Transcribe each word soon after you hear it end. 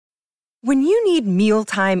When you need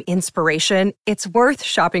mealtime inspiration, it's worth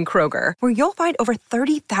shopping Kroger, where you'll find over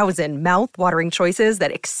 30,000 mouth-watering choices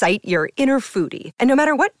that excite your inner foodie. And no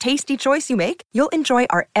matter what tasty choice you make, you'll enjoy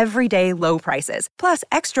our everyday low prices, plus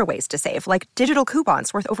extra ways to save, like digital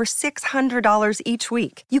coupons worth over $600 each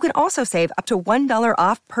week. You can also save up to $1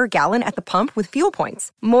 off per gallon at the pump with fuel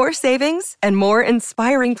points. More savings and more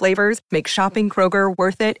inspiring flavors make shopping Kroger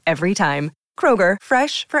worth it every time. Kroger,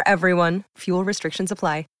 fresh for everyone. Fuel restrictions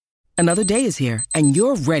apply. Another day is here, and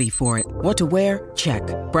you're ready for it. What to wear? Check.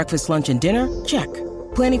 Breakfast, lunch, and dinner? Check.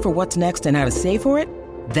 Planning for what's next and how to save for it?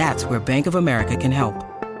 That's where Bank of America can help.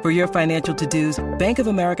 For your financial to-dos, Bank of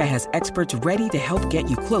America has experts ready to help get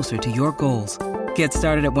you closer to your goals. Get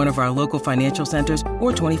started at one of our local financial centers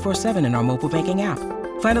or 24/7 in our mobile banking app.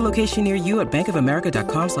 Find a location near you at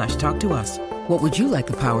bankofamerica.com/talktous. What would you like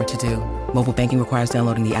the power to do? Mobile banking requires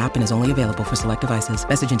downloading the app and is only available for select devices.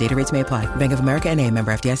 Message and data rates may apply. Bank of America N.A.,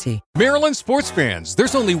 member FDIC. Maryland sports fans,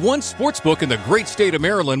 there's only one sports book in the great state of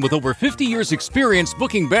Maryland with over 50 years experience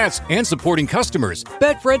booking bets and supporting customers.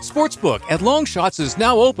 Betfred Sportsbook at Longshots is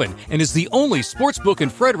now open and is the only sports book in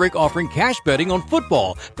Frederick offering cash betting on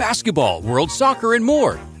football, basketball, world soccer, and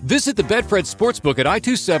more. Visit the Betfred Sportsbook at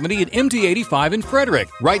I-270 and MD-85 in Frederick,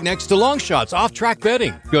 right next to Longshots off-track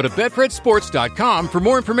betting. Go to betfredsports.com for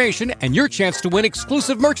more information and your chance to win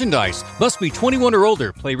exclusive merchandise. Must be 21 or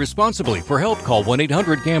older. Play responsibly. For help, call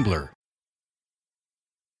 1-800-GAMBLER.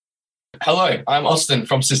 Hello, I'm Austin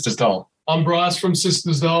from Sisters Doll. I'm Bryce from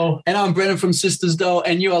Sisters Doll. And I'm Brennan from Sisters Doll.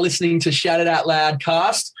 And you are listening to Shout It Out Loud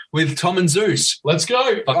cast with Tom and Zeus. Let's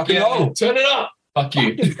go. Fuck yeah. Roll. Turn it up. Fuck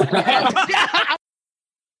you.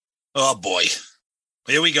 Oh, boy.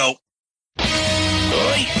 Here we go. This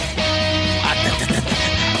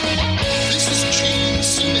is Gene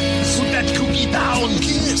Simmons. Put that cookie down.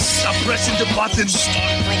 Kiss. I'm pressing the button.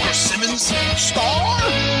 Stockbroker Simmons. Star?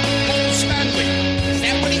 Paul Stanley. Is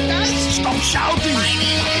that what he does? Stop shouting. My name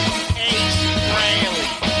is Ace Frehley.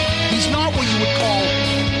 He's not what you would call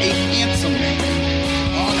a handsome man.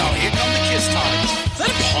 Oh, no. Here come the kiss times. Is that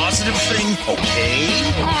a positive thing? Okay.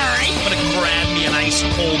 All right. I'm going to grab me an ice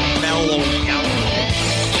cold mellow yellow.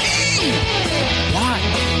 Why?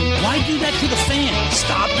 Why do that to the fan?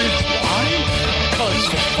 Stop it. Why? Because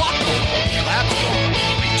fuck them. That's what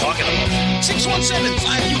are you talking about?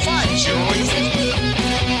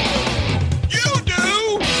 617-525-0850. You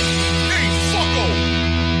do? Hey, fucko.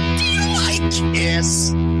 Do you like Kiss?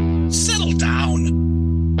 Settle down.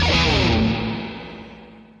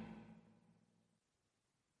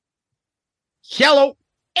 Hello.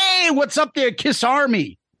 Hey, what's up there, Kiss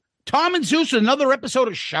Army? Tom and Zeus, another episode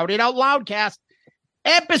of Shout It Out Loudcast,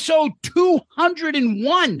 episode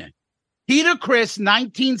 201. Peter Criss,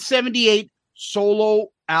 1978 solo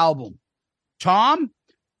album. Tom,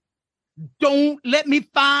 don't let me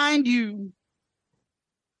find you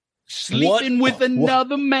sleeping with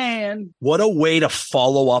another man. What a way to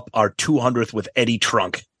follow up our 200th with Eddie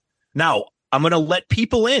Trunk. Now, I'm going to let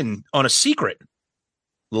people in on a secret.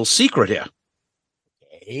 Little secret here.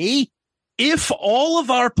 Hey, if all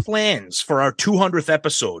of our plans for our 200th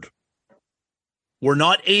episode were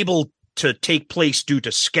not able to take place due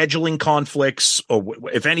to scheduling conflicts, or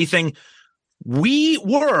if anything, we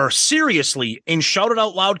were seriously, in Shout It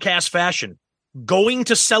Out Loudcast fashion, going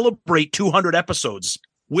to celebrate 200 episodes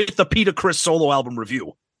with the Peter Criss solo album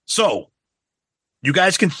review. So you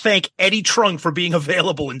guys can thank Eddie Trunk for being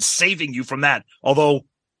available and saving you from that. Although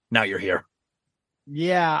now you're here.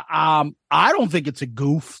 Yeah, I don't think it's a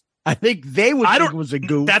goof. I think they would think it was a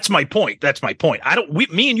goof. That's my point.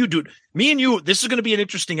 Me and you, this is going to be an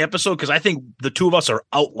interesting episode because I think the two of us are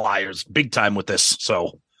outliers big time with this.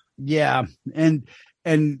 So yeah, and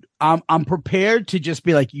I'm prepared to just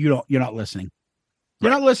be like, you're not listening.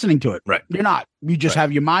 You're not listening to it. Right. You're not. You just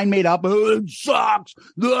have your mind made up. Oh, it sucks.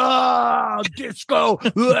 Disco.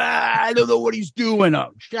 I don't know what he's doing.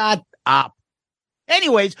 Oh, shut up.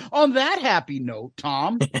 Anyways, on that happy note,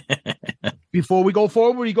 Tom, before we go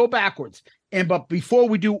forward, we go backwards. But before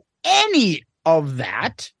we do any of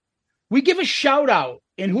that, we give a shout out.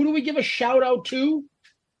 And who do we give a shout out to?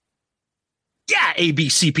 Yeah,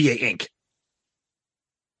 ABCPA Inc.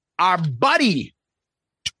 Our buddy,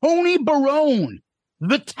 Tony Barone,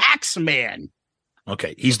 the tax man.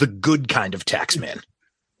 Okay, he's the good kind of tax man.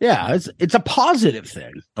 Yeah, it's a positive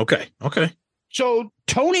thing. Okay. So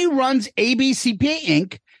Tony runs ABCPA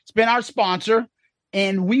Inc. It's been our sponsor,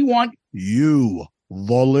 and we want you,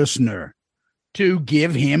 the listener, to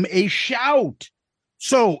give him a shout.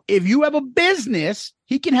 So if you have a business,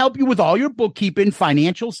 he can help you with all your bookkeeping,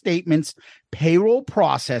 financial statements, payroll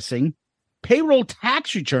processing, payroll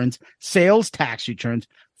tax returns, sales tax returns,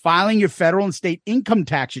 filing your federal and state income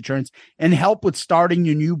tax returns, and help with starting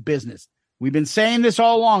your new business. We've been saying this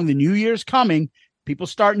all along. The new year's coming. People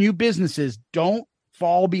start new businesses. Don't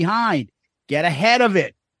fall behind. Get ahead of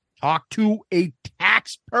it. Talk to a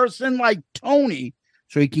tax person like Tony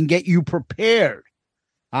so he can get you prepared.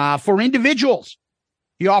 For individuals,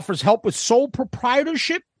 he offers help with sole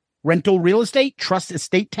proprietorship, rental real estate, trust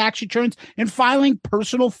estate tax returns, and filing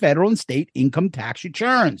personal federal and state income tax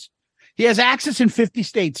returns. He has access in 50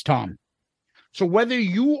 states, Tom. So whether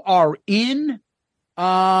you are in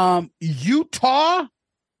Utah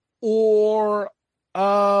or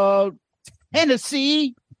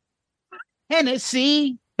Tennessee,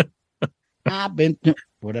 I've been,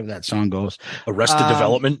 whatever that song goes. Arrested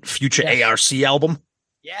Development, future ARC album.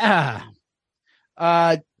 Yeah.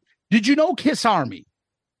 Did you know Kiss Army?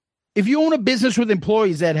 If you own a business with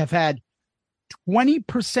employees that have had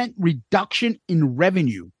 20% reduction in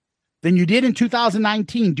revenue than you did in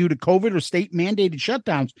 2019 due to COVID or state mandated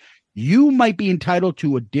shutdowns, you might be entitled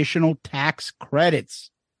to additional tax credits.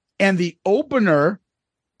 And the opener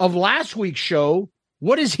of last week's show,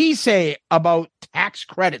 what does he say about tax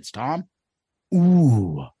credits, Tom?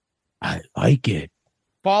 Ooh, I like it.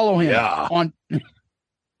 Follow him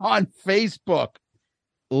on Facebook,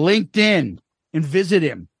 LinkedIn, and visit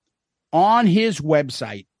him on his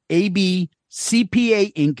website,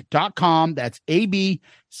 abcpainc.com. That's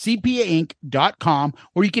abcpainc.com.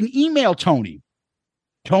 Or you can email Tony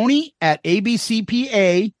at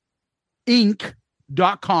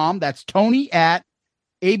abcpainc.com. That's Tony at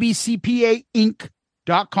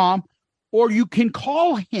abcpainc.com. Or you can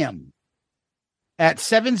call him at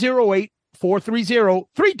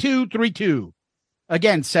 708-430-3232.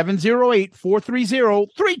 Again,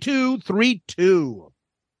 708-430-3232.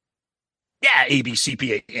 Yeah,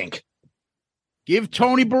 ABCPA Inc. Give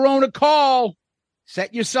Tony Barone a call.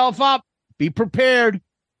 Set yourself up. Be prepared.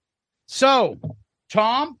 So,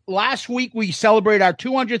 Tom, last week we celebrated our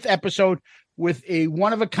 200th episode with a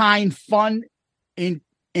one-of-a-kind fun in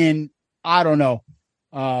I don't know,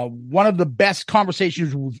 one of the best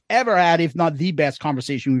conversations we've ever had, if not the best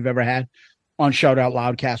conversation we've ever had on Shout Out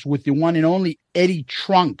Loudcast with the one and only Eddie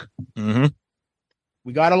Trunk. Mm-hmm.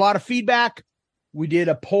 We got a lot of feedback. We did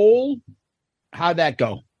a poll. How'd that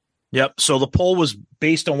go? Yep. So the poll was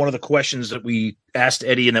based on one of the questions that we asked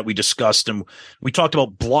Eddie and that we discussed, and we talked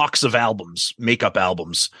about blocks of albums, makeup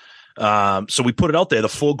albums. So we put it out there, the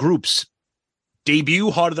 4 groups: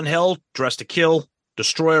 Debut, Harder Than Hell, Dressed to Kill,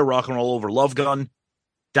 Destroyer, Rock and Roll Over Love Gun,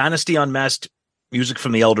 Dynasty, Unmasked, Music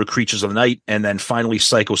from the Elder, Creatures of the Night, and then finally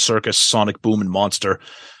Psycho Circus, Sonic Boom, and Monster.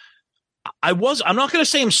 I'm not going to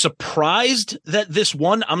say I'm surprised that this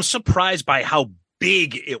won. I'm surprised by how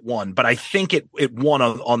big it won, but I think it won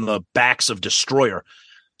on the backs of Destroyer.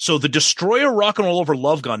 So the Destroyer, Rock and Roll Over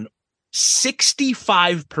Love Gun,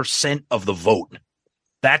 65% of the vote.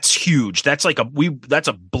 That's huge. That's that's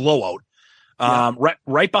a blowout. Yeah.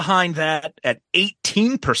 Right behind that at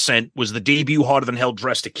 18% was the Debut, Harder Than Hell,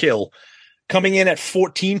 Dressed to Kill. Coming in at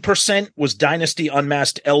 14% was Dynasty,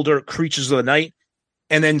 Unmasked, Elder, Creatures of the Night.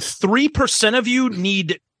 And then 3% of you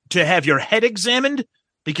need to have your head examined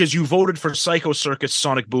because you voted for Psycho Circus,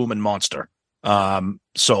 Sonic Boom, and Monster.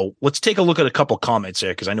 So let's take a look at a couple comments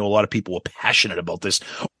here because I know a lot of people were passionate about this.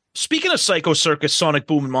 Speaking of Psycho Circus, Sonic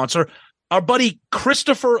Boom, and Monster, our buddy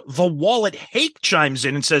Christopher the Wallet Hake chimes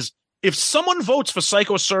in and says, if someone votes for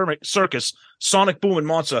Psycho Circus, Sonic Boom, and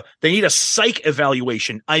Monster, they need a psych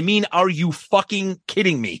evaluation. I mean, are you fucking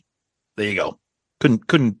kidding me? There you go.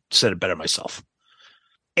 Couldn't said it better myself.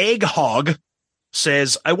 Egg Hog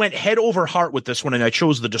says, I went head over heart with this one and I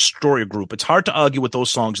chose the Destroyer group. It's hard to argue with those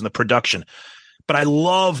songs and the production, but I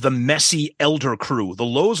love the messy Elder crew. The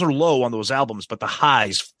lows are low on those albums, but the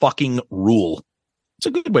highs fucking rule. It's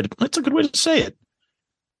a good way to say it.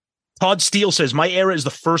 Todd Steele says, my era is the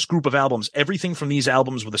first group of albums. Everything from these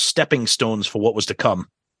albums were the stepping stones for what was to come.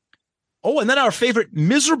 Oh, and then our favorite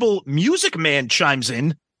Miserable Music Man chimes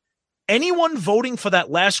in. Anyone voting for that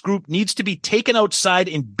last group needs to be taken outside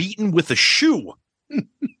and beaten with a shoe.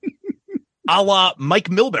 A la Mike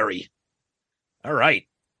Milbury. All right.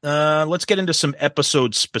 Let's get into some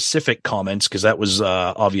episode-specific comments because that was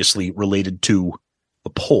obviously related to the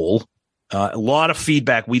poll. A lot of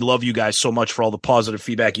feedback. We love you guys so much for all the positive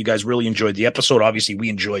feedback. You guys really enjoyed the episode. Obviously, we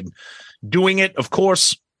enjoyed doing it, of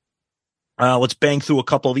course. Let's bang through a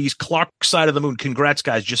couple of these. Clark Side of the Moon. Congrats,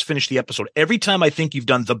 guys. Just finished the episode. Every time I think you've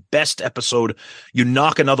done the best episode, you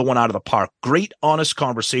knock another one out of the park. Great, honest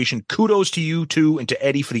conversation. Kudos to you two and to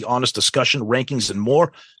Eddie for the honest discussion, rankings, and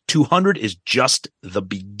more. 200 is just the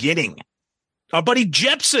beginning. Our buddy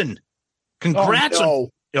Jepson. Congrats.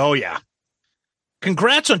 Oh, oh yeah.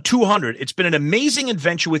 Congrats on 200. It's been an amazing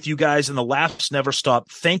adventure with you guys, and the laughs never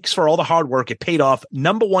stop. Thanks for all the hard work. It paid off.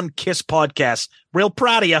 #1 Kiss podcast. Real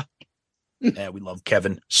proud of you. Yeah, we love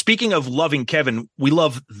Kevin. Speaking of loving Kevin, we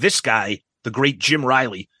love this guy, the great Jim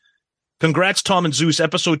Riley. Congrats, Tom and Zeus.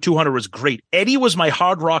 Episode 200 was great. Eddie was my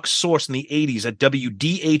hard rock source in the 80s at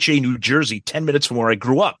WDHA, New Jersey, 10 minutes from where I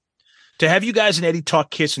grew up. To have you guys and Eddie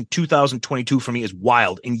talk Kiss in 2022 for me is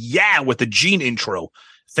wild. And yeah, with the Gene intro.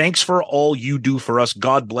 Thanks for all you do for us.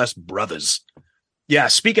 God bless, brothers. Yeah,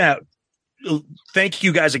 speaking of, thank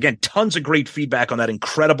you guys again. Tons of great feedback on that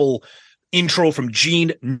incredible intro from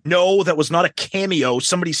Gene. No, that was not a cameo.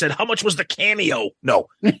 Somebody said, how much was the cameo? No,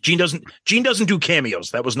 Gene doesn't do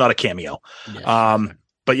cameos. That was not a cameo. Yes.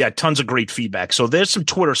 But yeah, tons of great feedback. So there's some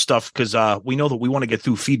Twitter stuff because we know that we want to get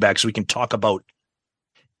through feedback so we can talk about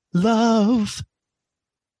love.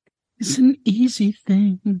 It's an easy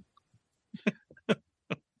thing.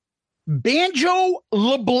 Banjo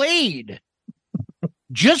LeBlade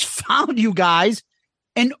just found you guys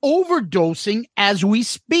and overdosing as we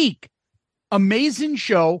speak. Amazing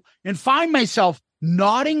show, and find myself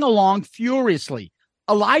nodding along furiously.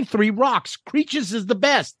 Alive 3 rocks. Creatures is the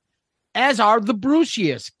best, as are the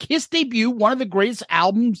Brucius. Kiss debut, one of the greatest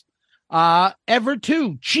albums ever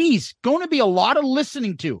too. Geez, going to be a lot of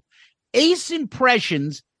listening to. Ace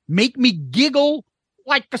impressions make me giggle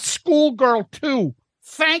like a schoolgirl too.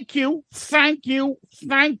 Thank you, thank you,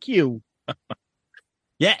 thank you.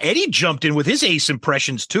 Yeah, Eddie jumped in with his Ace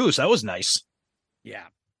impressions too, so that was nice. Yeah.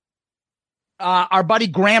 Our buddy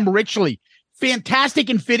Graham Richley, fantastic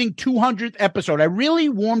and fitting 200th episode. I really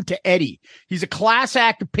warmed to Eddie. He's a class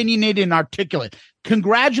act, opinionated, and articulate.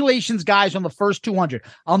 Congratulations, guys, on the first 200.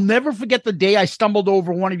 I'll never forget the day I stumbled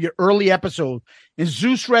over one of your early episodes, and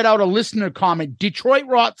Zeus read out a listener comment, Detroit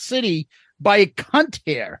Rock City by a cunt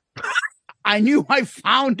hair. I knew I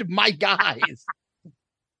found my guys.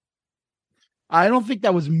 I don't think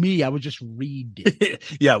that was me. I was just reading.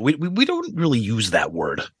 Yeah, we don't really use that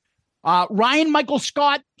word. Ryan, Michael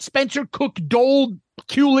Scott, Spencer Cook, Dole,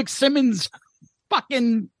 Kulik, Simmons,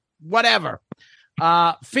 fucking whatever.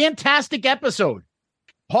 Fantastic episode.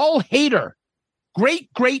 Paul Hader,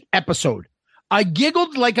 great episode. I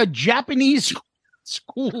giggled like a Japanese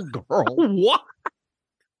schoolgirl. What?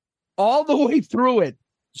 All the way through it.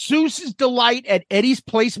 Zeus's delight at Eddie's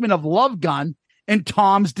placement of Love Gun and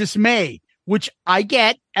Tom's dismay, which I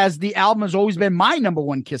get, as the album has always been my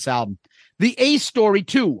 #1 Kiss album. The Ace story,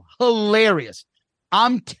 too. Hilarious.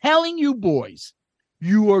 I'm telling you, boys,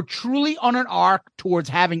 you are truly on an arc towards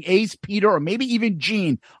having Ace, Peter, or maybe even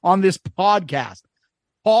Gene on this podcast.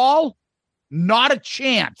 Paul, not a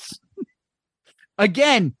chance.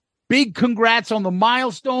 Again, big congrats on the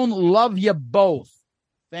milestone. Love you both.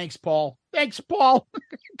 Thanks, Paul. Thanks, Paul.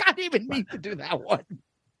 God, even me to do that one.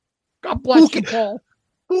 God bless you, Paul.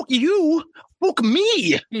 Fuck you. Fuck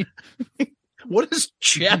me. What does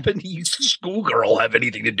Japanese schoolgirl have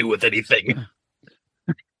anything to do with anything?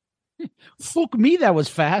 Fuck me, that was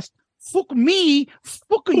fast. Fuck me.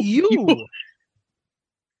 Fuck you.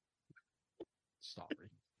 Sorry.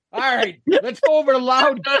 All right, let's go over to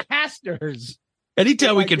Loudcasters.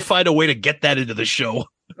 Anytime we can find a way to get that into the show.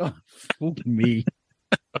 Oh, fuck me.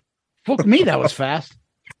 Fuck me, that was fast.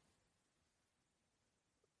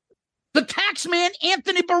 The Taxman,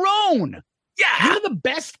 Anthony Barone. Yeah. One of the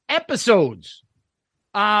best episodes.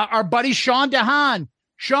 Our buddy Sean DeHaan.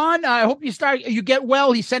 Sean, I hope you get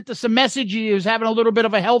well. He sent us a message. He was having a little bit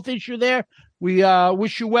of a health issue there. We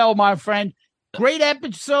wish you well, my friend. Great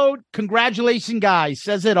episode. Congratulations, guys.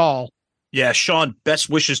 Says it all. Yeah, Sean, best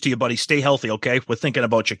wishes to you, buddy. Stay healthy, okay? We're thinking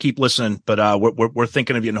about you. Keep listening, but we're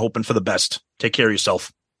thinking of you and hoping for the best. Take care of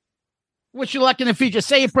yourself. Wish you luck in the future.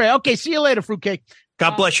 Say a prayer. Okay, see you later, fruitcake.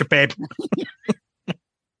 God bless you, babe.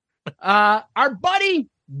 Our buddy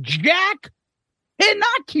Jack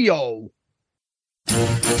Pinocchio.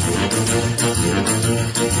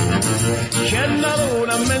 C'è la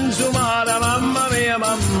luna menzumata, mamma mia,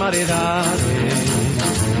 mamma ridare.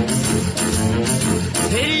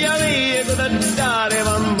 Figlia mia, cosa dare,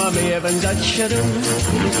 mamma mia, pensaccia tu.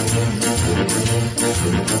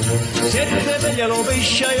 Se te veglia lo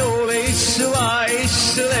pesce, io le issua,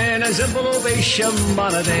 issulena, se lo pesce in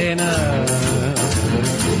manatena.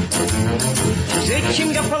 Se ci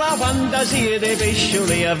ingappa la fantasia dei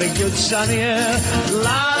pescioli a vecchiuzza mia,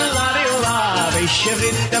 la riola, pesce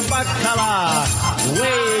fritto e baccalà,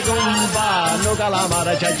 uè compà,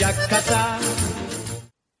 calamara c'è già catà.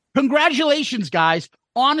 Congratulations, guys.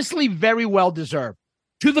 Honestly, very well deserved.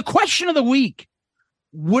 To the question of the week,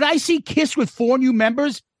 would I see Kiss with 4 new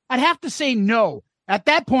members? I'd have to say no. At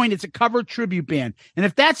that point, it's a cover tribute band. And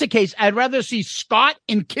if that's the case, I'd rather see Scott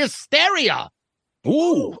and Kiss Stereo.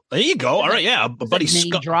 Ooh, there you go. All right, yeah, buddy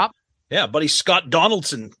Scott. Drop. Yeah, buddy Scott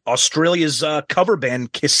Donaldson, Australia's cover band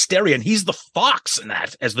Hysteria, and he's the fox in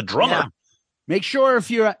that as the drummer. Yeah. Make sure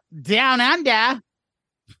if you're down under,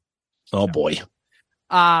 oh boy,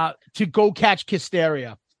 to go catch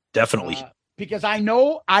Hysteria. Definitely. Because I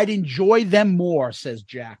know I'd enjoy them more, says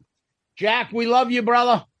Jack. Jack, we love you,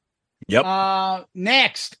 brother. Yep.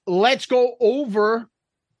 Next, let's go over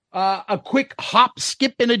a quick hop,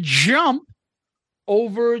 skip, and a jump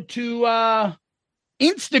over to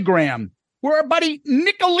Instagram, where our buddy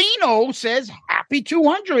Nicolino says, happy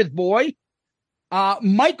 200th, boy.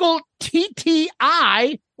 Michael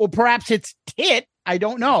TTI, or perhaps it's Tit, I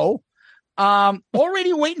don't know,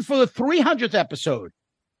 already waiting for the 300th episode.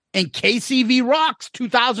 And KCV Rocks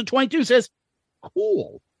 2022 says,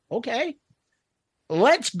 cool. Okay.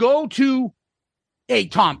 Let's go to, hey,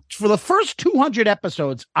 Tom, for the first 200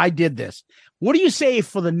 episodes, I did this. What do you say if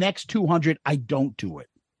for the next 200, I don't do it?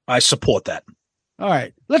 I support that. All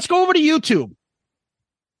right. Let's go over to YouTube.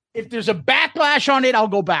 If there's a backlash on it, I'll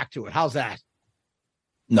go back to it. How's that?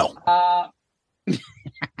 No.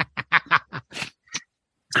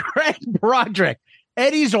 Craig Broderick.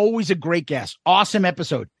 Eddie's always a great guest. Awesome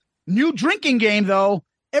episode. New drinking game, though.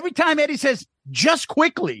 Every time Eddie says, just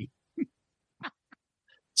quickly.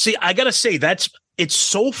 See, I got to say, it's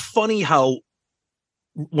so funny how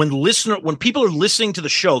when people are listening to the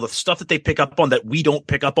show, the stuff that they pick up on that we don't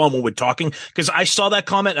pick up on when we're talking, because I saw that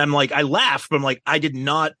comment and I'm like, I laughed, but I'm like, I didn't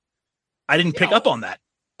pick up on that.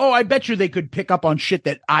 Oh, I bet you they could pick up on shit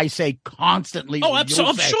that I say constantly. Oh,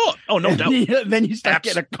 absolutely. I'm sure. Oh, no doubt. Then you start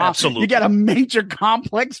you get a major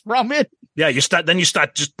complex from it. Yeah, you start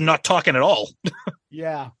just not talking at all.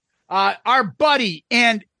 Yeah. Our buddy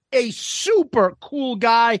and a super cool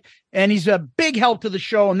guy, and he's a big help to the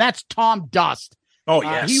show, and that's Tom Dust. Oh,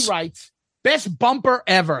 yes. He writes, best bumper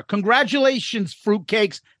ever. Congratulations,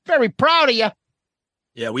 Fruitcakes. Very proud of you.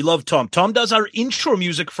 Yeah, we love Tom. Tom does our intro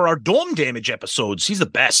music for our Dorm Damage episodes. He's the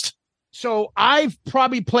best. So I've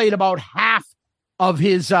probably played about half of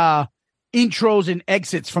his intros and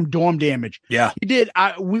exits from Dorm Damage. Yeah. He did.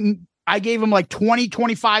 I gave him like 20,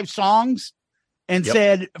 25 songs and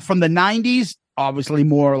said from the 90s, obviously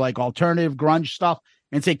more like alternative grunge stuff,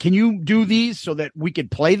 and said, can you do these so that we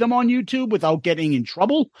could play them on YouTube without getting in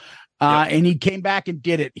trouble? And he came back and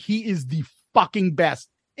did it. He is the fucking best.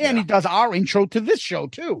 And he does our intro to this show,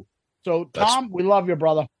 too. So, Tom, we love you,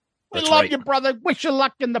 brother. We love you, brother. Wish you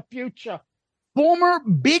luck in the future. Former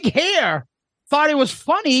Big Hair thought it was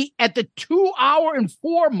funny at the 2 hour and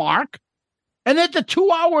 4 mark. And at the 2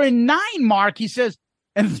 hour and 9 mark, he says,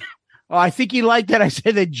 and I think he liked that I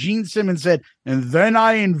said that Gene Simmons said, and then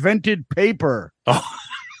I invented paper. Oh,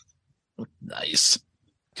 nice.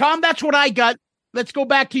 Tom, that's what I got. Let's go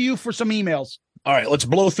back to you for some emails. All right, let's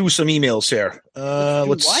blow through some emails here.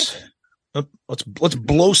 Let's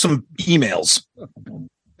blow some emails.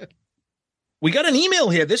 We got an email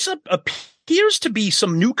here. This appears to be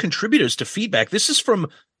some new contributors to feedback. This is from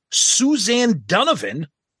Suzanne Donovan.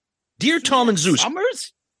 Dear Tom and Zeus.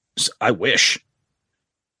 Summers? I wish.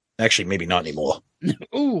 Actually, maybe not anymore.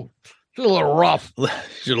 Ooh, it's a little rough.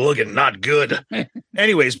 You're looking not good.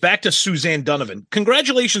 Anyways, back to Suzanne Donovan.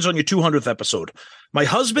 Congratulations on your 200th episode. My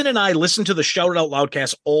husband and I listen to the Shout It Out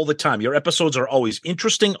Loudcast all the time. Your episodes are always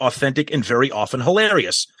interesting, authentic, and very often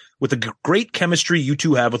hilarious. With the great chemistry you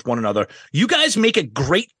two have with one another, you guys make a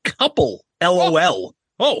great couple. LOL.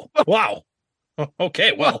 Oh, wow.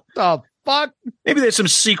 Okay, well. What the fuck? Maybe there's some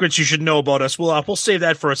secrets you should know about us. We'll save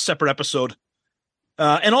that for a separate episode.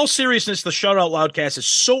 In all seriousness, the Shout Out Loudcast is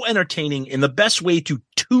so entertaining and the best way to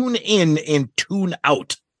tune in and tune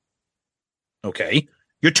out. Okay.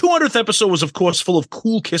 Your 200th episode was, of course, full of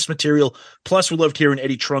cool Kiss material. Plus, we loved hearing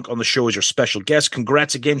Eddie Trunk on the show as your special guest.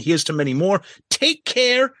 Congrats again. Here's to many more. Take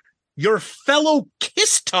care. Your fellow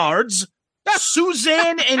Kiss-tards,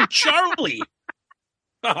 Suzanne and Charlie.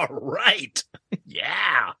 All right.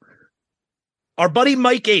 Yeah. Our buddy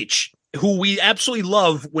Mike H., who we absolutely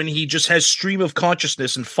love when he just has stream of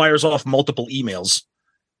consciousness and fires off multiple emails.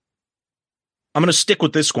 I'm going to stick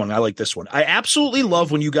with this one. I like this one. I absolutely love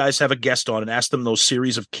when you guys have a guest on and ask them those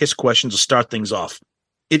series of Kiss questions to start things off.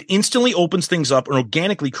 It instantly opens things up and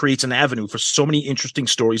organically creates an avenue for so many interesting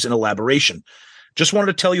stories and elaboration. Just wanted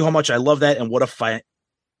to tell you how much I love that and what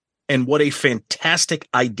a fantastic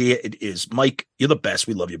idea it is. Mike, you're the best.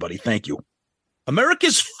 We love you, buddy. Thank you.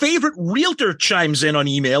 America's favorite realtor chimes in on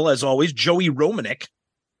email, as always, Joey Romanek.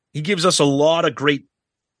 He gives us a lot of great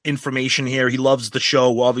information here. He loves the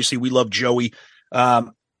show. Obviously, we love Joey.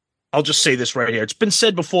 I'll just say this right here. It's been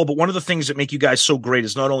said before, but one of the things that make you guys so great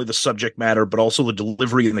is not only the subject matter, but also the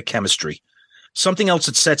delivery and the chemistry. Something else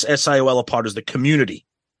that sets SIOL apart is the community.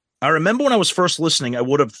 I remember when I was first listening, I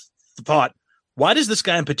would have thought, why does this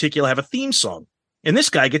guy in particular have a theme song? And this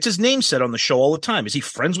guy gets his name said on the show all the time. Is he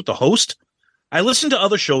friends with the host? I listen to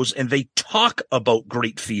other shows and they talk about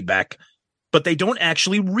great feedback, but they don't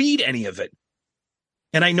actually read any of it.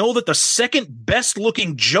 And I know that the second best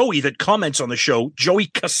looking Joey that comments on the show, Joey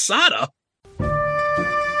Casada,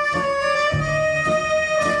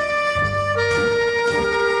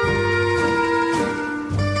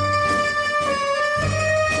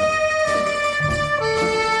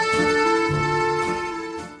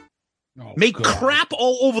 may crap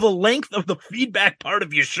all over the length of the feedback part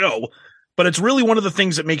of your show, but it's really one of the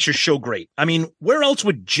things that makes your show great. I mean, where else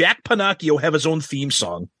would Jack Pinocchio have his own theme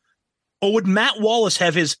song? Or would Matt Wallace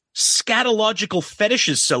have his scatological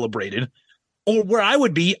fetishes celebrated? Or where I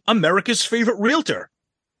would be America's favorite realtor?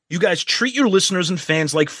 You guys treat your listeners and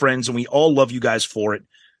fans like friends, and we all love you guys for it.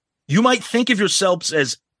 You might think of yourselves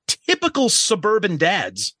as typical suburban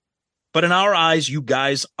dads, but in our eyes, you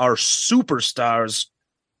guys are superstars.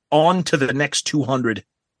 On to the next 200,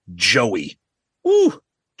 Joey. Woo!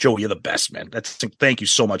 Joey, you're the best, man. Thank you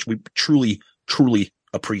so much. We truly, truly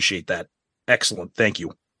appreciate that. Excellent. Thank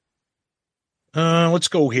you. Let's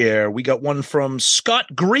go here. We got one from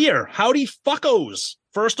Scott Greer. Howdy, fuckos.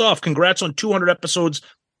 First off, congrats on 200 episodes,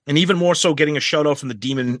 and even more so getting a shout out from the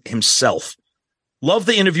demon himself. Love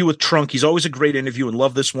the interview with Trunk. He's always a great interview, and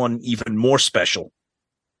love this one even more special.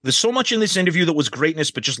 There's so much in this interview that was greatness,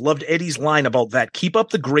 but just loved Eddie's line about that. Keep up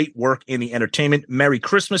the great work in the entertainment. Merry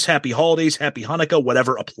Christmas, Happy Holidays, Happy Hanukkah,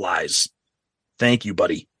 whatever applies. Thank you,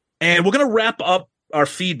 buddy. And we're going to wrap up our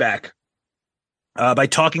feedback by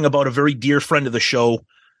talking about a very dear friend of the show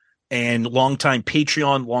and longtime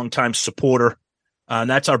Patreon, longtime supporter. And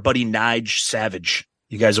that's our buddy Nige Savage.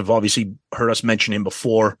 You guys have obviously heard us mention him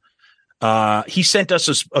before. He sent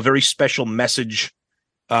us a very special message.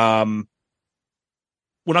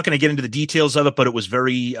 We're not going to get into the details of it, but it was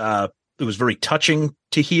very touching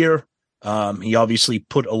to hear. He obviously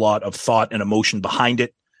put a lot of thought and emotion behind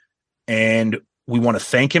it, and we want to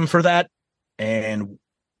thank him for that. And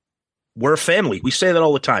we're a family. We say that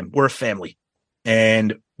all the time. We're a family,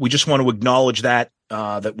 and we just want to acknowledge that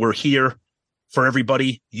we're here for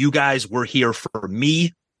everybody. You guys were here for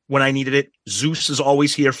me when I needed it. Zeus is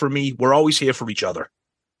always here for me. We're always here for each other,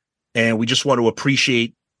 and we just want to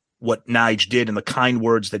appreciate what Nige did and the kind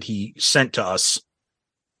words that he sent to us.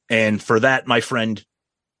 And for that, my friend,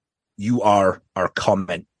 you are our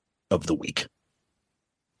comment of the week.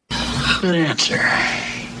 Good answer.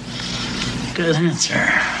 Good answer.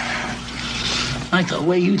 I like the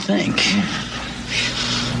way you think.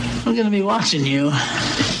 I'm going to be watching you.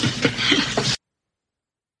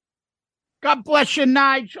 God bless you,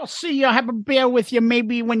 Nige. I'll see you. I'll have a beer with you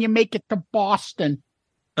maybe when you make it to Boston.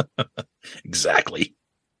 Exactly.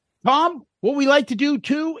 Tom, what we like to do,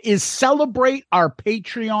 too, is celebrate our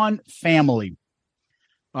Patreon family.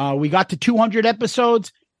 We got to 200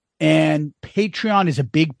 episodes, and Patreon is a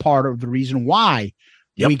big part of the reason why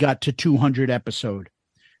we got to 200 episodes.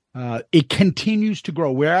 It continues to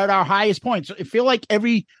grow. We're at our highest point. So I feel like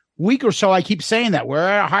every week or so I keep saying that. We're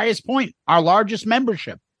at our highest point, our largest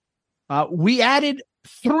membership. We added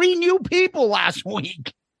 3 new people last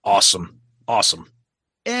week. Awesome.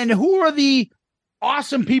 And who are the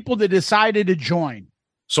awesome people that decided to join?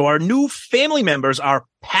 So our new family members are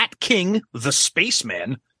Pat King, the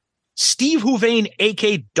Spaceman, Steve Houvain,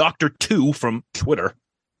 a.k.a. Dr. 2 from Twitter,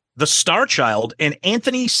 the Star Child, and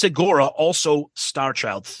Anthony Segura, also Star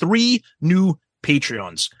Child. 3 new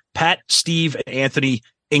Patreons. Pat, Steve, and Anthony,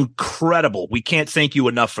 incredible. We can't thank you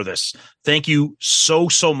enough for this. Thank you so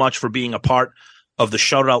much for being a part of the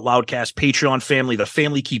Shout It Out Loudcast Patreon family. The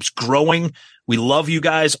family keeps growing. We love you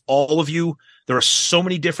guys, all of you. There are so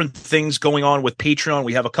many different things going on with Patreon.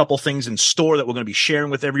 We have a couple things in store that we're going to be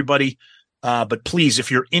sharing with everybody. But please,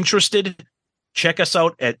 if you're interested, check us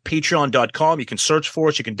out at patreon.com. You can search for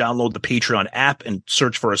us. You can download the Patreon app and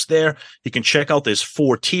search for us there. You can check out, there's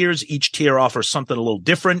 4 tiers. Each tier offers something a little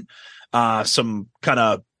different. Some kind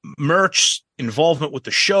of merch, involvement with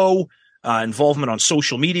the show, involvement on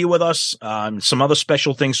social media with us, some other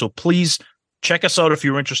special things. So please check us out if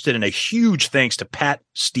you're interested. And a huge thanks to Pat,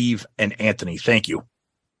 Steve, and Anthony. Thank you.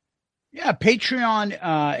 Yeah, Patreon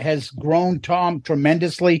has grown, Tom,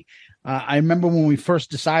 tremendously. I remember when we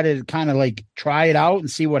first decided to kind of like try it out and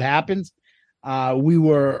see what happens. We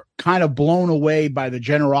were kind of blown away by the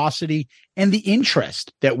generosity and the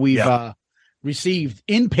interest that we've received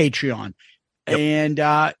in Patreon. Yep.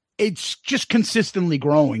 And it's just consistently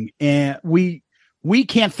growing. And we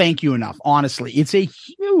can't thank you enough, honestly. It's a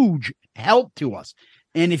huge help to us.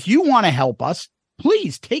 And if you want to help us,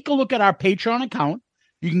 please take a look at our Patreon account.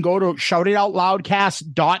 You can go to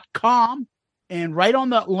shoutitoutloudcast.com, and right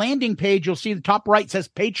on the landing page, you'll see the top right says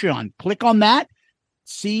Patreon. Click on that.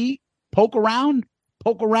 See, poke around,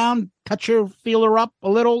 touch your feeler up a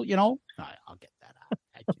little, I'll get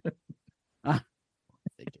that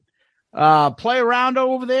out. Play around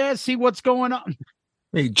over there, see what's going on.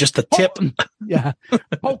 Maybe just a tip. Yeah.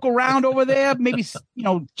 Poke around over there. Maybe,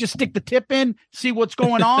 just stick the tip in, see what's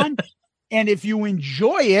going on. And if you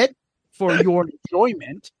enjoy it for your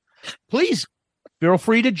enjoyment, please feel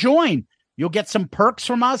free to join. You'll get some perks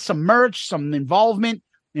from us, some merch, some involvement.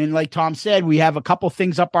 And like Tom said, we have a couple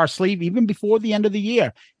things up our sleeve even before the end of the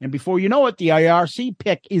year. And before you know it, the IRC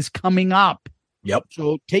pick is coming up. Yep.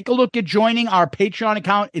 So take a look at joining our Patreon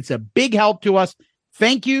account. It's a big help to us.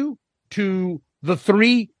 Thank you to the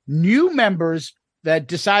 3 new members that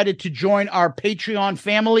decided to join our Patreon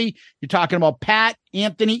family. You're talking about Pat,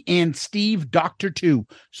 Anthony, and Steve, Dr. 2.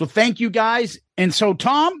 So thank you guys. And so,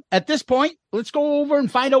 Tom, at this point, let's go over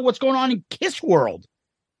and find out what's going on in Kiss World.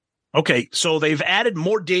 Okay, so they've added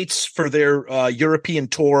more dates for their European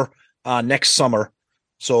tour next summer.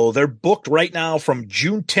 So they're booked right now from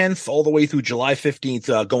June 10th all the way through July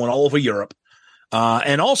 15th, going all over Europe.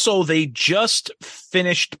 And also, they just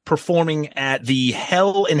finished performing at the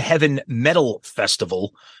Hell in Heaven Metal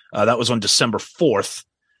Festival. That was on December 4th.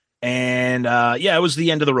 And it was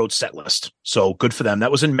the end of the road set list. So good for them.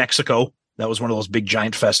 That was in Mexico. That was one of those big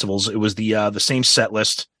giant festivals. It was the same set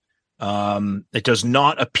list. It does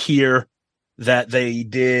not appear that they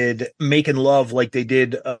did Making Love like they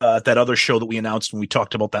did that other show that we announced when we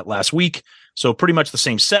talked about that last week. So pretty much the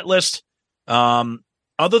same set list.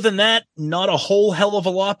 Other than that, not a whole hell of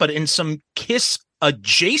a lot, but in some Kiss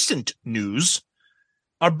adjacent news,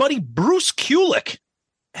 our buddy Bruce Kulick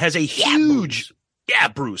has a huge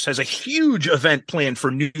event planned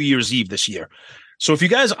for New Year's Eve this year. So if you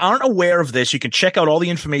guys aren't aware of this, you can check out all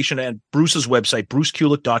the information at Bruce's website,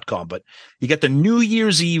 brucekulick.com. But you get the New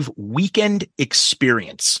Year's Eve weekend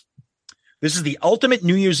experience. This is the ultimate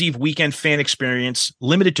New Year's Eve weekend fan experience,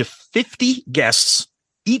 limited to 50 guests.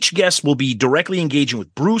 Each guest will be directly engaging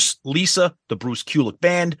with Bruce, Lisa, the Bruce Kulick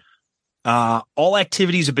Band. All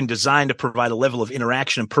activities have been designed to provide a level of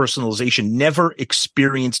interaction and personalization never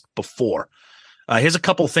experienced before. Here's a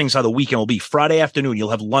couple of things how the weekend will be. Friday afternoon, you'll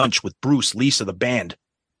have lunch with Bruce, Lisa, the band.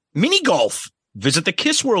 Mini golf. Visit the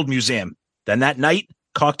Kiss World Museum. Then that night,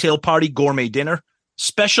 cocktail party, gourmet dinner,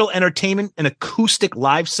 special entertainment, an acoustic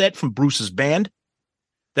live set from Bruce's band.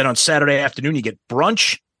 Then on Saturday afternoon, you get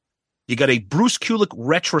brunch. You got a Bruce Kulick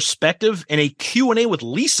retrospective and a Q&A with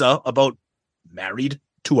Lisa about Married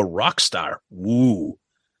to a Rock Star. Woo.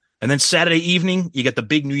 And then Saturday evening, you get the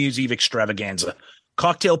big New Year's Eve extravaganza.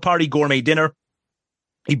 Cocktail party, gourmet dinner,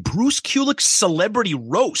 a Bruce Kulick celebrity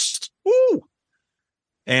roast. Woo!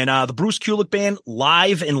 And the Bruce Kulick Band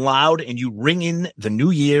live and loud, and you ring in the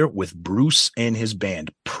new year with Bruce and his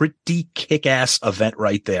band. Pretty kick-ass event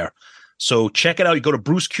right there. So check it out. You go to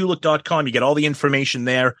brucekulick.com. You get all the information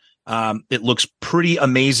there. It looks pretty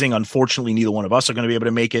amazing. Unfortunately, neither one of us are going to be able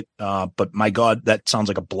to make it. But my God, that sounds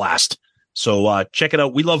like a blast. So check it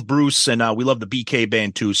out. We love Bruce, and we love the BK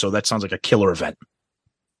Band too. So that sounds like a killer event.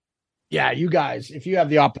 Yeah, you guys, if you have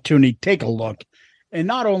the opportunity, take a look. And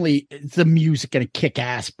not only is the music going to kick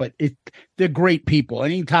ass, but they're great people.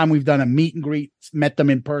 Anytime we've done a meet and greet, met them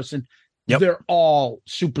in person, they're all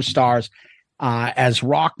superstars as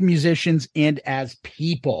rock musicians and as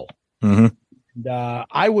people. Mm-hmm. And,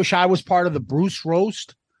 I wish I was part of the Bruce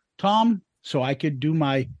roast, Tom, so I could do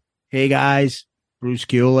my, hey guys, Bruce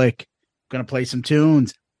Kulick, going to play some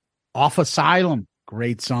tunes. Off Asylum,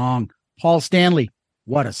 great song. Paul Stanley,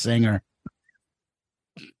 what a singer.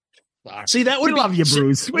 See, that would love you,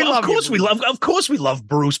 Bruce. Of course we love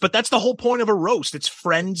Bruce, but that's the whole point of a roast. It's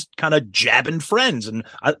friends kind of jabbing friends. And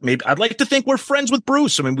I'd like to think we're friends with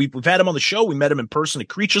Bruce. I mean, we've had him on the show. We met him in person at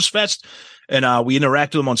Creatures Fest, and we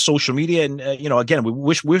interacted with him on social media. And, again, we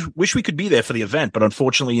wish we could be there for the event, but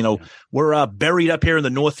unfortunately, we're buried up here in the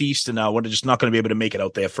Northeast, and we're just not going to be able to make it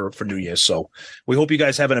out there for New Year's. So we hope you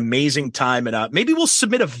guys have an amazing time, and maybe we'll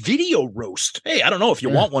submit a video roast. Hey, I don't know if you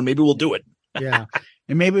want one, maybe we'll do it. Yeah.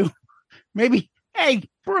 And maybe, hey,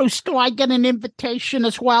 Bruce, do I get an invitation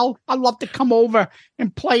as well? I'd love to come over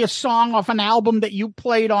and play a song off an album that you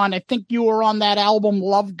played on. I think you were on that album,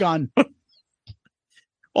 Love Gun.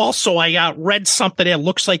 Also, I read something there.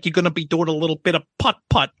 Looks like you're going to be doing a little bit of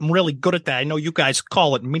putt-putt. I'm really good at that. I know you guys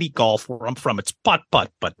call it mini golf where I'm from. It's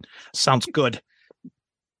putt-putt, but sounds good.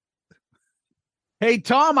 Hey,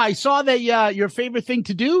 Tom, I saw that your favorite thing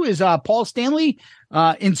to do is Paul Stanley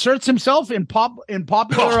inserts himself in popular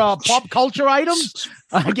pop culture items.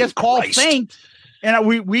 I guess Paul thanked And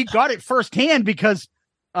we got it firsthand because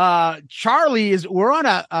we're on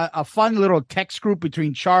a fun little text group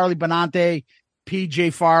between Charlie Benante,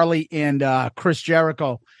 PJ Farley, and Chris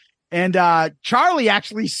Jericho. And Charlie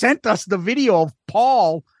actually sent us the video of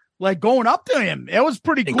Paul like going up to him. It was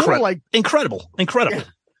pretty cool. Like incredible. And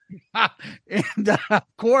of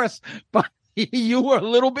course, but you were a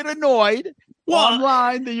little bit annoyed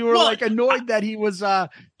online that you were like annoyed that he was I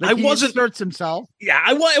wasn't inserts himself. Yeah,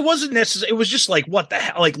 it wasn't necessary. It was just like, what the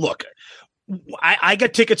hell? Like, look, I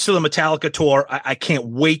got tickets to the Metallica tour. I can't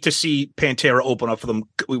wait to see Pantera open up for them.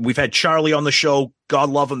 We've had Charlie on the show. God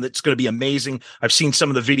love him. It's going to be amazing. I've seen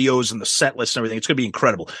some of the videos and the set list and everything. It's going to be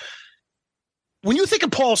incredible. When you think of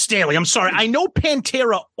Paul Stanley, I'm sorry, I know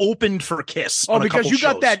Pantera opened for Kiss. Oh, because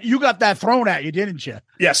you got that thrown at you, didn't you?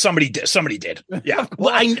 Yeah, somebody did. Yeah.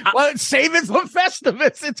 Well, save it for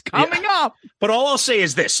Festivus. It's coming up. But all I'll say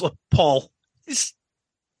is this: look, Paul,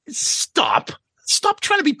 stop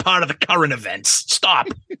trying to be part of the current events. Stop.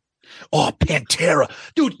 Oh, Pantera,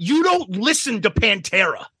 dude, you don't listen to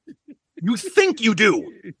Pantera. You think you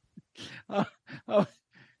do.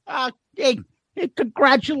 Hey,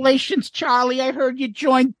 congratulations, Charlie. I heard you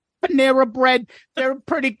joined Panera Bread. They're a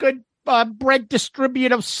pretty good bread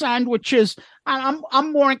distributor of sandwiches.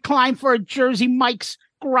 I'm more inclined for a Jersey Mike's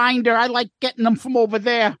grinder. I like getting them from over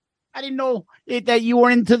there. I didn't know that you were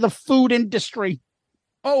into the food industry.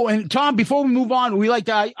 Oh, and Tom, before we move on,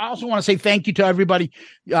 I also want to say thank you to everybody.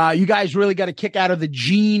 You guys really got a kick out of the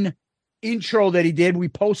Gene intro that he did. We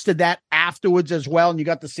posted that afterwards as well, and you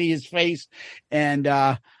got to see his face. And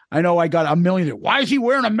I know I got a million. Why is he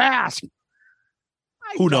wearing a mask?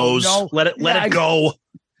 Who knows? Let it go.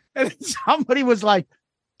 And somebody was like,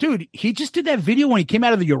 dude, he just did that video when he came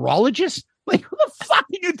out of the urologist. Like, who the fuck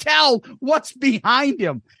can you tell what's behind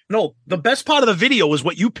him? No, the best part of the video was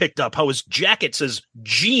what you picked up, how his jacket says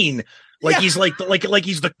Gene, like he's like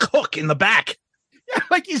he's the cook in the back. Yeah,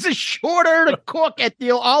 like he's a shorter cook at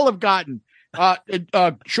the Olive Garden.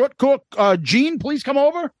 Short cook, Gene, please come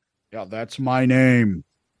over. Yeah, that's my name.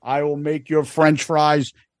 I will make your French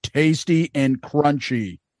fries tasty and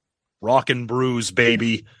crunchy. Rock and Brews,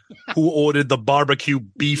 baby. Who ordered the barbecue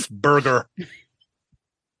beef burger?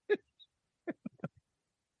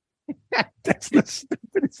 That's the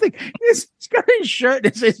stupidest thing. He's got his shirt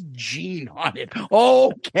that says Gene on it.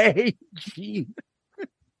 Okay, Gene.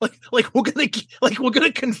 Like we're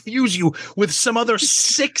gonna confuse you with some other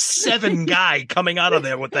 6'7" guy coming out of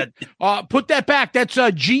there with that. Put that back. That's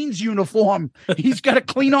Gene's uniform. He's got to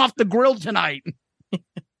clean off the grill tonight.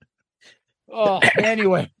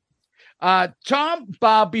 Anyway,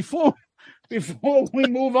 Tom, before we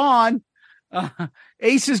move on,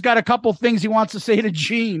 Ace has got a couple things he wants to say to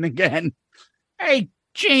Gene again. Hey,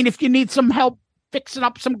 Gene, if you need some help fixing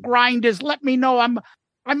up some grinders, let me know.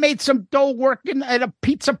 I made some dough working at a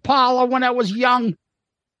pizza parlor when I was young.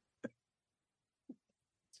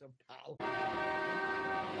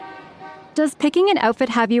 Does picking an outfit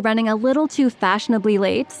have you running a little too fashionably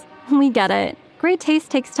late? We get it. Great taste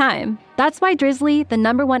takes time. That's why Drizzly, the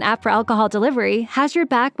 #1 app for alcohol delivery, has your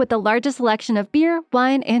back with the largest selection of beer,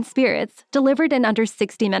 wine, and spirits delivered in under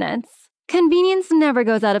 60 minutes. Convenience never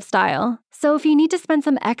goes out of style. So if you need to spend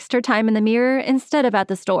some extra time in the mirror instead of at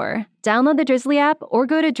the store, download the Drizzly app or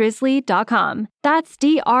go to drizzly.com. That's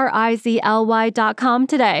DRIZLY.com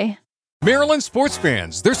today. Maryland sports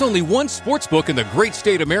fans, there's only one sports book in the great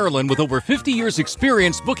state of Maryland with over 50 years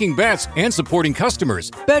experience booking bets and supporting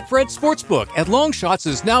customers. Betfred Sportsbook at Longshots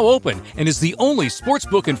is now open and is the only sports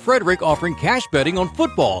book in Frederick offering cash betting on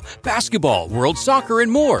football, basketball, world soccer,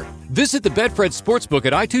 and more. Visit the Betfred Sportsbook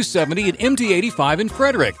at I-270 and MD-85 in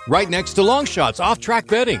Frederick, right next to Longshots off-track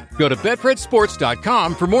betting. Go to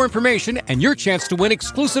betfredsports.com for more information and your chance to win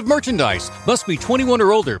exclusive merchandise. Must be 21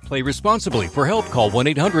 or older. Play responsibly. For help, call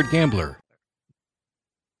 1-800-GAMBLER.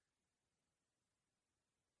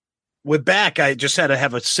 We're back. I just had to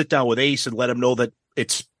have a sit down with Ace and let him know that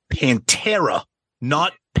it's Pantera,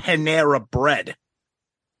 not Panera Bread.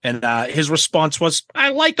 And his response was, I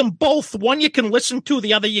like them both. One you can listen to,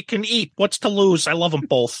 the other you can eat. What's to lose? I love them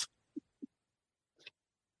both.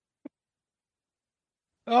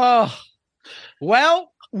 Well,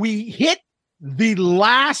 we hit the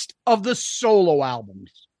last of the solo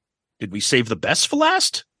albums. Did we save the best for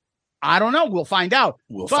last? I don't know. We'll find out.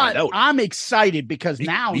 Find out. I'm excited because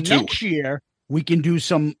now next year we can do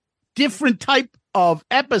some different type of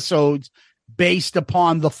episodes based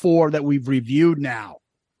upon the 4 that we've reviewed now.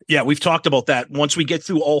 Yeah, we've talked about that. Once we get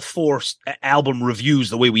through all 4 album reviews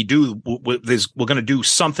the way we do, we're going to do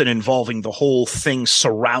something involving the whole thing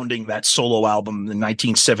surrounding that solo album in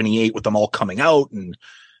 1978 with them all coming out and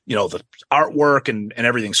the artwork and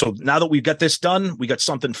everything. So now that we've got this done, we got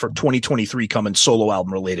something for 2023 coming, solo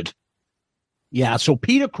album related. Yeah. So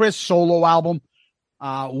Peter Criss solo album,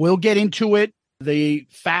 we'll get into it. The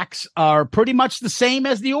facts are pretty much the same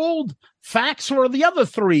as the old facts for the other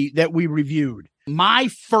three that we reviewed. My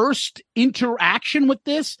first interaction with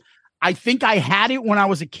this, I think I had it when I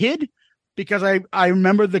was a kid because I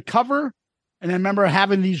remember the cover and I remember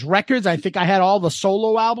having these records. I think I had all the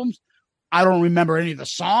solo albums. I don't remember any of the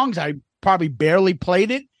songs. I probably barely played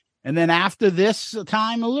it. And then after this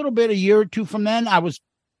time, a little bit, a year or two from then, I was,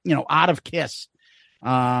 out of Kiss.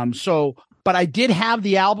 But I did have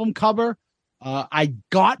the album cover. I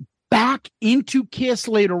got back into Kiss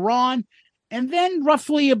later on. And then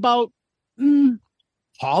roughly about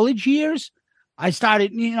college years, I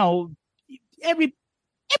started, everybody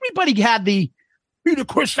had the Peter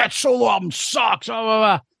Criss, that solo album sucks. Blah, blah,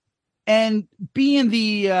 blah. And being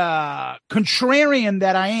the contrarian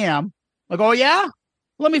that I am, like, oh, yeah,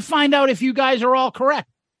 let me find out if you guys are all correct.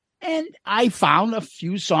 And I found a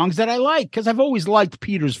few songs that I like because I've always liked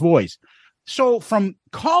Peter's voice. So from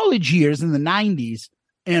college years in the 90s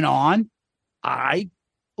and on, I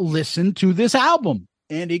listened to this album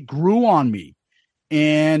and it grew on me.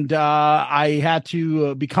 And I had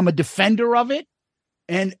to become a defender of it.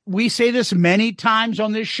 And we say this many times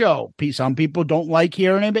on this show. Some people don't like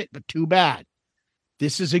hearing it, but too bad.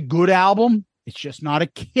 This is a good album. It's just not a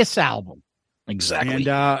Kiss album. Exactly.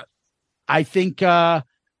 And I think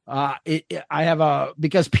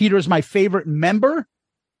because Peter's my favorite member,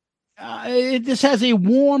 this has a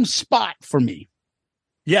warm spot for me.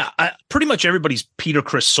 Yeah, pretty much everybody's Peter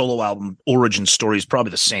Criss solo album origin story is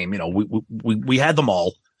probably the same. We had them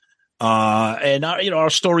all. And our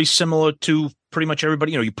story's similar to pretty much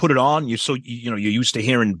everybody. You put it on, you're used to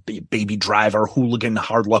hearing Baby Driver, Hooligan,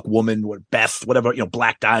 Hard Luck Woman, Beth, whatever,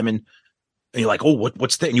 Black Diamond. And you're like, oh,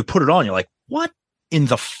 what's that? And you put it on, you're like, what in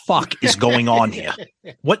the fuck is going on here?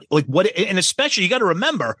 What? And especially you got to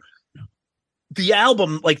remember the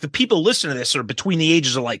album, like the people listening to this are between the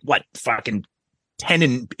ages of like what, fucking 10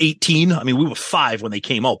 and 18. I mean, we were 5 when they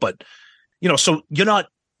came out, but so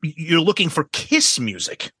you're looking for Kiss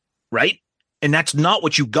music. Right. And that's not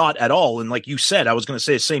what you got at all. And like you said, I was going to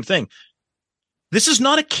say the same thing. This is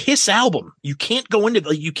not a Kiss album. You can't go into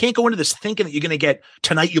this thinking that you're going to get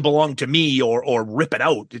Tonight You Belong to Me or Rip It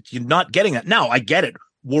Out. You're not getting that. Now I get it.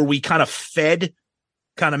 Were we kind of fed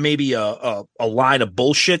kind of maybe a line of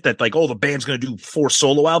bullshit that like, oh, the band's going to do 4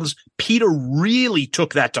 solo albums? Peter really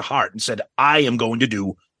took that to heart and said, I am going to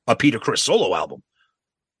do a Peter Criss solo album.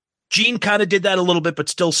 Gene kind of did that a little bit, but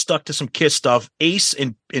still stuck to some Kiss stuff. Ace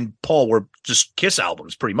and Paul were just Kiss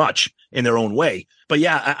albums pretty much in their own way. But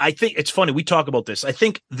yeah, I think it's funny. We talk about this. I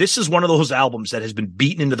think this is one of those albums that has been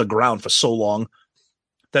beaten into the ground for so long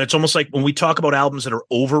that it's almost like when we talk about albums that are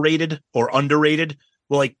overrated or underrated,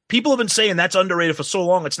 well, like people have been saying that's underrated for so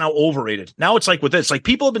long. It's now overrated. Now it's like with this, like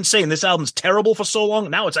people have been saying this album's terrible for so long.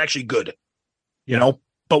 Now it's actually good,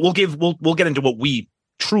 but we'll get into what we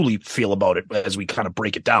truly feel about it as we kind of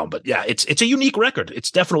break it down. But yeah, it's a unique record.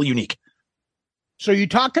 It's definitely unique. So you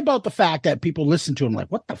talked about the fact that people listen to him like,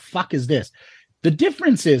 what the fuck is this? The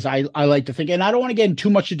difference is I like to think, and I don't want to get into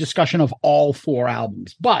too much of discussion of all 4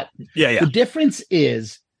 albums, but the difference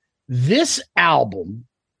is this album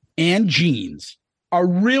and Gene's are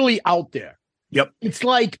really out there. Yep. It's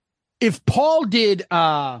like if Paul did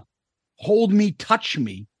Hold Me, Touch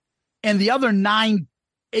Me, and the other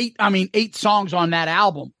 8 songs on that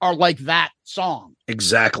album are like that song.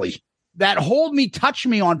 Exactly. That Hold Me, Touch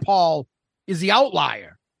Me on Paul is the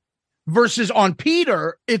outlier versus on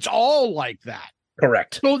Peter. It's all like that.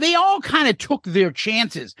 Correct. So they all kind of took their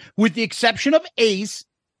chances with the exception of Ace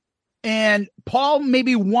and Paul.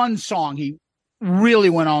 Maybe one song he really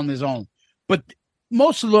went on his own, but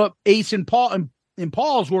most of the Ace and Paul and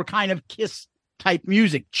Paul's were kind of Kiss type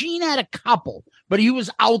music. Gene had a couple, but he was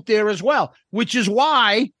out there as well, which is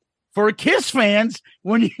why for Kiss fans,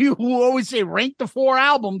 when you always say rank the 4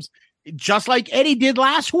 albums, just like Eddie did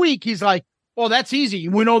last week, he's like, well, that's easy.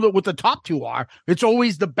 We know that what the top 2 are. It's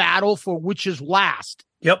always the battle for which is last.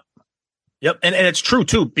 Yep. And it's true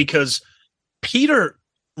too, because Peter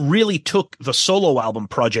really took the solo album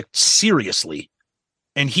project seriously.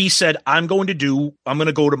 And he said, I'm going to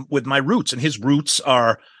go with my roots. And his roots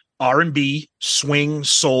are R&B, swing,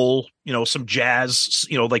 soul, some jazz,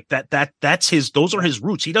 like those are his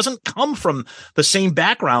roots. He doesn't come from the same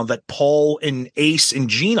background that Paul and Ace and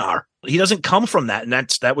Gene are. He doesn't come from that. And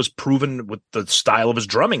that was proven with the style of his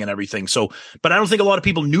drumming and everything. So, but I don't think a lot of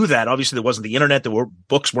people knew that. Obviously there wasn't the internet.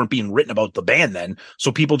 Books weren't being written about the band then.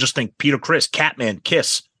 So people just think Peter Criss, Catman,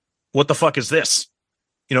 Kiss. What the fuck is this?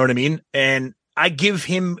 You know what I mean? And I give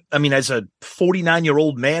him, I mean, as a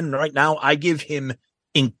 49-year-old man right now, I give him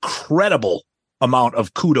incredible amount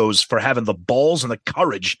of kudos for having the balls and the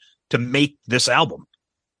courage to make this album.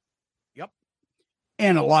 Yep.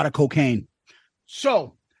 And a lot of cocaine.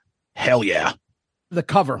 So. Hell yeah. The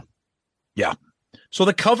cover. Yeah. So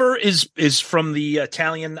the cover is from the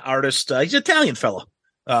Italian artist. He's an Italian fella.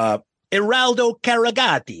 Eraldo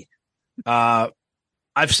Caragati.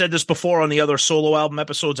 I've said this before on the other solo album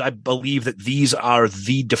episodes. I believe that these are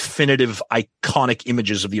the definitive iconic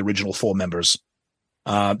images of the original four members.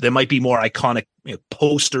 There might be more iconic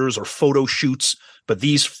posters or photo shoots, but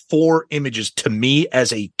these four images to me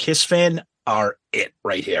as a Kiss fan are it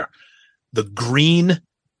right here. The green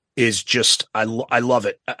is just, I love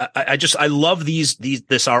it. I love this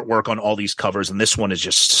artwork on all these covers. And this one is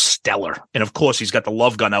just stellar. And of course he's got the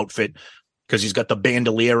Love Gun outfit because he's got the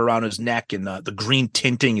bandolier around his neck, and the green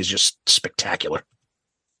tinting is just spectacular.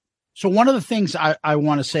 So one of the things I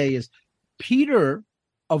want to say is Peter,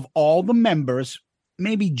 of all the members,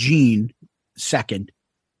 maybe Gene second,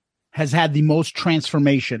 has had the most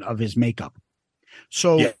transformation of his makeup.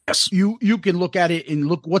 So yes. you can look at it and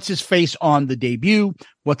look, what's his face on the debut?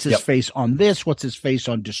 What's his face on this? What's his face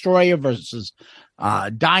on Destroyer versus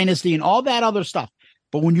Dynasty and all that other stuff.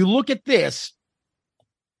 But when you look at this,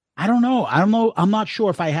 I don't know. I'm not sure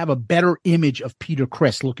if I have a better image of Peter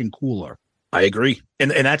Criss looking cooler. I agree.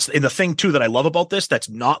 And that's the thing too that I love about this that's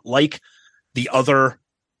not like the other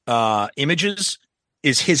images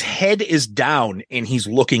is his head is down and he's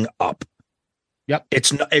looking up. Yep.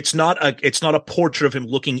 It's not a portrait of him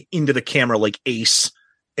looking into the camera like Ace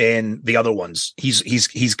and the other ones. He's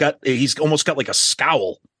almost got like a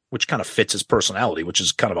scowl, which kind of fits his personality, which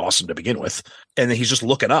is kind of awesome to begin with. And then he's just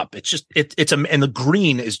looking up. It's just and the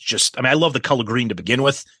green is just, I mean, I love the color green to begin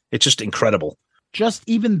with. It's just incredible. Just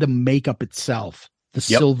even the makeup itself, the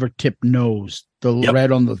silver tip nose, the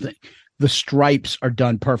red on the thing, the stripes are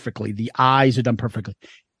done perfectly. The eyes are done perfectly,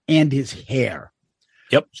 and his hair.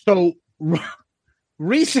 Yep. So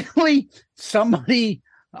recently, somebody,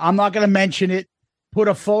 I'm not going to mention it, put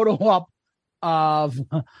a photo up of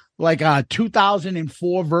like a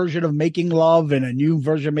 2004 version of Making Love and a new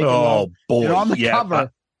version of Making Love. Oh, boy. And on the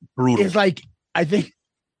cover, brutal. It's like, I think,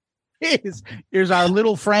 here's our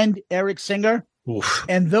little friend, Eric Singer. Oof.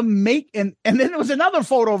 And and then there was another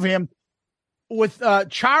photo of him with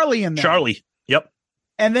Charlie in there. Charlie. Yep.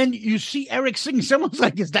 And then you see Eric Singer. Someone's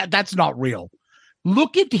like, that's not real.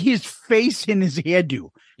 Look at his face and his hairdo.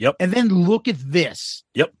 Yep. And then look at this.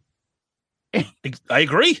 Yep. I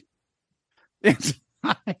agree.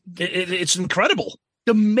 It's incredible.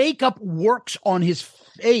 The makeup works on his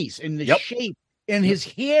face and the shape, and his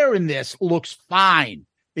hair in this looks fine.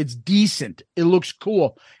 It's decent. It looks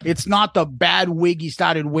cool. It's not the bad wig he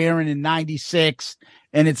started wearing in 96,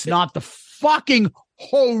 and it's not the fucking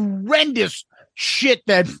horrendous shit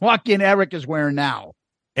that fucking Eric is wearing now.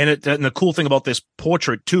 And the cool thing about this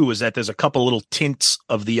portrait too is that there's a couple little tints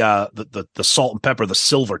of the salt and pepper, the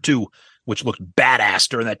silver too, which looked badass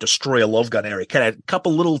during that Destroy a Love Gun area. Kind of a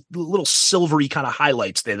couple little silvery kind of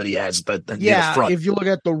highlights there that he has. Near the front. If you look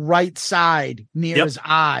at the right side near his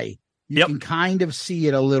eye, you can kind of see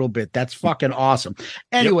it a little bit. That's fucking awesome.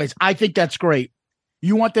 Anyways, I think that's great.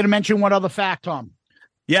 You wanted to mention one other fact, Tom?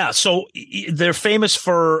 Yeah, so they're famous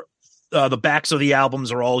for the backs of the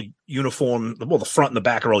albums are all uniform. Well, the front and the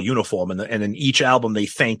back are all uniform, and in each album they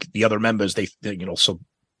thank the other members. They so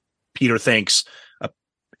Peter thanks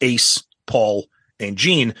Ace, Paul, and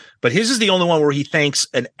Gene, but his is the only one where he thanks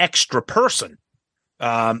an extra person,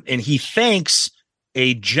 and he thanks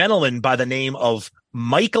a gentleman by the name of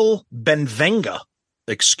Michael Benvenga.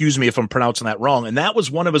 Excuse me if I'm pronouncing that wrong. And that was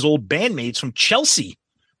one of his old bandmates from Chelsea.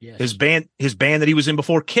 Yes. His band that he was in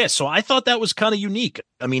before Kiss. So I thought that was kind of unique.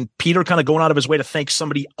 I mean, Peter kind of going out of his way to thank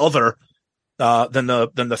somebody other than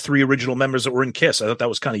the three original members that were in Kiss. I thought that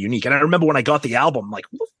was kind of unique. And I remember when I got the album, I'm like,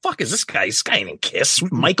 what the fuck is this guy? This guy ain't in Kiss.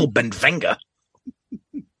 Michael Benvenga.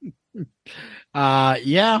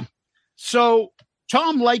 Yeah. So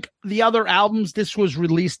Tom, like the other albums, this was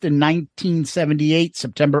released in 1978,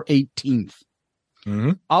 September 18th.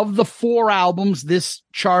 Mm-hmm. Of the four albums, this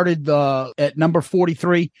charted at number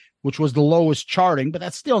 43, which was the lowest charting, but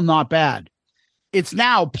that's still not bad. It's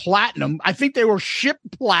now platinum. I think they were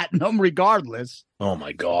shipped platinum regardless. Oh,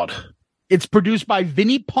 my God. It's produced by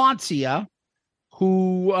Vinnie Poncia,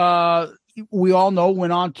 who we all know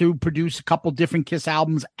went on to produce a couple different Kiss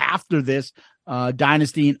albums after this,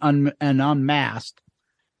 Dynasty and Unmasked.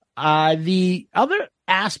 The other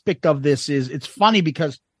aspect of this is it's funny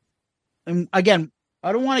because, and again,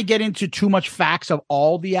 I don't want to get into too much facts of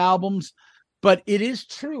all the albums, but it is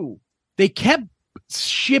true. They kept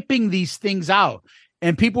shipping these things out.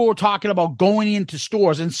 And people were talking about going into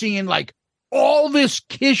stores and seeing like all this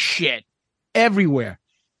Kiss shit everywhere.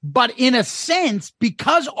 But in a sense,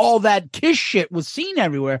 because all that Kiss shit was seen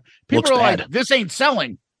everywhere, people are like, this ain't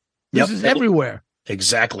selling. This is everywhere.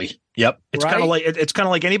 Exactly. Yep. It's Right? kind of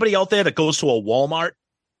like anybody out there that goes to a Walmart.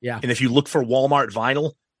 Yeah. And if you look for Walmart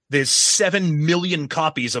vinyl, there's 7 million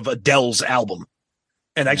copies of Adele's album.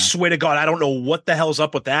 And I swear to God, I don't know what the hell's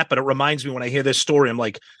up with that, but it reminds me when I hear this story, I'm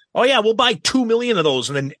like, oh yeah, we'll buy 2 million of those,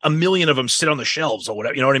 and then 1 million of them sit on the shelves or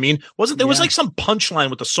whatever. You know what I mean? There was like some punchline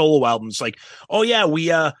with the solo albums, like, oh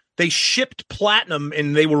yeah, they shipped platinum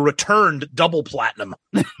and they were returned double platinum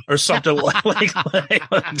or something like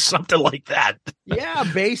something like that. Yeah,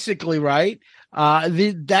 basically, right.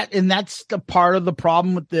 That's the part of the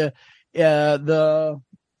problem with the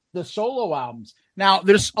solo albums. Now,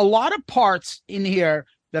 there's a lot of parts in here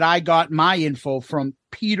that I got my info from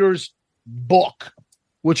Peter's book,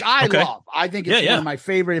 which I love. I think it's one of my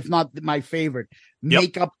favorite, if not my favorite,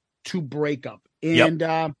 Makeup to Breakup.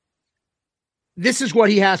 And this is what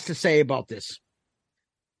he has to say about this.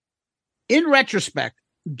 In retrospect,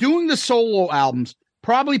 doing the solo albums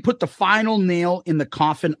probably put the final nail in the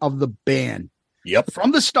coffin of the band. Yep.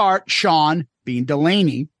 From the start, Sean, being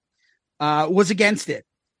Delaney, was against it.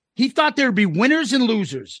 He thought there would be winners and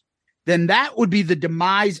losers. Then that would be the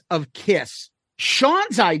demise of Kiss.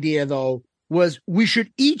 Sean's idea, though, was we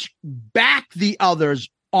should each back the others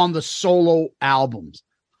on the solo albums.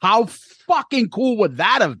 How fucking cool would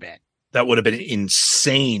that have been? That would have been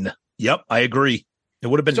insane. Yep, I agree. It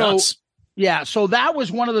would have been nuts. Yeah, so that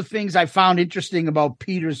was one of the things I found interesting about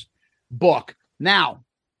Peter's book. Now,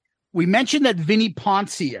 we mentioned that Vinnie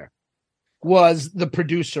Poncier was the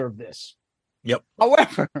producer of this. Yep.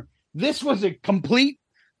 However, this was a complete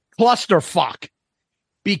clusterfuck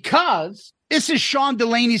because this is Sean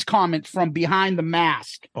Delaney's comment from Behind the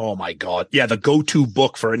Mask. Oh, my God. Yeah, the go-to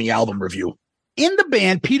book for any album review. In the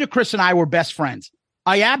band, Peter, Chris, and I were best friends.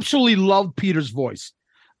 I absolutely loved Peter's voice.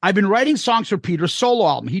 I've been writing songs for Peter's solo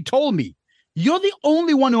album. He told me, you're the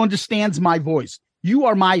only one who understands my voice. You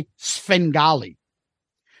are my Svengali.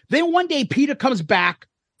 Then one day, Peter comes back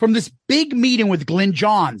from this big meeting with Glyn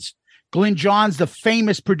Johns. Glyn Johns, the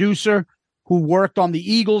famous producer who worked on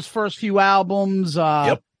the Eagles' first few albums.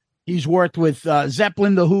 He's worked with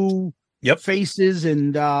Zeppelin, The Who, Faces,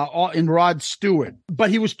 and Rod Stewart. But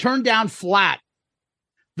he was turned down flat.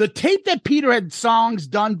 The tape that Peter had songs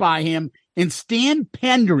done by him and Stan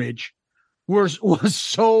Penderidge was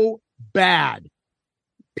so bad.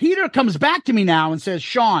 Peter comes back to me now and says,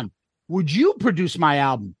 Sean, would you produce my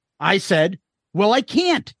album? I said, well, I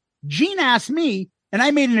can't. Gene asked me, and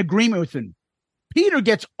I made an agreement with him. Peter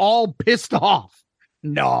gets all pissed off.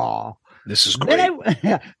 No. This is great.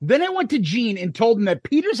 Then I went to Gene and told him that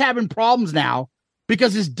Peter's having problems now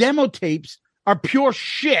because his demo tapes are pure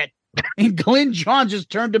shit, and Glyn Johns just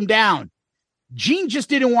turned him down. Gene just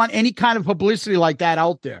didn't want any kind of publicity like that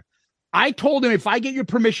out there. I told him if I get your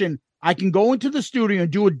permission, I can go into the studio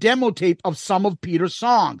and do a demo tape of some of Peter's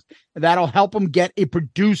songs. That'll help him get a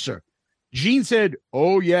producer. Gene said,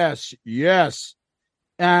 oh, yes.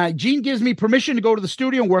 Gene gives me permission to go to the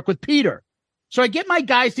studio and work with Peter. So I get my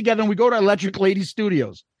guys together and we go to Electric Lady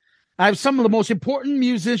Studios. I have some of the most important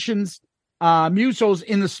musicians, musos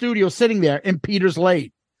in the studio sitting there, and Peter's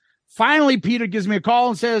late. Finally, Peter gives me a call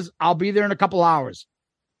and says, I'll be there in a couple hours.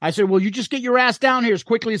 I said, well, you just get your ass down here as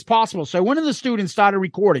quickly as possible. So I went to the studio and started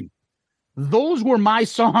recording. Those were my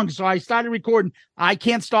songs. So I started recording I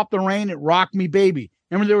Can't Stop the Rain and Rock Me Baby.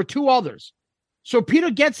 And there were two others. So Peter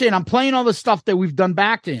gets in. I'm playing all the stuff that we've done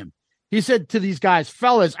back to him. He said to these guys,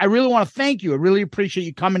 fellas, I really want to thank you. I really appreciate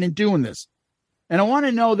you coming and doing this. And I want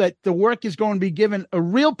to know that the work is going to be given a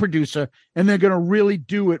real producer and they're going to really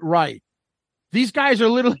do it right. These guys are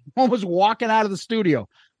literally almost walking out of the studio.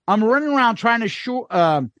 I'm running around trying to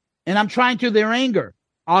and I'm trying to their anger.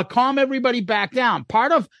 I'll calm everybody back down.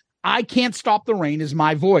 Part of I Can't Stop the Rain is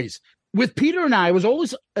my voice. With Peter and I, it was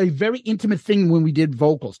always a very intimate thing when we did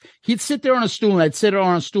vocals. He'd sit there on a stool and I'd sit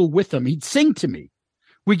on a stool with him. He'd sing to me.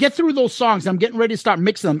 We get through those songs. I'm getting ready to start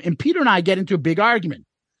mixing them. And Peter and I get into a big argument.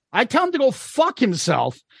 I tell him to go fuck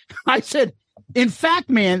himself. I said, in fact,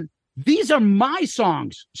 man, these are my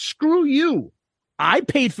songs. Screw you. I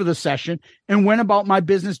paid for the session and went about my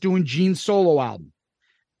business doing Gene's solo album.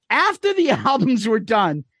 After the albums were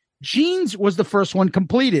done, Gene's was the first one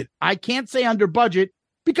completed. I can't say under budget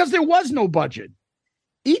because there was no budget.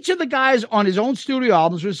 Each of the guys on his own studio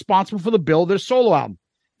albums was responsible for the bill of their solo album.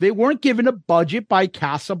 They weren't given a budget by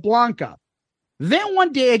Casablanca. Then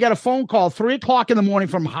one day I got a phone call 3:00 in the morning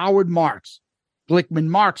from Howard Marks, Glickman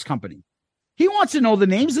Marks Company. He wants to know the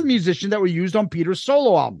names of the musicians that were used on Peter's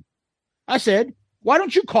solo album. I said, why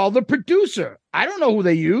don't you call the producer? I don't know who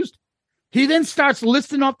they used. He then starts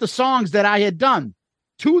listing off the songs that I had done.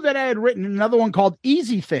 2 that I had written, and another one called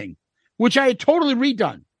Easy Thing, which I had totally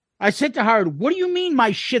redone. I said to Howard, what do you mean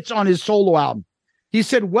my shit's on his solo album? He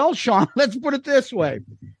said, well, Sean, let's put it this way.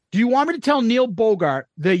 Do you want me to tell Neil Bogart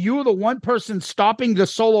that you were the one person stopping the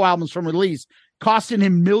solo albums from release, costing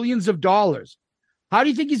him millions of dollars? How do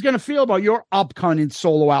you think he's going to feel about your upcoming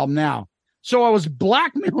solo album now? So I was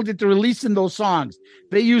blackmailed into releasing those songs.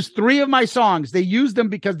 They used 3 of my songs. They used them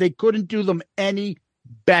because they couldn't do them any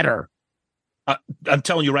better. I'm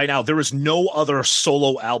telling you right now, there is no other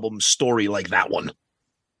solo album story like that one.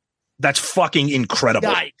 That's fucking incredible.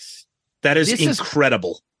 Yikes. That is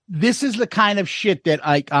incredible. This is the kind of shit that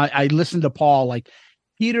I listen to Paul. Like,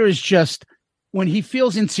 Peter is just, when he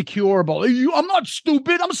feels insecure about, I'm not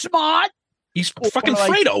stupid, I'm smart. He's fucking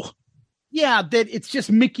Fredo. Yeah, that it's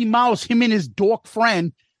just Mickey Mouse, him and his dork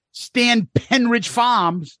friend, Stan Penridge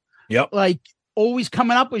Farms. Yep. Like, always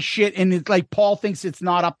coming up with shit, and it's like Paul thinks it's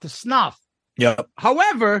not up to snuff. Yep.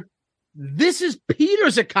 However, this is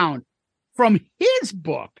Peter's account from his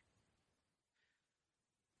book.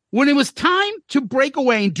 When it was time to break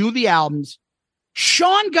away and do the albums,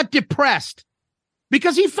 Sean got depressed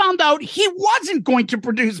because he found out he wasn't going to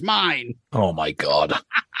produce mine. Oh, my God.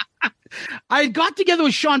 I had got together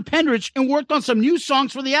with Sean Penridge and worked on some new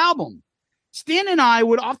songs for the album. Stan and I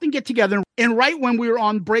would often get together and write when we were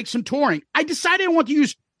on breaks and touring. I decided I want to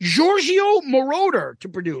use Giorgio Moroder to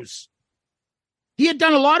produce. He had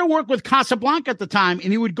done a lot of work with Casablanca at the time,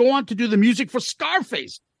 and he would go on to do the music for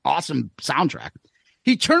Scarface. Awesome soundtrack.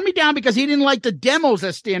 He turned me down because he didn't like the demos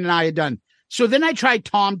that Stan and I had done. So then I tried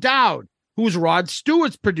Tom Dowd, who was Rod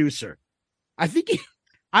Stewart's producer.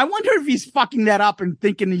 I wonder if he's fucking that up and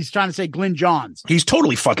thinking he's trying to say Glyn Johns. He's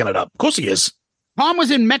totally fucking it up. Of course he is. Tom was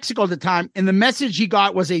in Mexico at the time, and the message he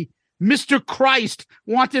got was a Mr. Christ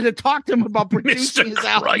wanted to talk to him about producing his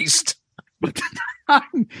album. Christ. But the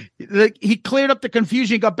time he cleared up the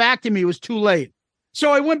confusion, he got back to me, it was too late.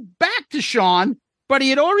 So I went back to Sean, but he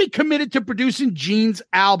had already committed to producing Gene's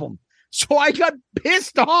album. So I got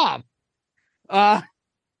pissed off.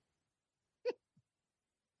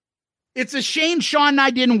 It's a shame Sean and I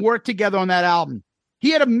didn't work together on that album. He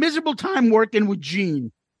had a miserable time working with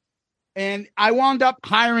Gene. And I wound up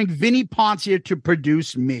hiring Vinnie Poncia to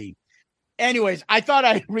produce me. Anyways, I thought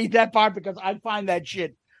I'd read that part because I find that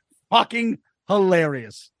shit fucking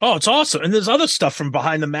hilarious. Oh, it's awesome. And there's other stuff from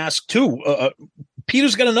Behind the Mask, too.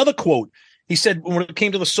 Peter's got another quote. He said when it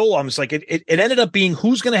came to the solo album, it's like it ended up being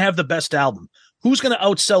who's going to have the best album? Who's going to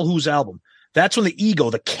outsell whose album? That's when the ego,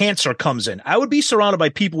 the cancer comes in. I would be surrounded by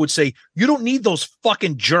people who would say, you don't need those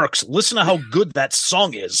fucking jerks. Listen to how good that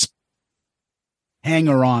song is.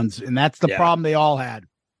 Hanger-ons, and that's the problem they all had.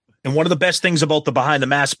 And one of the best things about the Behind the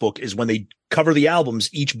Mask book is when they cover the albums,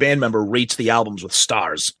 each band member rates the albums with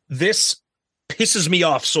stars. This pisses me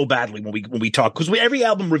off so badly when we talk, because every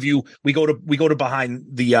album review we go to Behind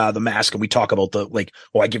the Mask and we talk about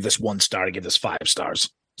I give this 1 star, I give this 5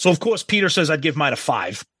 stars. So of course Peter says I'd give mine a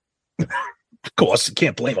 5. Of course, you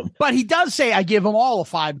can't blame him. But he does say I give them all a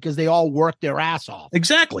 5 because they all work their ass off.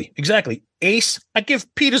 Exactly. Ace, I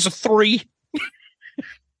give Peter's a 3.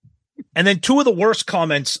 And then 2 of the worst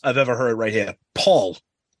comments I've ever heard right here. Paul.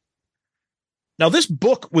 Now, this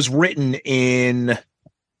book was written in...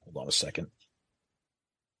 Hold on a second.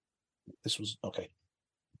 This was... Okay.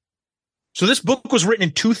 So this book was written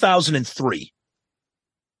in 2003.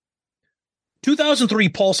 2003,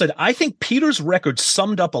 Paul said, I think Peter's record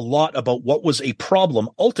summed up a lot about what was a problem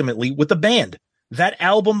ultimately with the band. That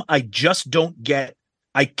album, I just don't get.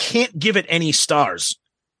 I can't give it any stars.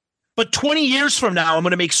 But 20 years from now, I'm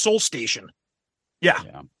going to make Soul Station. Yeah.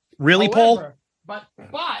 Really, However, Paul?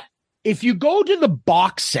 But if you go to the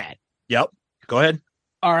box set. Yep. Go ahead.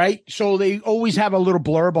 All right. So they always have a little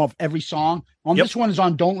blurb of every song. This one is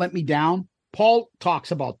on Don't Let Me Down. Paul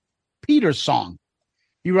talks about Peter's song.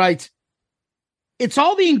 He writes, it's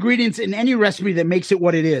all the ingredients in any recipe that makes it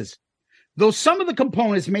what it is. Though some of the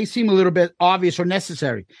components may seem a little bit obvious or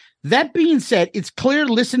necessary. That being said, it's clear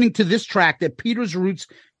listening to this track that Peter's roots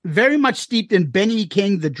very much steeped in Benny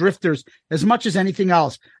King, the Drifters, as much as anything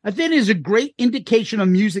else. I think it is a great indication of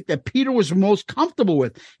music that Peter was most comfortable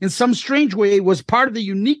with. In some strange way, it was part of the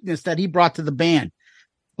uniqueness that he brought to the band.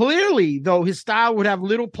 Clearly, though his style would have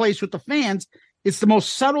little place with the fans, it's the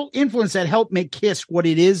most subtle influence that helped make Kiss what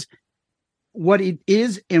it is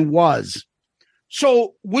and was.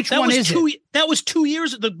 So which one is it? That was 2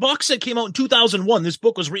 years. The box set came out in 2001. This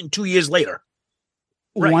book was written 2 years later.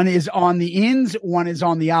 Right. One is on the ins, one is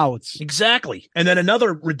on the outs. Exactly. And then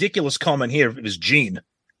another ridiculous comment here is Gene.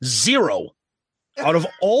 0. Out of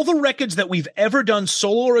all the records that we've ever done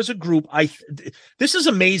solo or as a group, this is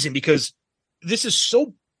amazing because this is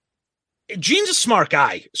so. Gene's a smart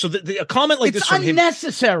guy, so a comment like this from him,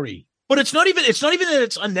 unnecessary. But it's not even that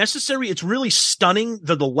it's unnecessary. It's really stunning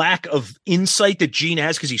the lack of insight that Gene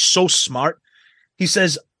has because he's so smart. He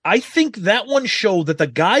says, "I think that one showed that the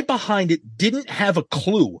guy behind it didn't have a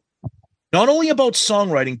clue, not only about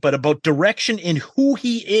songwriting but about direction in who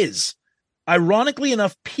he is. Ironically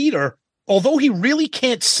enough, Peter." Although he really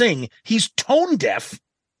can't sing, he's tone deaf.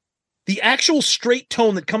 The actual straight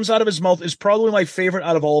tone that comes out of his mouth is probably my favorite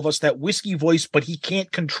out of all of us, that whiskey voice, but he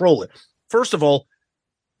can't control it. First of all,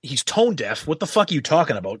 he's tone deaf. What the fuck are you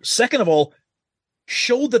talking about? Second of all,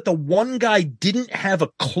 showed that the one guy didn't have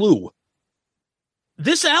a clue.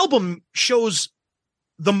 This album shows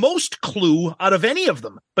the most clue out of any of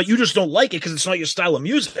them, but you just don't like it because it's not your style of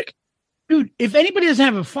music. Dude, if anybody doesn't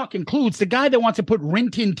have a fucking clue, it's the guy that wants to put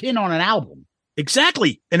Rin Tin Tin on an album.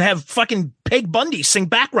 Exactly. And have fucking Peg Bundy sing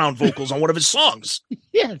background vocals on one of his songs.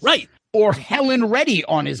 Yes. Right. Or Helen Reddy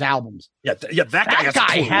on his albums. Yeah, that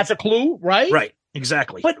guy has a clue, right? Right.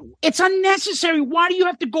 Exactly. But it's unnecessary. Why do you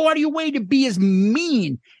have to go out of your way to be as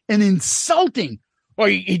mean and insulting? Or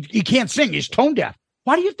he can't sing. He's tone deaf.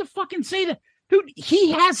 Why do you have to fucking say that? Dude,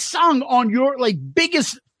 he has sung on your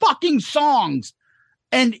biggest fucking songs.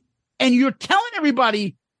 And you're telling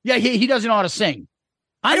everybody, yeah, he doesn't know how to sing.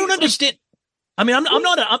 I don't understand. I mean, I'm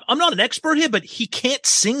not an expert here, but he can't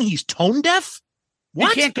sing. He's tone deaf.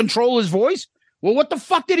 What? He can't control his voice. Well, what the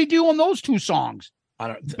fuck did he do on those 2 songs? I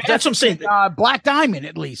don't. That's what I'm saying. Black Diamond,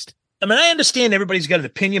 at least. I mean, I understand everybody's got an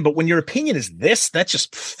opinion, but when your opinion is this, that's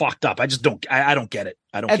just fucked up. I just don't. I don't get it.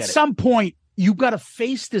 I don't get it. At some point, you got to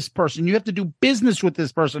face this person. You have to do business with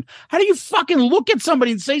this person. How do you fucking look at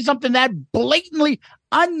somebody and say something that blatantly,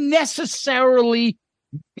 unnecessarily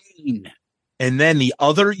mean? And then the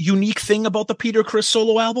other unique thing about the Peter Criss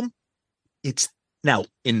solo album, it's now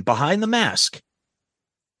in Behind the Mask.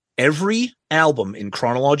 Every album in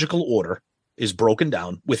chronological order is broken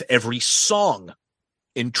down with every song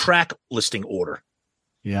in track listing order.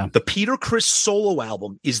 Yeah. The Peter Criss solo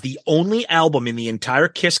album is the only album in the entire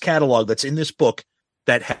Kiss catalog that's in this book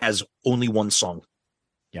that has only one song.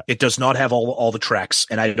 Yeah. It does not have all the tracks,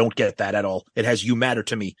 and I don't get that at all. It has You Matter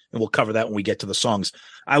to Me, and we'll cover that when we get to the songs.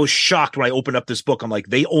 I was shocked when I opened up this book. I'm like,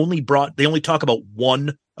 they only talk about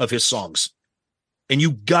one of his songs. And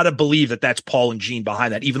you got to believe that that's Paul and Gene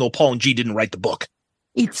behind that, even though Paul and Gene didn't write the book.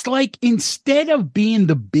 It's like, instead of being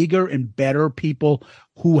the bigger and better people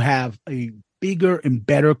who have a bigger and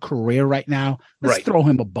better career right now, let's throw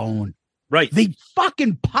him a bone. Right. They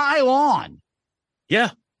fucking pile on.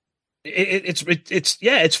 Yeah. It's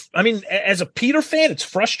I mean, as a Peter fan, it's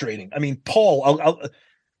frustrating. I mean, Paul,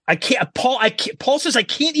 Paul says I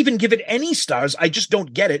can't even give it any stars. I just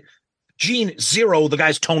don't get it. Gene, 0. The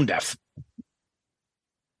guy's tone deaf.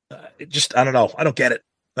 I don't know. I don't get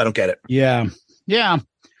it. Yeah. Yeah.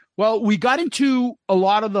 Well, we got into a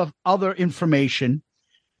lot of the other information.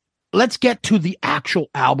 Let's get to the actual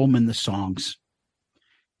album and the songs.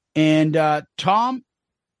 And Tom,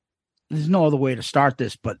 there's no other way to start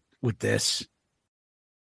this but with this.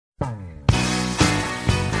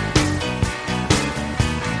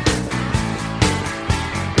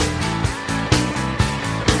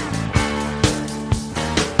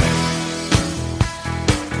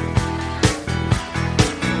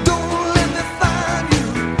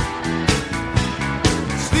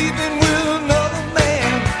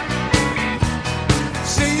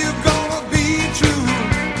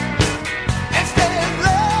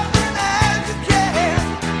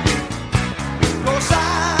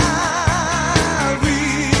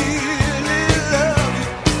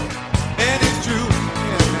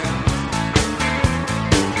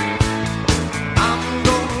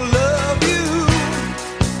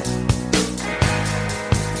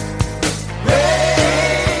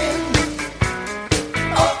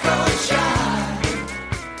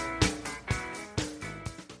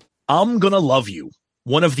 I'm Gonna Love You,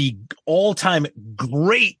 one of the all-time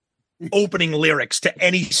great opening lyrics to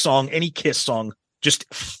any song, any Kiss song,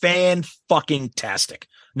 just fan-fucking-tastic.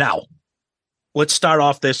 Now, let's start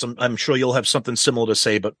off this. I'm sure you'll have something similar to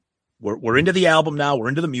say, but we're into the album now. We're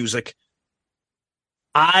into the music.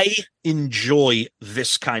 I enjoy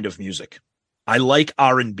this kind of music. I like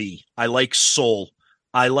R&B. I like soul.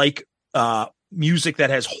 I like music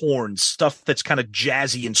that has horns, stuff that's kind of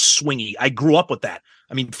jazzy and swingy. I grew up with that.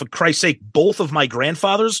 I mean, for Christ's sake, both of my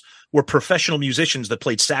grandfathers were professional musicians that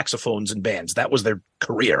played saxophones in bands. That was their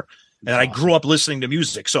career. And I grew up listening to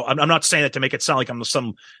music. So I'm not saying that to make it sound like I'm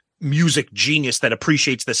some music genius that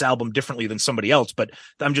appreciates this album differently than somebody else, but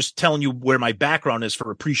I'm just telling you where my background is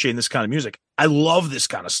for appreciating this kind of music. I love this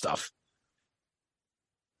kind of stuff.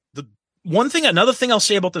 Another thing I'll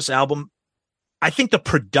say about this album, I think the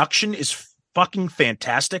production is fucking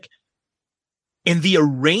fantastic. And the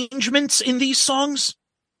arrangements in these songs,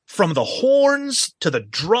 from the horns to the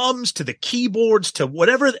drums to the keyboards to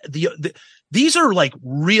whatever, these are like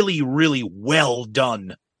really, really well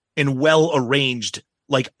done and well arranged,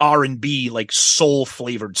 like R&B, like soul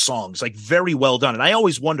flavored songs, like very well done. And I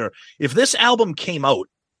always wonder if this album came out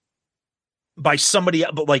by somebody,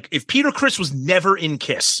 but like if Peter Criss was never in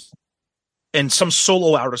Kiss and some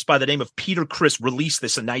solo artist by the name of Peter Criss released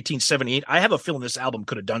this in 1978, I have a feeling this album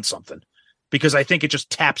could have done something, because I think it just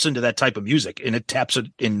taps into that type of music, and it taps it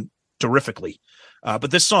in terrifically.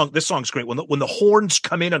 But this song's great. When the horns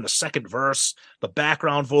come in on the second verse, the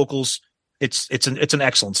background vocals, it's an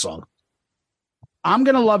excellent song. I'm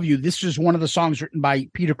Gonna Love You. This is one of the songs written by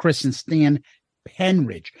Peter Criss and Stan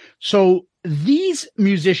Penridge. So these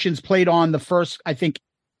musicians played on the first, I think,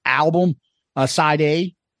 album, side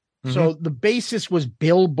A. Mm-hmm. So the bassist was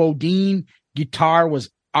Bill Bodine. Guitar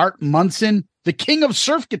was Art Munson, the king of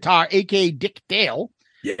surf guitar, aka Dick Dale.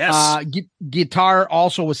 Yes. Guitar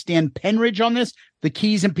also was Stan Penridge on this. The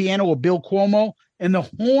keys and piano were Bill Cuomo, and the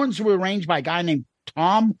horns were arranged by a guy named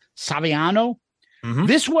Tom Saviano. Mm-hmm.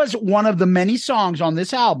 This was one of the many songs on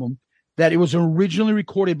this album that it was originally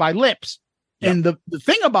recorded by Lips. Yep. And the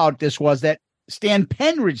thing about this was that Stan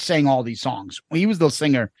Penridge sang all these songs. He was the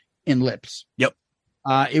singer in Lips. Yep.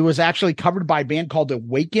 It was actually covered by a band called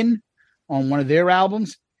Awaken on one of their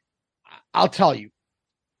albums. I'll tell you,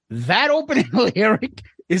 that opening lyric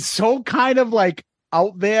is so kind of like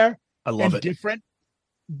out there. I love it. Different.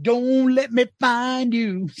 Don't let me find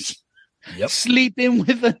you sleeping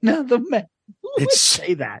with another man. Who would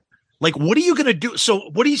say that? Like, what are you going to do? So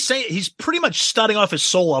what do you say? He's pretty much starting off his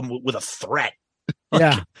solo album with a threat.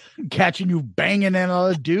 Yeah. Catching you banging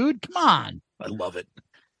another dude. Come on. I love it.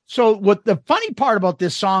 So what the funny part about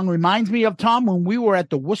this song reminds me of, Tom, when we were at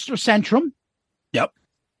the Worcester Centrum. Yep.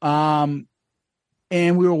 And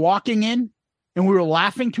we were walking in and we were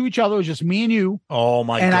laughing to each other. It was just me and you. Oh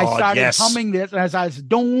my God. And I started humming this as I said,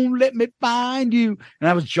 don't let me find you. And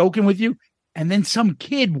I was joking with you. And then some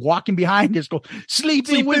kid walking behind us go,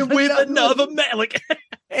 sleeping with another man. Like,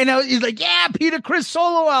 and he's like, yeah, Peter Criss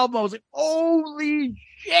solo album. I was like, holy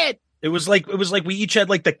shit. It was like we each had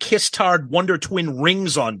like the Kiss-Tard Wonder Twin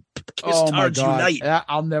rings on. Kiss-Tards Unite.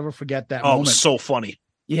 I'll never forget that moment. moment. So funny.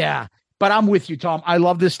 Yeah. But I'm with you, Tom. I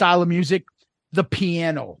love this style of music. The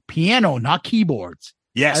piano, not keyboards.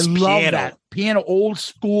 Yes. I love that. Piano, old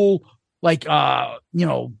school, like,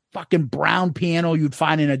 fucking brown piano you'd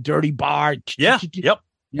find in a dirty bar. Yeah. Yep.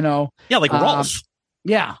 Yeah. Like Rolf.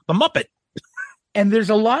 Yeah. The Muppet. And there's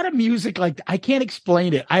a lot of music like I can't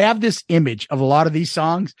explain it. I have this image of a lot of these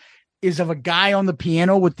songs is of a guy on the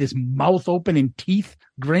piano with this mouth open and teeth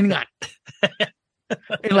grinning.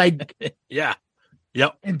 And like, yeah.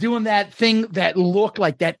 Yep. And doing that thing, that look,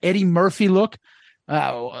 like that Eddie Murphy look,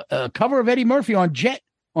 cover of Eddie Murphy on Jet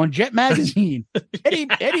magazine.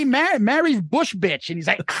 Eddie marries Bush bitch. And he's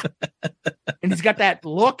like, and he's got that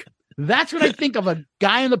look. That's what I think of, a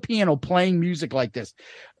guy on the piano playing music like this.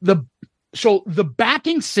 So the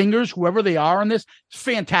backing singers, whoever they are on this, is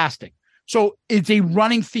fantastic. So it's a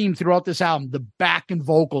running theme throughout this album. The backing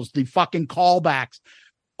vocals, the fucking callbacks,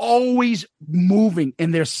 always moving,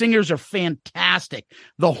 and their singers are fantastic.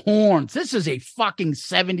 The horns. This is a fucking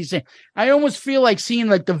 70s. I almost feel like seeing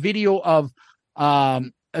like the video of a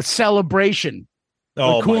Celebration.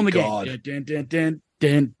 Oh my God.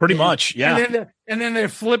 Pretty much, yeah. And then they're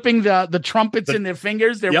flipping the trumpets in their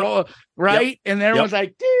fingers. They're right, and everyone's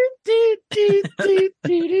like,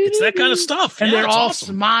 it's that kind of stuff, and they're all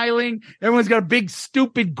awesome. smiling. Everyone's got a big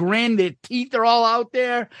stupid grin. Their teeth are all out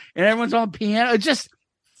there, and everyone's on the piano. It's just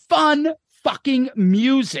fun fucking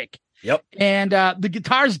music. Yep. And the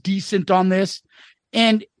guitar's decent on this.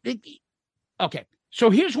 And okay, so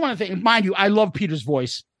here's one of the things. Mind you, I love Peter's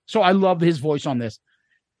voice, so I love his voice on this.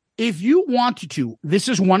 If you wanted to, this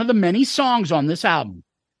is one of the many songs on this album.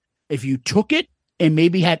 If you took it and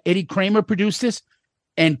maybe had Eddie Kramer produce this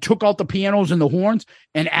and took out the pianos and the horns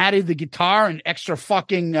and added the guitar and extra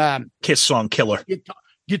fucking Kiss song killer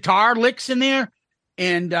guitar licks in there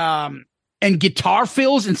and guitar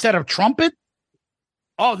fills instead of trumpet.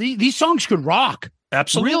 Oh, these songs could rock.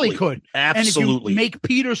 Absolutely. Really could. Absolutely. And if you make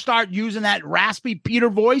Peter start using that raspy Peter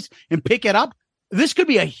voice and pick it up, this could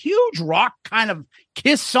be a huge rock kind of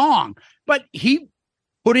Kiss song, but he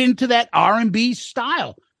put it into that R&B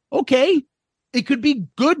style. Okay, it could be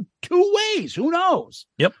good two ways. Who knows?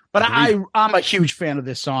 Yep. But I'm a huge fan of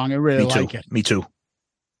this song. I really like it. Me too.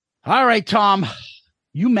 All right, Tom,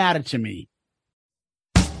 You Matter to Me.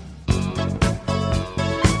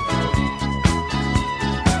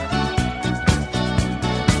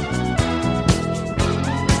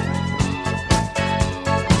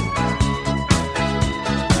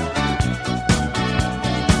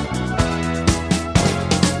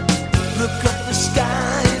 Look up, the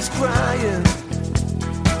sky is crying.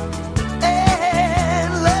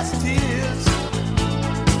 Endless tears.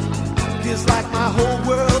 Feels like my whole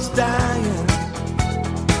world's dying.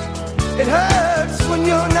 It hurts when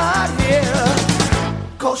you're not here.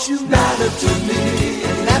 'Cause you matter to me,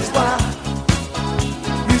 and that's why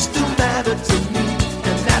you still matter to me.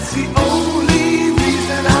 And that's the only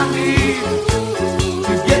reason I need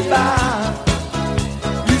to get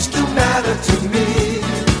by. You still matter to me.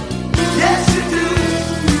 Yes, you do.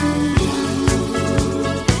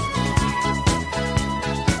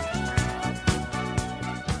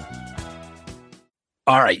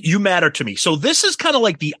 All right, You Matter to Me. So this is kind of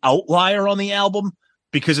like the outlier on the album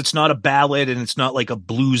because it's not a ballad and it's not like a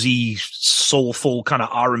bluesy, soulful kind of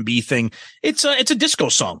R&B thing. It's a disco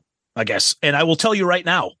song, I guess. And I will tell you right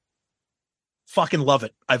now, fucking love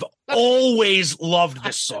it. I've always loved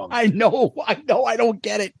this song. I know. I don't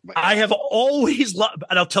get it. I have always loved,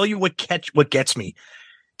 and I'll tell you what gets me.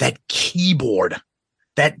 That keyboard.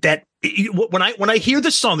 When I hear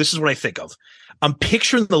this song, this is what I think of. I'm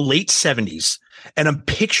picturing the late 70s, and I'm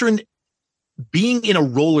picturing being in a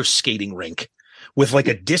roller skating rink with like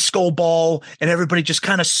a disco ball and everybody just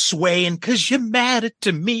kind of swaying because you matter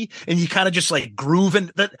to me, and you kind of just like grooving.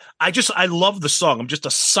 I love the song. I'm just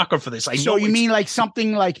a sucker for this. So you mean like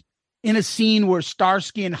something like in a scene where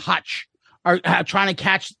Starsky and Hutch are trying to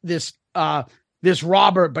catch this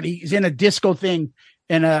robber, but he's in a disco thing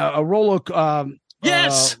and a roller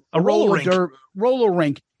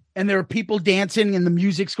rink, and there are people dancing and the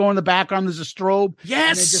music's going in the background. There's a strobe. Yes.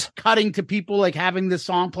 And they're just cutting to people like having this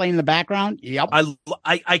song playing in the background. Yep.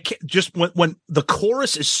 I can't, just when the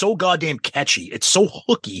chorus is so goddamn catchy, it's so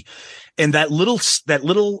hooky, and that little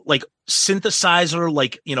like synthesizer,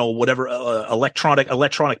 like, you know, whatever, electronic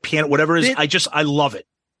piano, whatever it is, I love it.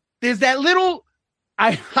 There's that little,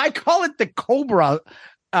 I call it the Cobra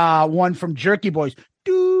one from Jerky Boys.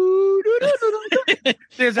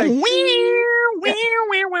 There's a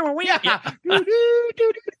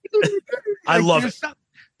I love it.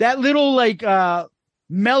 That little like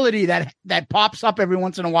melody that pops up every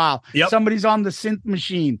once in a while. Yep. Somebody's on the synth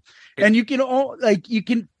machine, and you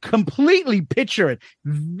can completely picture it.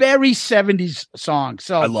 Very 70s song.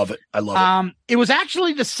 So I love it. It was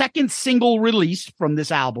actually the second single released from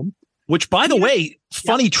this album. Which, by the way,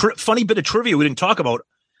 funny bit of trivia we didn't talk about.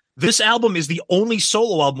 This album is the only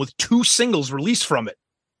solo album with 2 singles released from it.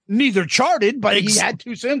 Neither charted, but he had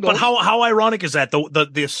 2 singles. But how ironic is that?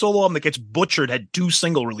 The solo album that gets butchered had 2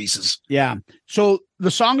 single releases. Yeah. So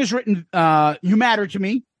the song is written, You Matter to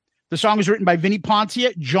Me. The song is written by Vinnie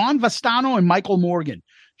Poncia, John Vastano, and Michael Morgan.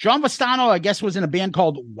 John Vastano, I guess, was in a band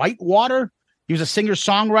called Whitewater. He was a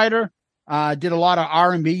singer-songwriter, did a lot of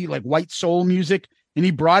R&B, like white soul music, and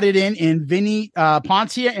he brought it in, and Vinnie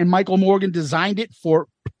Poncia and Michael Morgan designed it for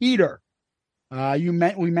Peter.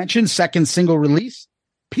 We mentioned second single release.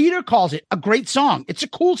 Peter calls it a great song. It's a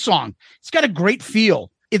cool song. It's got a great feel.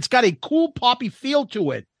 It's got a cool poppy feel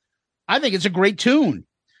to it. I think it's a great tune.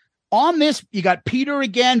 On this, you got Peter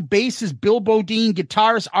again, bassist Bill Bodine,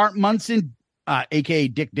 guitarist Art Munson, aka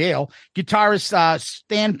Dick Dale, guitarist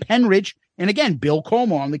Stan Penridge, and again, Bill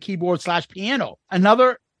Como on the keyboard/piano.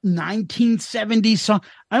 Another 1970s song.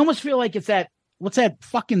 I almost feel like it's what's that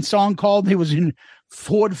fucking song called? It was in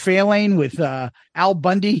Ford Fairlane with Al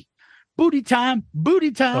Bundy. Booty time,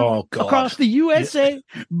 oh, God. Across the USA.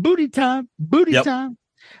 Yeah. Booty time.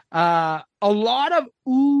 A lot of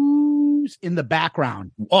oohs in the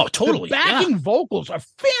background. Oh, totally. The backing vocals are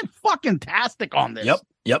fan-fucking-tastic on this.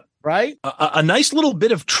 Yep. Right? A nice little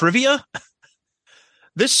bit of trivia.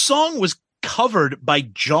 This song was covered by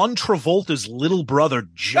John Travolta's little brother,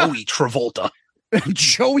 Joey Travolta.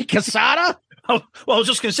 Joey Casada? Oh, well, I was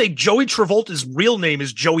just going to say Joey Travolta's real name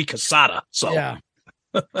is Joey Casada. So yeah.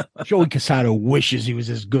 Joey Casada wishes he was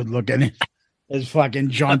as good looking as fucking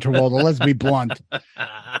John Travolta. Let's be blunt.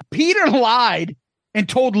 Peter lied and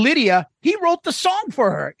told Lydia he wrote the song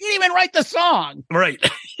for her. He didn't even write the song. Right.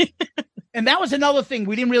 And that was another thing.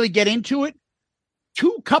 We didn't really get into it.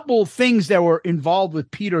 Couple things that were involved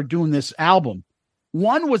with Peter doing this album.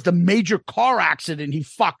 One was the major car accident he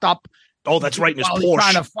fucked up. Oh, that's right. In his Porsche.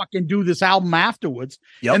 Trying to fucking do this album afterwards.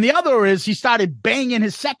 Yep. And the other is he started banging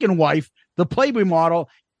his second wife, the Playboy model,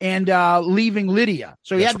 and Leaving Lydia.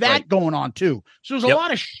 So he had that going on too. So there's a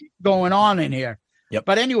lot of shit going on in here. Yep.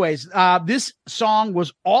 But anyways, this song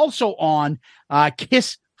was also on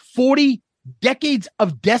Kiss 40 Decades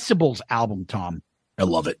of Decibels album, Tom. I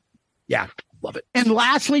love it. Yeah. Love it. And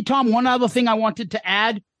lastly, Tom, one other thing I wanted to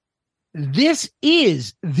add. This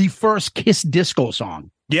is the first Kiss disco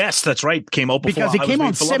song. Yes, that's right. Came out before. Because it came out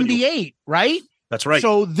in 78, right? That's right.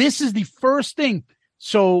 So this is the first thing.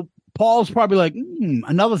 So Paul's probably like,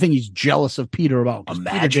 another thing he's jealous of Peter about.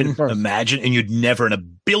 Imagine, and you'd never in a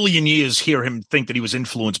billion years hear him think that he was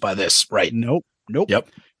influenced by this, right? Nope. Yep.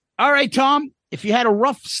 All right, Tom, if you had a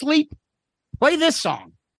rough sleep, play this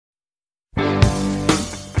song.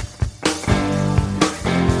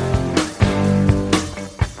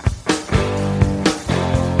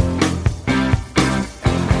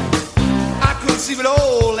 Sleep at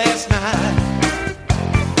all last night,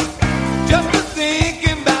 just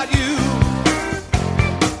thinking about you.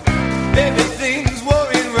 Baby, things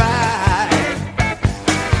weren't right,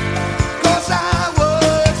 'cause I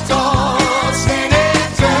was tossing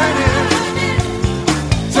and turning and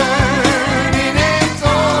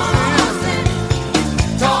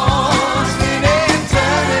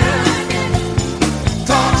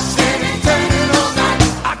tossing and turning all night.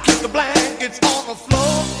 I kept the blankets on the floor.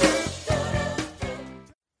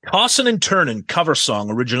 Tossin' and Turnin' cover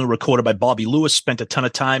song, originally recorded by Bobby Lewis, spent a ton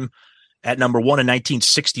of time at number 1 in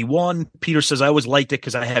 1961. Peter says, I always liked it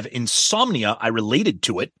because I have insomnia. I related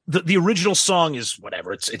to it. The original song is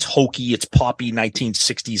whatever. It's hokey. It's poppy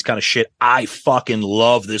 1960s kind of shit. I fucking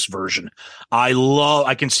love this version. I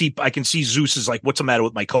can see Zeus is like, what's the matter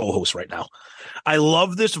with my co-host right now? I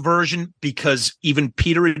love this version because even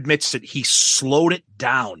Peter admits that he slowed it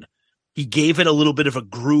down. He gave it a little bit of a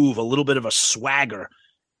groove, a little bit of a swagger.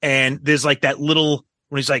 And there's like that little,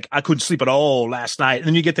 when he's like, I couldn't sleep at all last night. And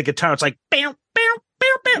then you get the guitar. It's like, bam, bam,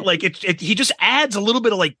 bam, bam. Like he just adds a little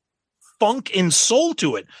bit of like funk and soul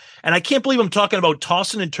to it. And I can't believe I'm talking about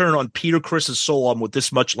Tossin' and Turnin' on Peter Criss's solo album with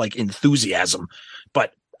this much like enthusiasm.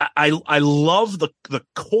 But I love the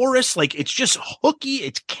chorus. Like it's just hooky.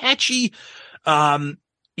 It's catchy.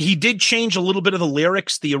 He did change a little bit of the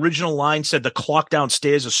lyrics. The original line said the clock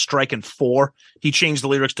downstairs is striking 4. He changed the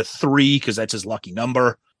lyrics to 3 because that's his lucky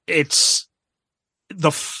number. It's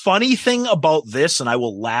the funny thing about this, and I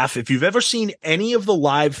will laugh, if you've ever seen any of the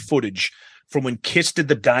live footage from when Kiss did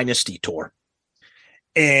the Dynasty tour,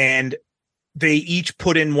 and they each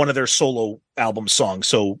put in one of their solo album songs.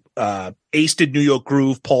 So Ace did New York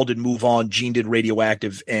Groove, Paul did Move On, Gene did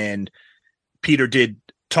Radioactive, and Peter did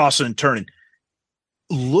Tossin' and Turnin'.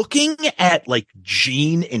 Looking at like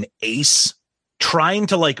Gene and Ace trying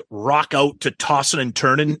to like rock out to Tossin' and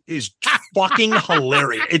Turnin' is fucking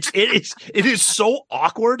hilarious. It is so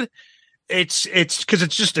awkward. It's because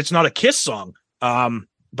it's not a Kiss song.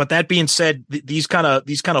 But that being said, these kind of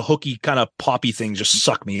hooky kind of poppy things just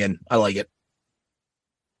suck me in. I like it.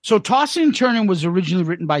 So Tossin' and Turnin' was originally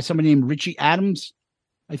written by somebody named Richie Adams,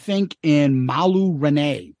 I think, and Malu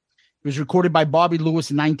Renee. It was recorded by Bobby Lewis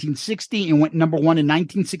in 1960 and went number 1 in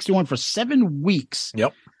 1961 for 7 weeks.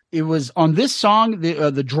 Yep. It was on this song.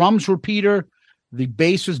 The drums were Peter. The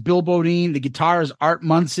bass was Bill Bodine. The guitar is Art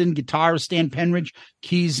Munson. Guitar is Stan Penridge.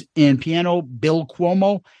 Keys and piano, Bill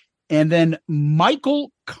Cuomo. And then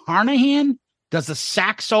Michael Carnahan does a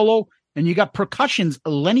sax solo. And you got percussions.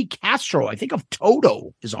 Lenny Castro, I think of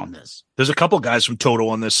Toto, is on this. There's a couple guys from Toto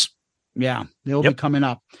on this. Yeah, they'll be coming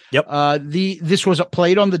up. Yep. This was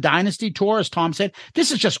played on the Dynasty tour, as Tom said.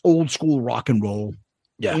 This is just old school rock and roll.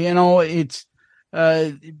 Yeah. You know, it's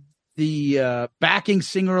the backing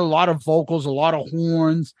singer, a lot of vocals, a lot of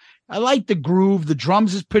horns. I like the groove. The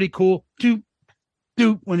drums is pretty cool. Doot,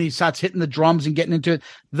 doot, when he starts hitting the drums and getting into it.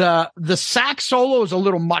 The sax solo is a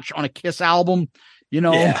little much on a Kiss album. You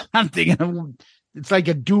know, Yeah. I'm thinking it's like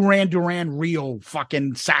a Duran Duran Rio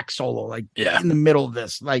fucking sax solo, like in the middle of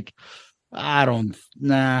this. Like, But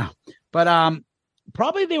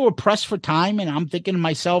probably they were pressed for time, and I'm thinking to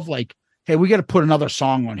myself, like, hey, we got to put another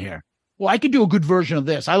song on here. Well, I could do a good version of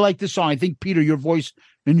this. I like this song. I think, Peter, your voice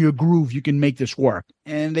and your groove, you can make this work.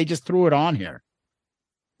 And they just threw it on here.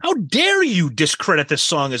 How dare you discredit this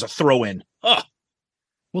song as a throw-in? Ugh.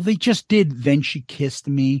 Well, they just did Then She Kissed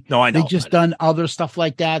Me. No, I know. They just done other stuff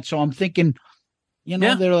like that. So I'm thinking, you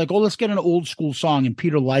know, they're like, oh, let's get an old school song, and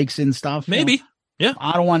Peter likes it and stuff. Maybe. You know? Yeah.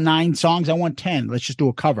 I don't want 9 songs. I want 10. Let's just do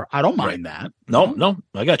a cover. I don't mind that. No,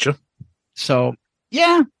 I got you. So,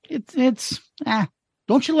 yeah, it's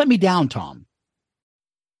don't you let me down, Tom.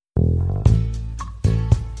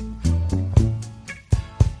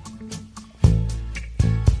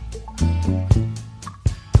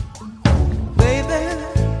 Baby,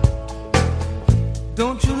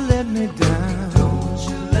 Don't you let me down. Don't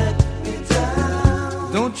you let me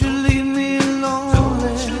down. Don't you leave me lonely.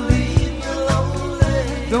 Don't you leave me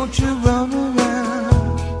lonely. Don't you run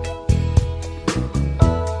around.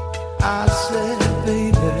 I said,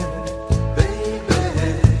 baby,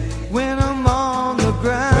 when I'm on the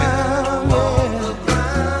ground,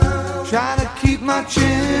 try to keep my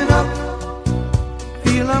chin up.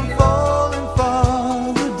 Feel I'm falling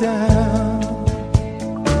farther down.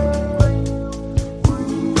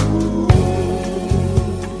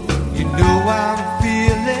 You know I'm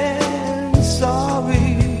feeling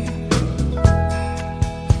sorry,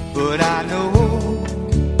 but I know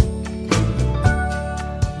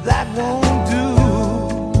that won't do.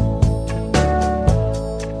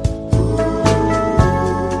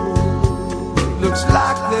 Looks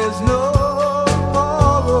like there's no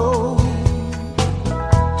tomorrow.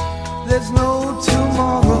 There's no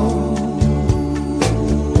tomorrow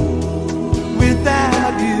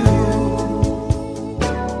without you.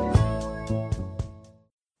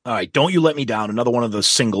 All right, Don't You Let Me Down, another one of the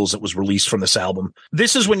singles that was released from this album.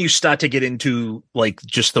 This is when you start to get into like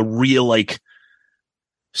just the real like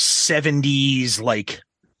 70s like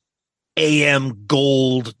AM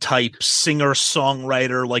gold type singer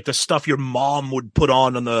songwriter, like the stuff your mom would put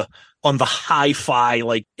on the hi-fi.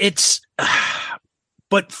 Like it's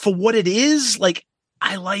but for what it is, like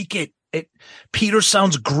I like it. Peter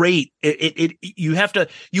sounds great. You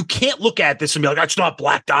can't look at this and be like, it's not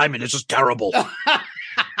Black Diamond, it's just terrible.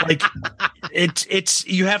 Like it's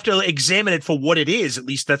you have to examine it for what it is. At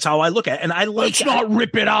least that's how I look at it. And I like Let's not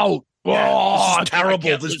rip it out. Yeah,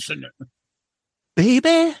 this is terrible.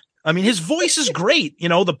 Baby. I mean, his voice is great. You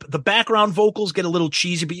know, the background vocals get a little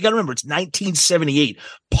cheesy, but you got to remember it's 1978.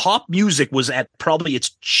 Pop music was at probably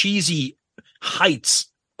its cheesy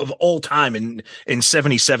heights of all time in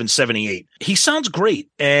 77, 78. He sounds great.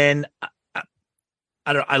 And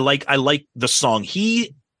I like the song.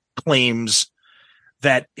 He claims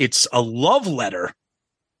that it's a love letter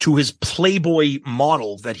to his Playboy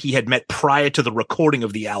model that he had met prior to the recording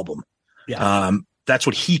of the album. Yeah. That's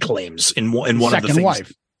what he claims in one of the things. Second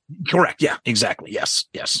wife. Correct. Yeah, exactly. Yes.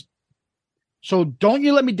 So Don't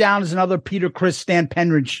You Let Me Down is another Peter, Chris, Stan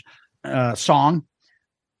Penridge song.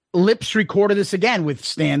 Lips recorded this again with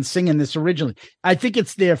Stan singing this originally. I think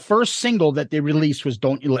it's their first single that they released was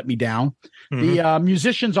Don't You Let Me Down. Mm-hmm. The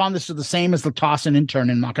musicians on this are the same as Latas and Intern.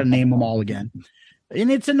 I'm not going to name them all again. And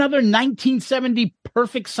it's another 1970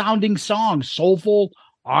 perfect sounding song, soulful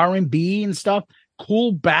R&B and stuff.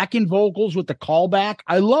 Cool backing vocals with the callback.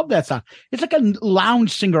 I love that song. It's like a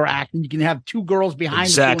lounge singer act, and you can have two girls behind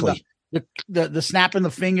exactly the snapping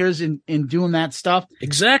the fingers and doing that stuff.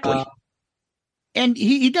 Exactly. And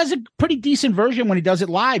he does a pretty decent version when he does it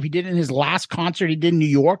live. He did it in his last concert he did in New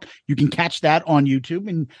York. You can catch that on YouTube.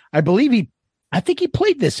 And I think he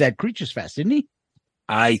played this at Creatures Fest, didn't he?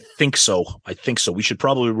 I think so. We should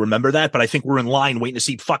probably remember that, but I think we're in line waiting to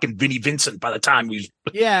see fucking Vinnie Vincent by the time we.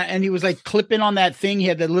 Yeah, and he was like clipping on that thing. He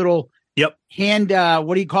had that little hand.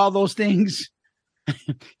 What do you call those things?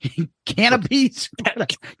 Canopies.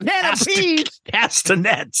 Canopies.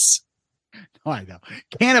 Castanets. Oh, I know.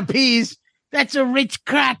 Canopies. That's a Ritz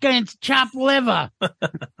cracker and it's chopped liver.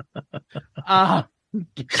 What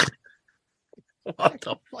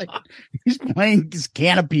the fuck? He's playing his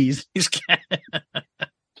canopies.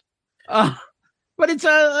 But it's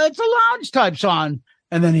a lounge type song.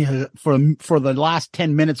 And then he for the last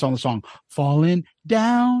 10 minutes on the song, falling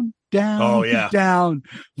down, down,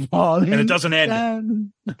 falling. And it doesn't end.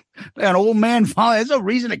 Down. An old man falling. There's no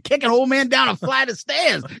reason to kick an old man down a flight of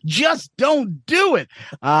stairs. Just don't do it.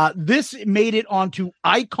 This made it onto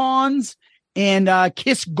Icons and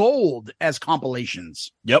Kiss Gold as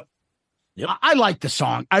compilations. Yep. I like the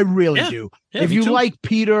song. I really do. Yeah, if you too. like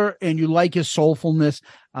Peter and you like his soulfulness,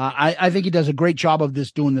 I think he does a great job of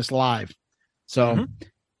doing this live. So,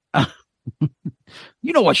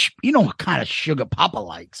 you know what kind of sugar Papa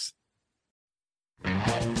likes.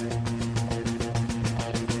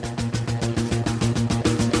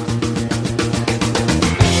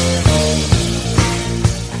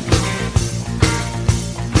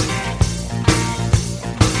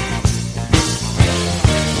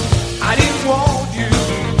 I didn't want you,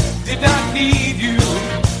 did not need you.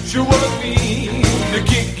 Sure was mean to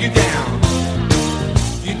kick you down.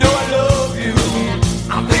 You know I love you,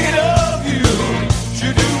 I'm thinking of you.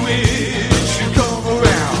 Should do it, should come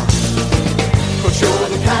around. 'Cause you're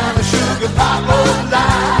the kind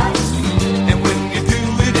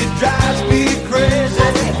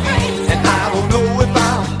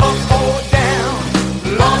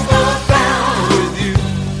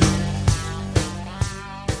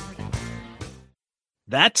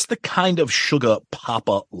That's the kind of sugar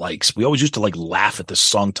Papa likes. We always used to like laugh at this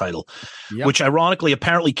song title, which ironically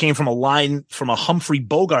apparently came from a line from a Humphrey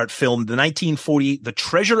Bogart film, the 1948, The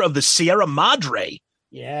Treasure of the Sierra Madre.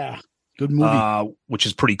 Yeah. Good movie. Which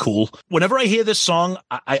is pretty cool. Whenever I hear this song,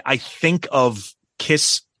 I think of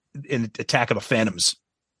Kiss in Attack of the Phantoms,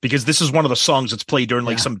 because this is one of the songs that's played during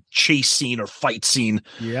like some chase scene or fight scene.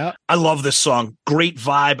 Yeah. I love this song. Great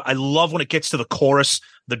vibe. I love when it gets to the chorus.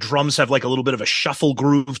 The drums have like a little bit of a shuffle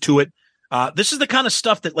groove to it. This is the kind of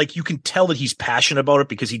stuff that like you can tell that he's passionate about it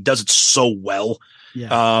because he does it so well.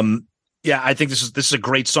 Yeah. I think this is a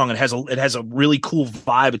great song. It has a really cool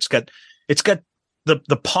vibe. It's got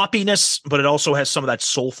the poppiness, but it also has some of that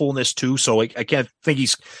soulfulness too. So I can't think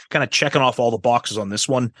he's kind of checking off all the boxes on this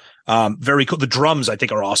one. Very cool. The drums I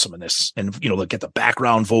think are awesome in this, and they get the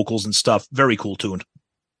background vocals and stuff. Very cool tuned.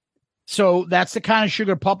 So that's the kind of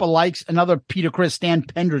sugar Papa likes. Another Peter Criss, Stan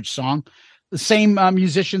Pendridge song. The same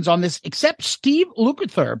musicians on this, except Steve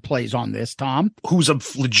Lukather plays on this, Tom. Who's a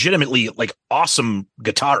legitimately like awesome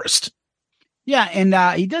guitarist. Yeah, and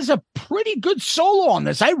he does a pretty good solo on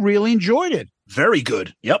this. I really enjoyed it. Very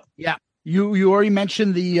good. Yep. Yeah. You already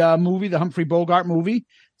mentioned the movie, the Humphrey Bogart movie.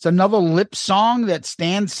 It's another lip song that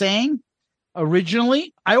Stan sang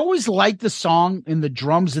originally. I always liked the song in the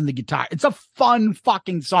drums and the guitar. It's a fun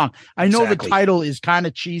fucking song. I know the title is kind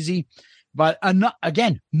of cheesy, but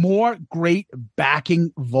again, more great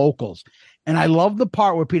backing vocals. And I love the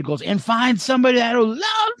part where Peter goes, and find somebody that'll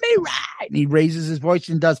love me right. And he raises his voice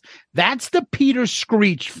and does. That's the Peter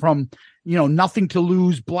screech from, Nothing to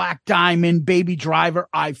Lose, Black Diamond, Baby Driver.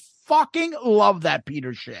 I fucking love that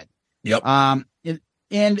Peter shit. Yep. As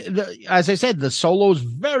I said, the solo is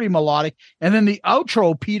very melodic. And then the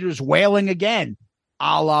outro, Peter's wailing again,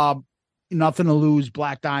 a la Nothing to Lose,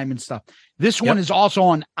 Black Diamond stuff. This one is also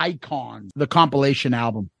on Icon, the compilation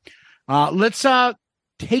album. Let's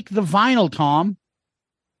take the vinyl, Tom,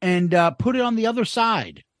 and put it on the other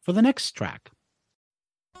side for the next track.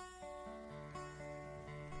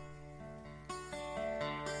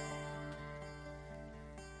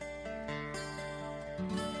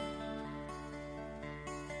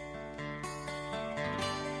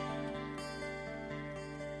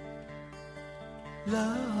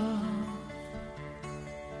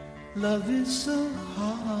 Love is so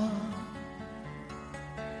hard.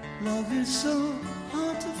 Love is so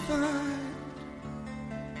hard to find.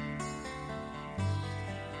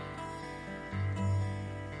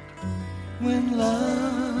 When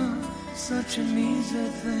love is such an easy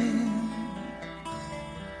thing,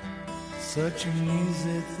 such an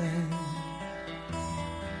easy thing,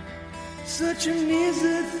 such an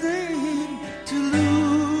easy thing to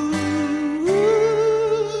lose.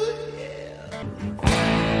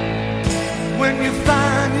 When you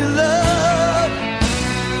find your love,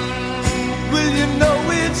 will you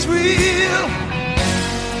know it's real?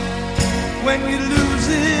 When you lose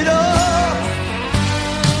it all,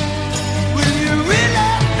 will you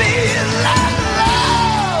really feel like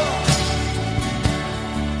love?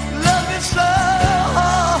 Love is so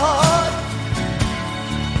hard.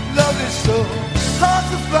 Love is so hard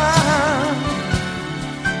to find.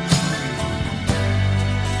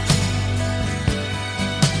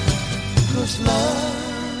 'Cause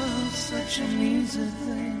love's such an easy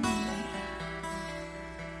thing,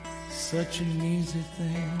 such an easy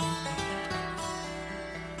thing,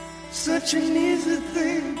 such an easy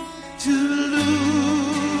thing to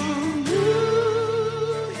lose.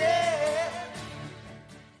 Yeah.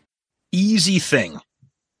 Easy Thing.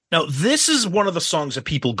 Now, this is one of the songs that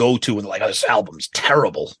people go to and like, oh, this album's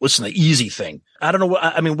terrible. Listen to Easy Thing. I don't know.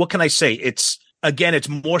 What can I say? It's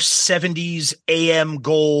more 70s AM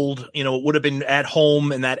gold. It would have been at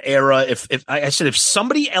home in that era. If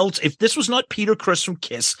somebody else, if this was not Peter Criss from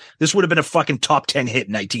Kiss, this would have been a fucking top 10 hit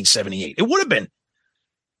in 1978. It would have been.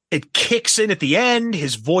 It kicks in at the end.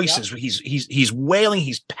 His voice is, he's wailing.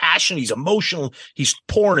 He's passionate. He's emotional. He's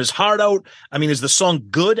pouring his heart out. Is the song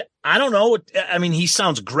good? I don't know. He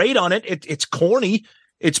sounds great on it. It's corny.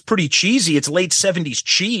 It's pretty cheesy. It's late 70s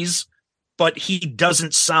cheese. But he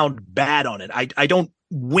doesn't sound bad on it. I don't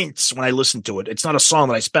wince when I listen to it. It's not a song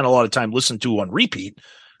that I spend a lot of time listening to on repeat.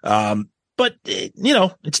 But it's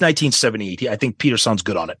 1978. I think Peter sounds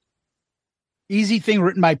good on it. Easy Thing,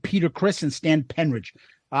 written by Peter Criss and Stan Pendridge.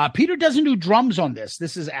 Peter doesn't do drums on this.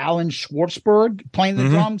 This is Alan Schwartzberg playing the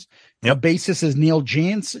drums. Yep. The bassist is Neil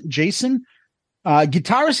Jason.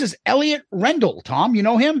 Guitarist is Elliot Rendell. Tom, you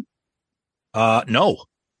know him? No.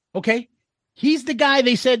 Okay. He's the guy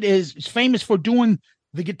they said is famous for doing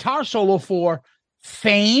the guitar solo for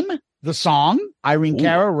Fame, the song. Irene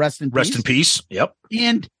Cara, rest in peace. Rest in peace. Yep.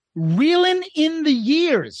 And Reelin' in the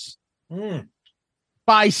Years.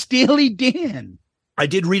 by Steely Dan. I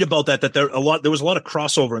did read about that there was a lot of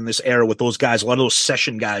crossover in this era with those guys, a lot of those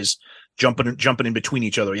session guys jumping in between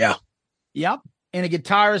each other. Yeah. Yep. And a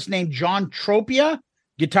guitarist named John Tropia,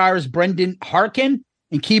 guitarist Brendan Harkin,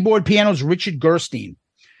 and keyboard pianos Richard Gerstein.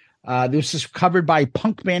 This is covered by a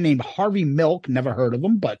punk band named Harvey Milk. Never heard of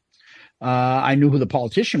them, but I knew who the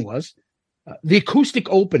politician was. The acoustic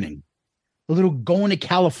opening, a little Going to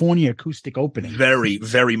California acoustic opening. Very,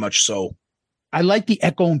 very much so. I like the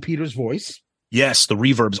echo in Peter's voice. Yes, the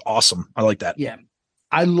reverb's awesome. I like that. Yeah.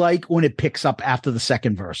 I like when it picks up after the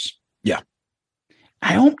second verse. Yeah.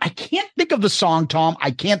 I can't think of the song, Tom.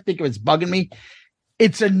 I can't think of it. It's bugging me.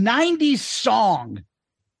 It's a 90s song,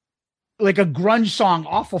 like a grunge song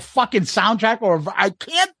off a fucking soundtrack, or I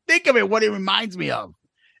can't think of it, what it reminds me of.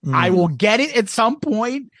 I will get it at some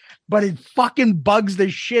point, but it fucking bugs the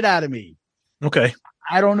shit out of me. Okay.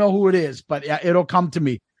 I don't know who it is, but it'll come to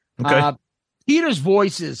me. Okay. Peter's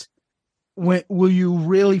voice is, will you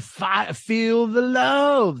really feel the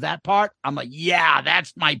love? That part, I'm like, yeah,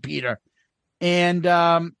 that's my Peter. And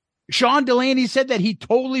Sean Delaney said that he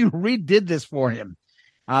totally redid this for him.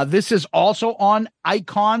 This is also on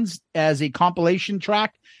Icons as a compilation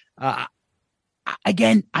track.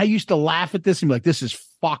 Again, I used to laugh at this and be like, this is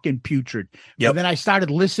fucking putrid. Yep. But then I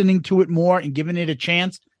started listening to it more and giving it a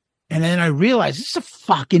chance. And then I realized this is a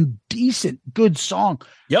fucking decent, good song.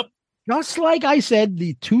 Yep. Just like I said,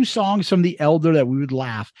 the two songs from The Elder that we would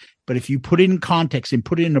laugh. But if you put it in context and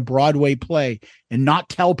put it in a Broadway play and not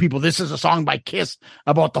tell people this is a song by Kiss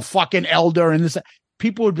about the fucking Elder and this,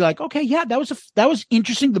 people would be like, okay, yeah, that was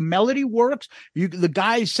interesting. The melody works. The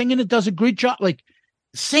guy singing it does a great job. Like,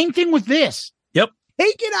 same thing with this. Yep.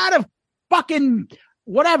 Take it out of fucking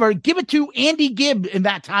whatever. Give it to Andy Gibb in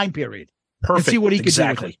that time period. Perfect. And see what he could do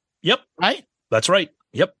with it. Yep. Right? That's right.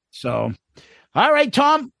 Yep. So, all right,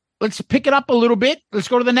 Tom, let's pick it up a little bit. Let's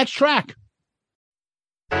go to the next track.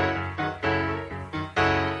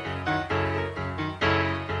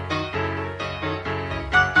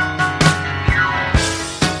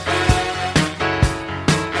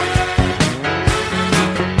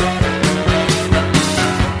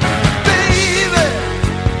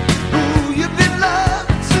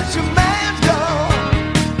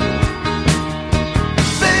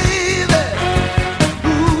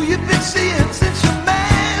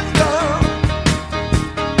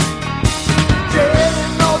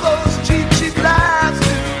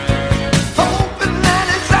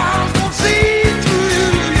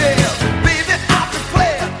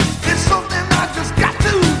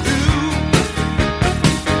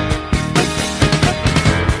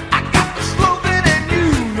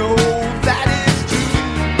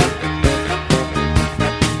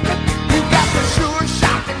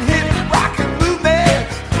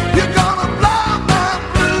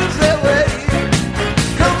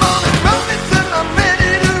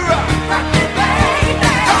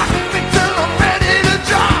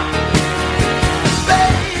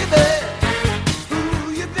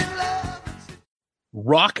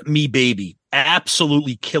 Rock Me Baby,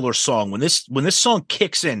 absolutely killer song. When this song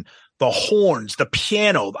kicks in, the horns, the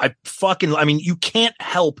piano, you can't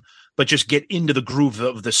help but just get into the groove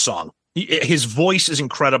of this song. His voice is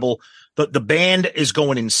incredible. The band is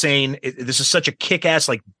going insane. This is such a kick-ass,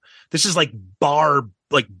 this is like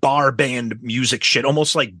bar band music shit,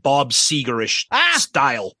 almost like Bob Seger-ish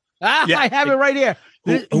style. Yeah, I have it right here.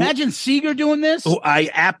 Imagine Seeger doing this. Who I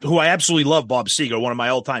absolutely love, Bob Seger, one of my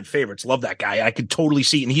all-time favorites. Love that guy. I could totally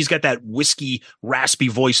see it. And he's got that whiskey, raspy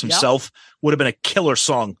voice himself. Yep. Would have been a killer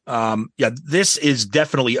song. This is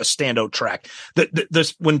definitely a standout track.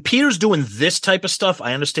 When Peter's doing this type of stuff,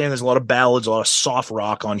 I understand there's a lot of ballads, a lot of soft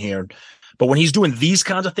rock on here. But when he's doing these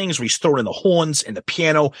kinds of things, where he's throwing in the horns and the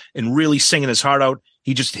piano and really singing his heart out,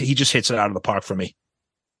 he just hits it out of the park for me.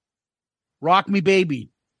 Rock Me Baby.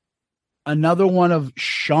 Another one of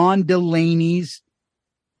Sean Delaney's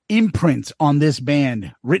imprints on this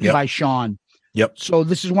band, written by Sean. Yep. So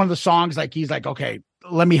this is one of the songs he's like, okay,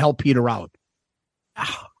 let me help Peter out.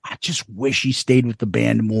 I just wish he stayed with the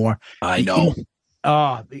band more. I know.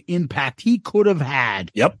 The impact he could have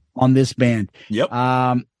had Yep. on this band. Yep.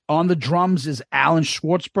 On the drums is Alan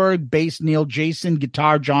Schwartzberg, bass Neil Jason,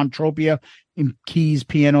 guitar John Tropia, and keys,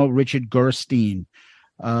 piano Richard Gerstein.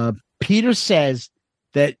 Peter says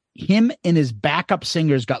that him and his backup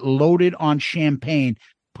singers got loaded on champagne,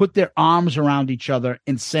 put their arms around each other,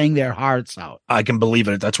 and sang their hearts out. I can believe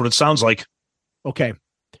it. That's what it sounds like. Okay.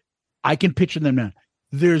 I can picture them now.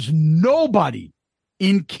 There's nobody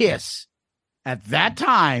in Kiss at that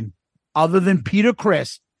time, other than Peter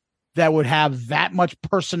Criss, that would have that much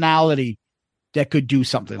personality that could do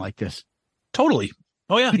something like this. Totally.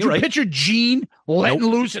 Oh, yeah, Could you're you right. picture Gene letting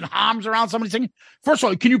loose and arms around somebody singing? First of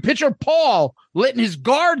all, can you picture Paul letting his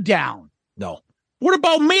guard down? No. What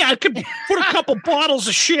about me? I could put a couple bottles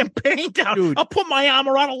of champagne down. Dude. I'll put my arm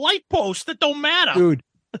around a light post. That don't matter. Dude,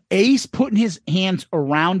 Ace putting his hands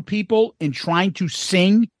around people and trying to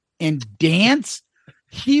sing and dance,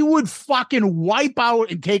 he would fucking wipe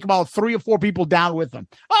out and take about 3 or 4 people down with him.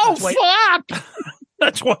 Oh, fuck!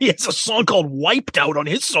 That's why he has a song called Wiped Out on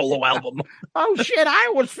his solo album. Oh, shit,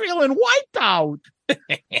 I was feeling wiped out.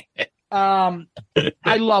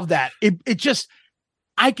 I love that. It just,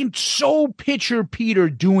 I can so picture Peter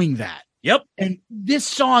doing that. Yep. And this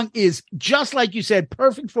song is, just like you said,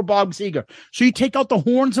 perfect for Bob Seger. So you take out the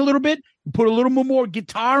horns a little bit, put a little more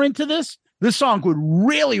guitar into this song would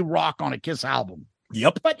really rock on a Kiss album.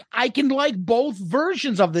 Yep. But I can like both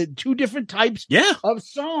versions of the 2 different types of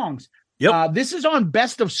songs. Yep. This is on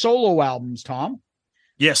Best of Solo albums, Tom.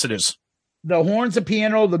 Yes, it is. The horns, the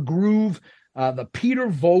piano, the groove, the Peter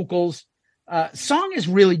vocals. Song is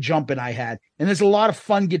really jumping, I had. And there's a lot of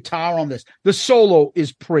fun guitar on this. The solo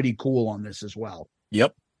is pretty cool on this as well.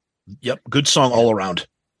 Yep. Good song all around.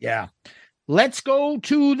 Yeah. Let's go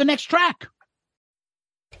to the next track.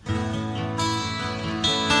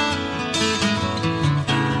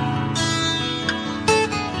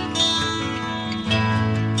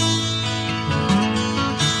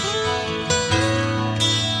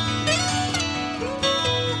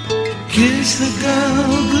 Kiss the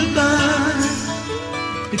girl goodbye.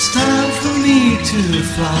 It's time for me to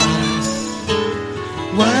fly.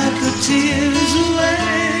 Wipe the tears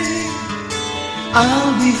away.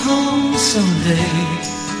 I'll be home someday,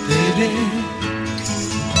 baby.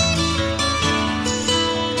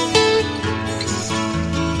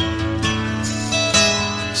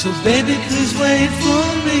 So baby, please wait for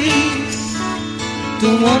me.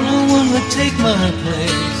 Don't want no one to take my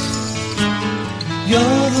place. You're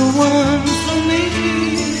the one for me,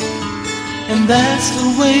 and that's the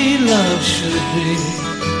way love should be.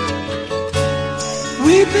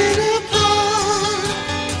 We've been apart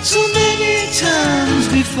so many times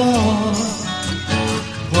before.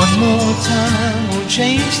 One more time will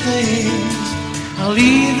change things. I'll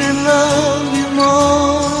even love you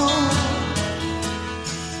more.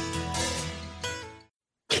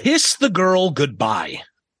 Kiss the Girl Goodbye.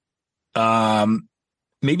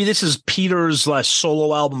 Maybe this is Peter's last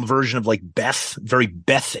solo album version of like Beth, very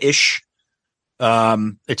Beth-ish.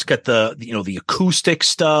 It's got the acoustic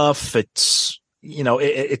stuff. It's,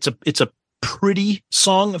 it's a pretty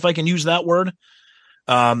song, if I can use that word.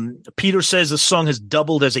 Peter says the song has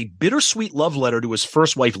doubled as a bittersweet love letter to his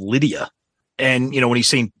first wife, Lydia. And, when he's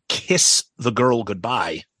saying kiss the girl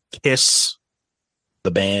goodbye, Kiss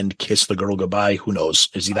the band, Kiss the Girl Goodbye. Who knows?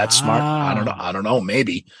 Is he that smart? I don't know.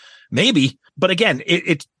 Maybe. But again,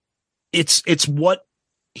 it's what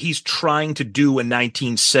he's trying to do in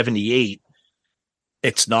 1978.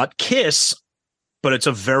 It's not Kiss, but it's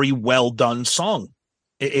a very well done song.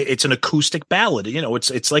 It's an acoustic ballad.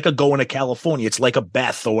 It's like a Going to California. It's like a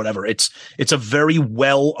Beth or whatever. It's a very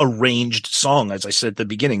well arranged song. As I said at the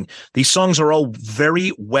beginning, these songs are all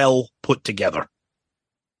very well put together.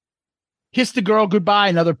 Kiss the Girl Goodbye,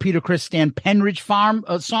 another Peter Criss Stan Penridge Farm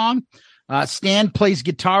song. Stan plays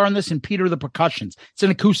guitar on this and Peter the percussions. It's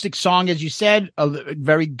an acoustic song, as you said, a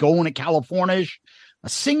very Going to California-ish, a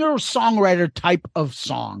singer-songwriter type of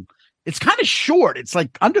song. It's kind of short. It's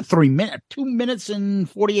like under 3 minutes, 2 minutes and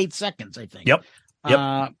 48 seconds, I think. Yep.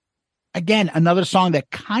 Again, another song that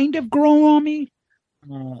kind of grew on me.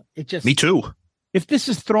 Me too. If this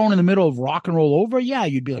is thrown in the middle of Rock and Roll Over, yeah,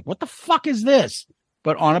 you'd be like, what the fuck is this?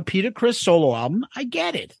 But on a Peter Criss solo album, I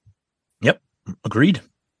get it. Yep. Agreed.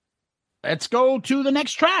 Let's go to the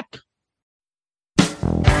next track. The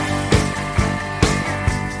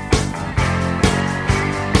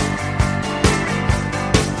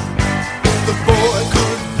boy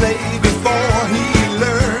could play before he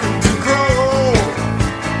learned to grow.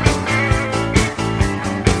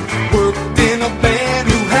 Worked in a band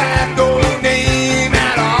who had no name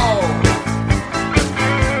at all.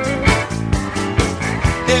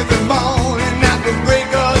 Every morning at the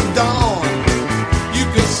break of dawn, you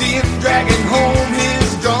could see him dragging home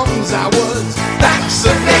his drums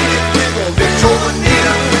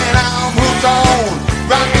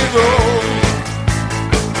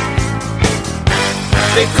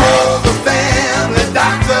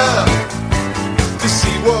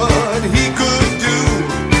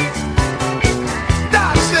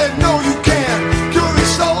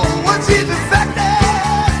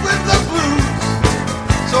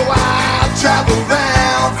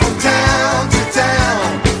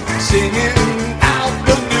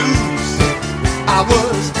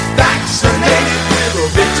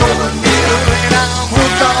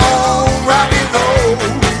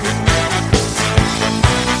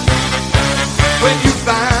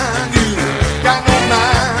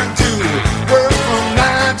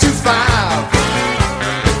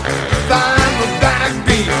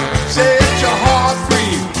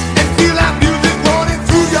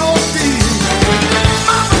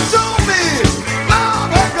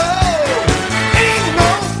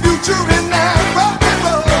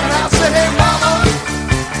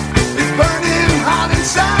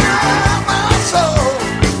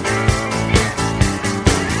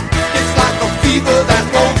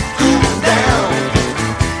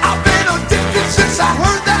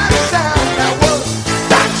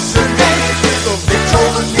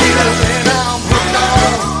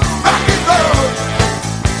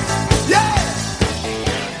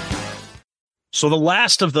So the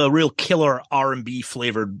last of the real killer R&B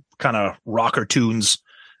flavored kind of rocker tunes,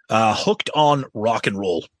 Hooked on Rock and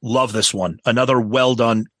Roll. Love this one. Another well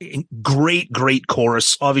done, great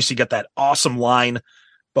chorus. Obviously got that awesome line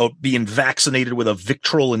about being vaccinated with a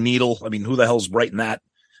Victrola needle. I mean, who the hell's writing that?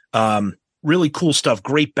 Really cool stuff.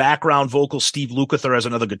 Great background vocals. Steve Lukather has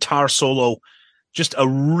another guitar solo. Just a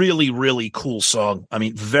really cool song. I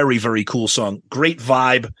mean, very cool song. Great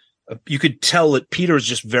vibe. You could tell that Peter is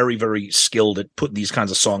just very skilled at putting these kinds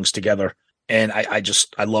of songs together. And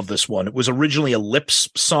I love this one. It was originally a Lips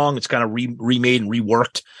song. It's kind of remade and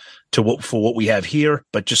reworked for what we have here.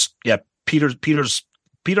 But just, yeah, Peter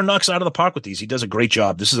knocks out of the park with these. He does a great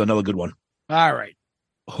job. This is another good one. All right.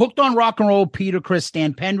 Hooked on Rock and Roll, Peter Criss,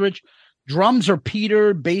 Stan Pendridge. Drums are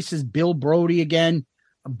Peter. Bass is Bill Brody again.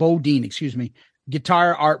 Bodine, excuse me.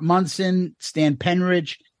 Guitar, Art Munson, Stan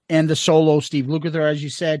Pendridge, and the solo, Steve Lukather, as you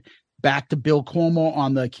said. Back to Bill Cuomo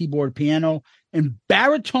on the keyboard piano. And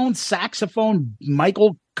baritone saxophone,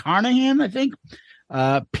 Michael Carnahan, I think.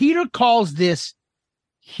 Peter calls this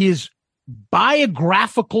his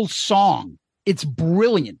biographical song. It's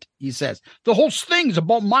brilliant, he says. The whole thing's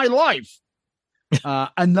about my life.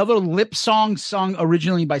 Another lip song sung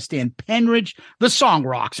originally by Stan Pendridge. The song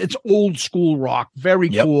rocks. It's old school rock. Very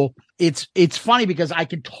cool. It's funny because I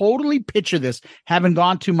can totally picture this, having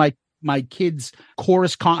gone to my kids'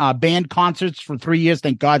 chorus band concerts for 3 years.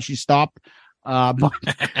 Thank God she stopped.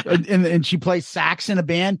 And she plays sax in a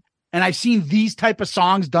band. And I've seen these type of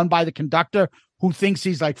songs done by the conductor who thinks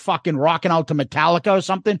he's like fucking rocking out to Metallica or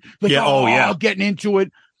something. Like, getting into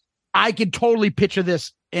it. I could totally picture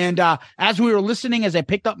this. And as we were listening, as I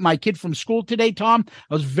picked up my kid from school today, Tom,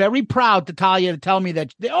 I was very proud to tell me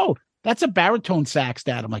that, that's a baritone sax,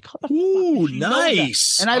 Dad. I'm like, ooh,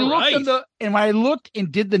 nice. And I looked when I looked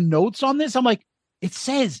and did the notes on this, I'm like, it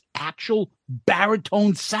says actual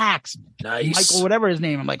baritone sax. Nice. Michael, whatever his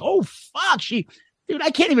name. I'm like, oh, fuck. Dude, I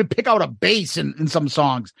can't even pick out a bass in some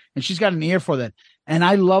songs. And she's got an ear for that. And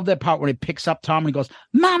I love that part when it picks up Tom and he goes,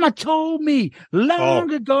 Mama told me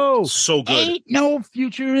long ago. So good. Ain't no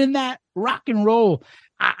future in that rock and roll.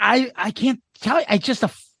 I can't tell you. It's just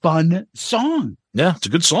a fun song. Yeah, it's a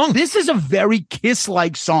good song. This is a very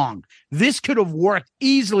Kiss-like song. This could have worked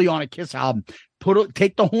easily on a Kiss album.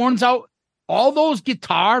 Take the horns out. All those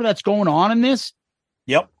guitar that's going on in this.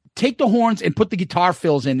 Yep. Take the horns and put the guitar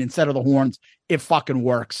fills in instead of the horns. It fucking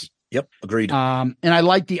works. Yep. Agreed. And I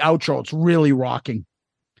like the outro. It's really rocking.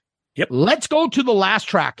 Yep. Let's go to the last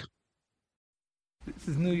track. This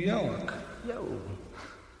is New York. Yo.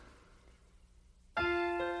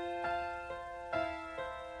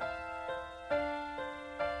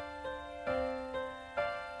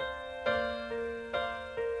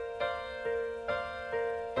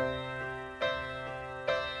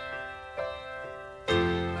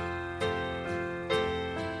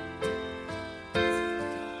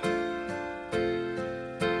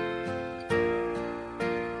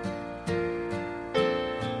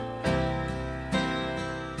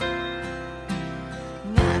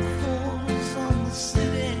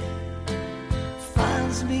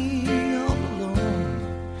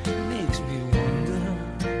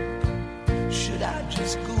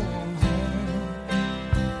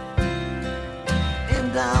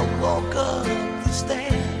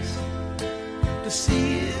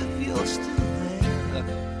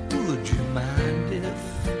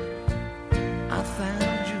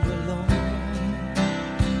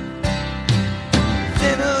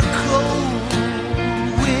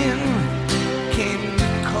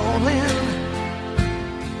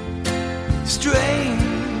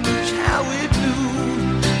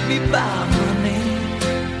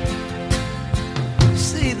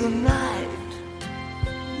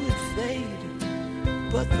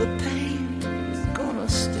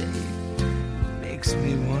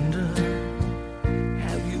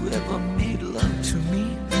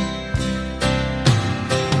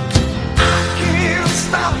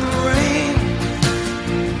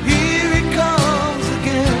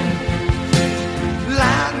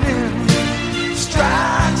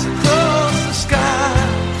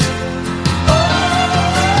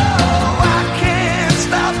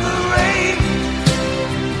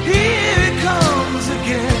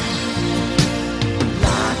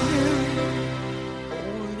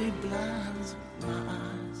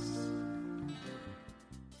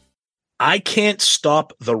 I Can't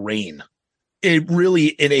Stop the Rain.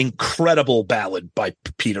 An incredible ballad by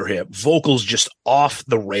Peter here. Vocals just off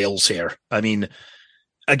the rails here. I mean,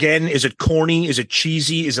 again, is it corny? Is it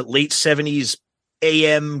cheesy? Is it late 70s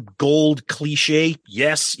AM gold cliche?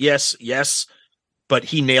 Yes. But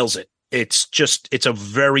he nails it. he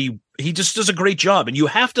just does a great job. And you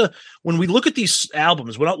have to, when we look at these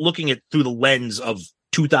albums, we're not looking at through the lens of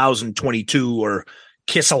 2022 or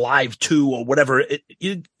Kiss Alive 2 or whatever.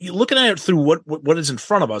 You're looking at it through what is in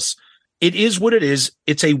front of us. It is what it is.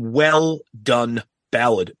 It's a well done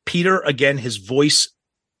ballad. Peter, again, his voice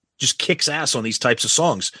just kicks ass on these types of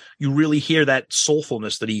songs. You really hear that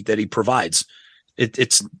soulfulness that he provides.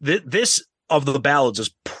 This of the ballads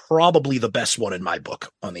is probably the best one in my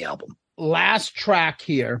book on the album. Last track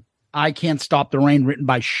here, I Can't Stop the Rain, written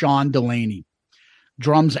by Sean Delaney.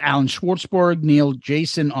 Drums, Alan Schwartzberg, Neil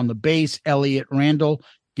Jason on the bass, Elliot Randall,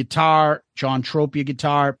 guitar, John Tropia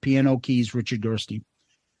guitar, piano, keys, Richard Gerstein.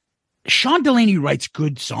 Sean Delaney writes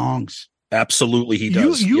good songs. Absolutely, he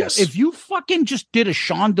does. Yes. If you fucking just did a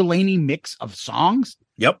Sean Delaney mix of songs,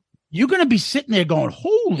 yep, you're going to be sitting there going,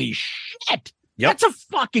 holy shit. Yep. That's a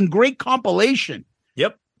fucking great compilation.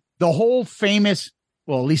 Yep. The whole famous,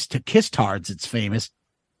 well, at least to Kiss Tards, it's famous.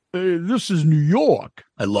 This is New York.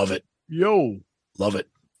 I love it. Yo. Love it.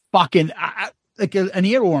 Fucking, like an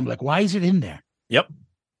earworm. Like, why is it in there? Yep.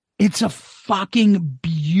 It's a fucking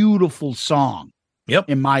beautiful song. Yep.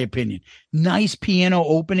 In my opinion. Nice piano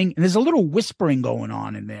opening. And there's a little whispering going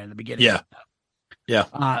on in there in the beginning. Yeah.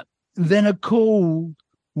 Yeah. Then a cold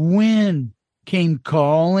wind came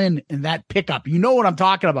calling, and that pickup. You know what I'm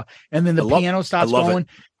talking about. And then the piano starts going.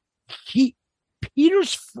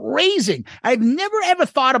 Peter's phrasing. I've never ever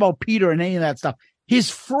thought about Peter and any of that stuff. His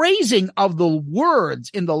phrasing of the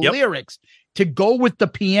words in the lyrics to go with the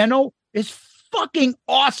piano is fucking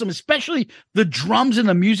awesome, especially the drums and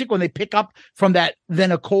the music when they pick up from that.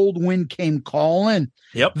 Then a cold wind came calling.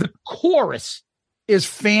 Yep. The chorus is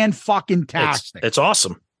fan-fucking-tastic. It's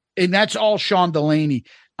awesome. And that's all Sean Delaney,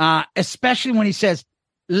 especially when he says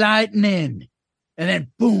lightning, and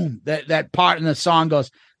then boom, that part in the song goes,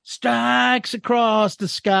 strikes across the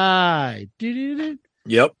sky.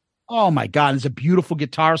 Yep. Oh my God, it's a beautiful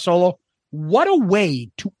guitar solo. What a way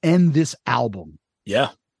to end this album.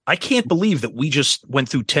 Yeah. I can't believe that we just went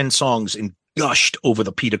through 10 songs and gushed over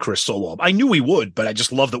the Peter Criss solo. I knew we would, but I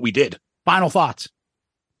just love that we did. Final thoughts.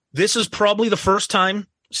 This is probably the first time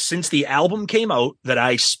since the album came out that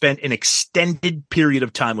I spent an extended period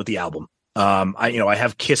of time with the album. I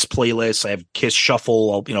have Kiss playlists, I have Kiss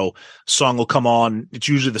shuffle, song will come on. It's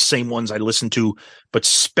usually the same ones I listen to, but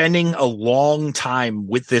spending a long time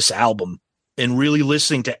with this album and really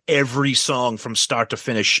listening to every song from start to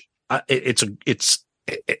finish. It's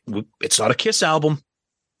not a Kiss album,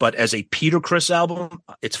 but as a Peter Criss album,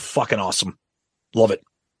 it's fucking awesome. Love it.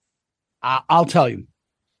 I'll tell you,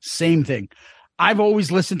 same thing. I've always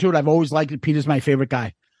listened to it. I've always liked it. Peter's my favorite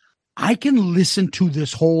guy. I can listen to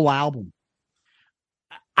this whole album.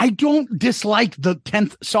 I don't dislike the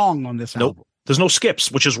 10th song on this album. There's no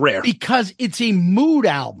skips, which is rare. Because it's a mood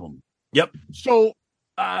album. Yep. So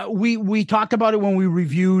we talked about it when we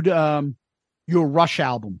reviewed your Rush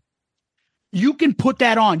album. You can put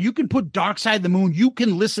that on. You can put Dark Side of the Moon. You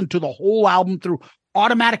can listen to the whole album through.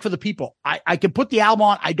 Automatic for the people. I can put the album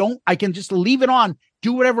on. I can just leave it on,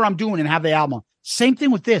 do whatever I'm doing and have the album on. Same thing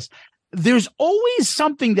with this. There's always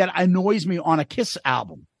something that annoys me on a Kiss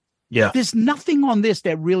album. Yeah. There's nothing on this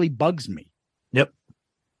that really bugs me. Yep.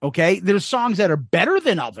 Okay. There's songs that are better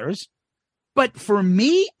than others, but for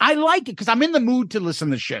me, I like it because I'm in the mood to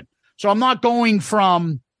listen to shit. So I'm not going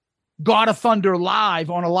from God of Thunder live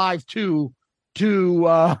on a live 2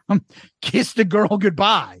 to Kiss the Girl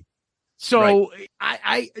Goodbye. So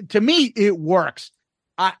right. To me, it works.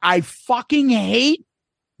 I fucking hate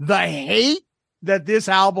the hate that this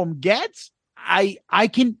album gets. I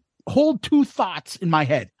can hold two thoughts in my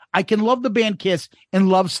head. I can love the band Kiss and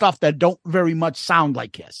love stuff that don't very much sound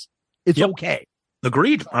like Kiss. It's okay.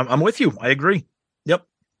 Agreed. I'm with you. I agree. Yep.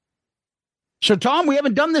 So, Tom, we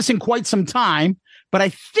haven't done this in quite some time, but I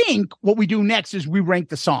think what we do next is we rank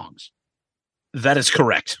the songs. That is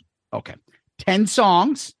correct. Okay. 10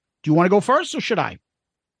 songs. Do you want to go first or should I?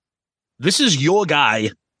 This is your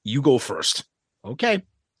guy. You go first. Okay.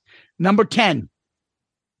 Number 10.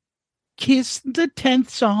 Kiss the 10th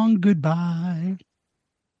song goodbye.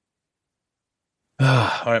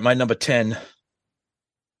 All right, my number 10.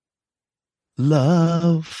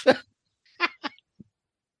 Love.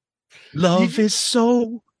 Love is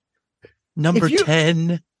so. Number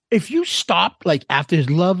 10. If you stop like after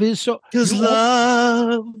his love is so. Because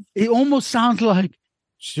love. It almost sounds like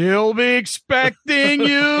she'll be expecting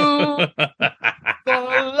you. For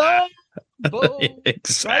love.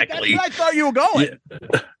 Exactly. Right? That's where I thought you were going.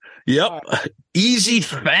 Yeah. Yep. Right. Easy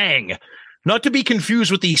Fang. Not to be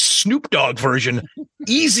confused with the Snoop Dogg version.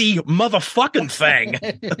 Easy motherfucking thing.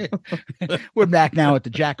 We're back now at the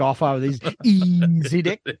jack off hour of these easy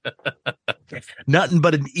dick. Nothing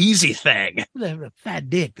but an easy thing. The fat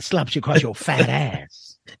dick that slaps you across your fat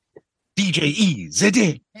ass. DJ Easy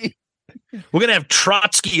Dick. We're going to have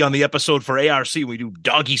Trotsky on the episode for ARC. We do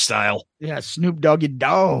doggy style. Yeah, Snoop Doggy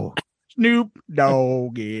Dogg. Snoop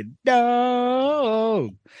Doggy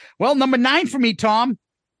Dogg. Well, number 9 for me, Tom,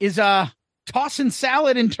 is tossing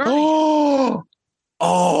salad and turkey.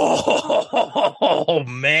 Oh,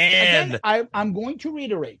 man. Again, I'm going to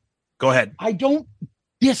reiterate. Go ahead. I don't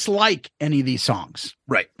dislike any of these songs.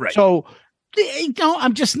 Right. So,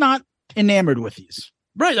 I'm just not enamored with these.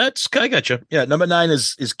 Right, I got you. Yeah, number 9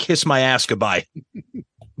 is "Kiss My Ass Goodbye."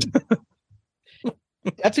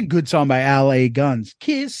 That's a good song by L.A. Guns.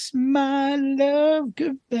 Kiss my love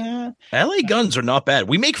goodbye. L.A. Guns are not bad.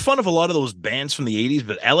 We make fun of a lot of those bands from the 80s,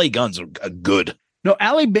 but L.A. Guns are good. No,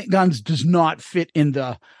 L.A. Guns does not fit in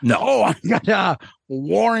the. No. Oh, I got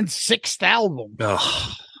Warren's 6th album.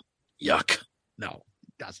 Oh, yuck. No,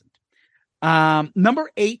 it doesn't.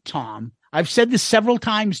 Number 8, Tom. I've said this several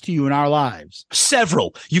times to you in our lives.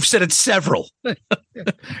 Several. You've said it several.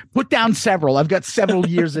 Put down several. I've got several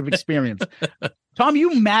years of experience. Tom,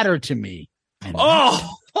 you matter to me.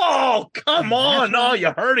 Oh, come on. Oh,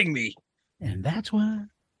 you're hurting me. And that's why.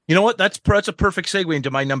 You know what? That's a perfect segue into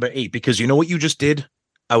my number 8, because you know what you just did?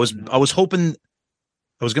 I was hoping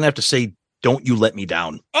I was going to have to say, "Don't You Let Me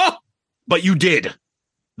Down." Oh, but you did.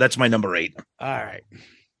 That's my number 8. All right.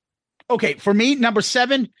 Okay. For me, number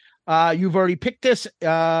 7, you've already picked this,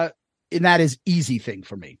 and that is Easy Thing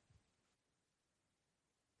for me.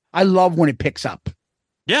 I love when it picks up.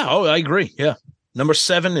 Yeah. Oh, I agree. Yeah. Number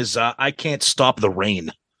 7 is I Can't Stop the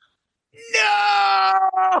Rain. No.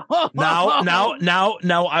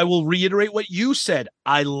 Now I will reiterate what you said.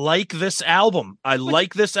 I like this album. I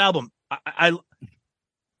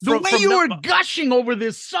the way you were gushing over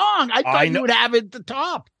this song, I thought you would have it at the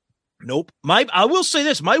top. Nope. I will say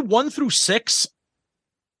this, my 1 through 6.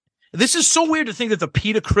 This is so weird to think that the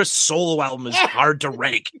Peter Criss solo album is hard to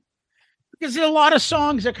rank. Because there are a lot of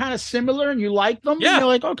songs that are kind of similar and you like them. Yeah. And you're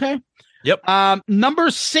like, okay. Yep.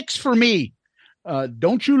 Number 6 for me.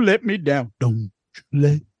 Don't You Let Me Down. Don't You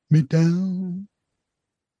Let Me Down.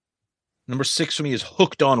 Number 6 for me is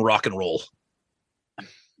Hooked on Rock and Roll.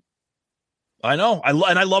 I know. I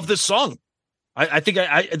love this song. I think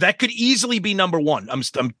that could easily be number 1. I'm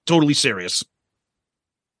totally serious.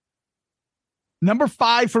 Number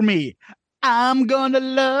 5 for me. I'm Gonna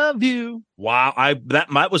Love You. Wow.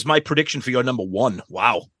 That was my prediction for your number 1.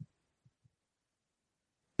 Wow.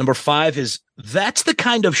 Number 5 is That's the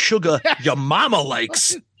Kind of Sugar Your Mama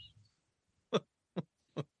Likes.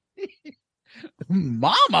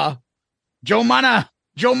 Mama? Joe Mana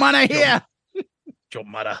here. Joe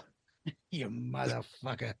Mana. You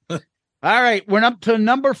motherfucker. All right. We're up to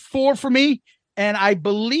number 4 for me. And I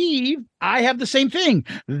believe I have the same thing.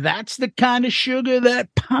 That's the kind of sugar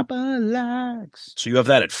that Papa likes. So you have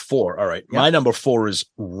that at 4. All right. Yep. My number 4 is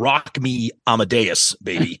Rock Me Amadeus,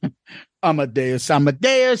 baby. Amadeus. That's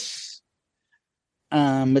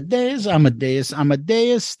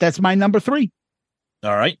my number 3.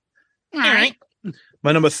 All right. My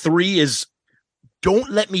number 3 is Don't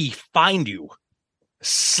Let Me Find You.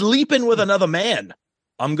 Sleeping with Another Man.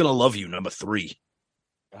 I'm Gonna Love You, number 3.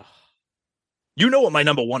 You know what my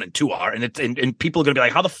number 1 and 2 are, and people are gonna be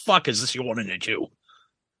like, "How the fuck is this your 1 and a 2?"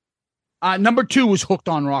 Number 2 was Hooked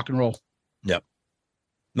on Rock and Roll. Yep.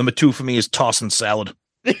 Number 2 for me is Tossing Salad.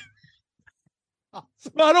 I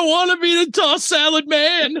don't want to be the toss salad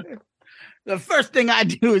man. The first thing I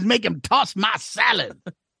do is make him toss my salad.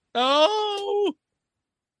 Oh.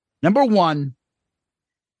 Number 1,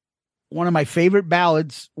 one of my favorite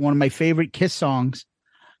ballads, one of my favorite Kiss songs.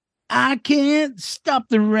 I Can't Stop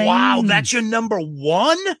the Rain. Wow, that's your number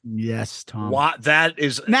 1? Yes, Tom. Wow, that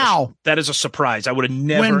is a surprise. I would have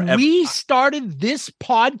never. When we started this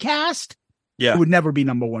podcast, it would never be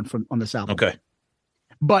number 1 on this album. Okay,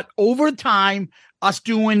 but over time, us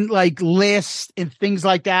doing like lists and things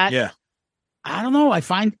like that. Yeah, I don't know. I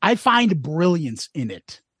find brilliance in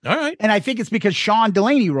it. All right, and I think it's because Sean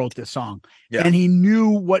Delaney wrote this song, and he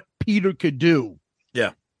knew what Peter could do.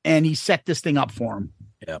 Yeah, and he set this thing up for him.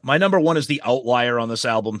 Yeah, my number 1 is the outlier on this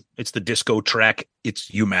album. It's the disco track.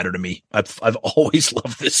 It's You Matter to Me. I've always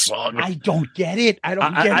loved this song. I don't get it. I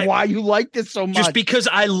don't get why you like this so much. Just because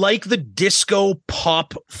I like the disco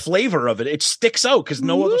pop flavor of it. It sticks out because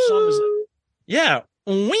no other song is. Yeah.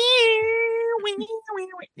 You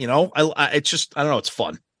know, it's just, I don't know. It's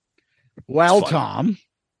fun. Well, Tom.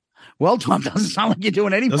 Well, Tom, doesn't sound like you're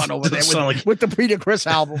doing any fun over there with the Peter Criss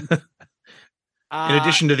album. In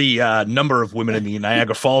addition to the number of women in the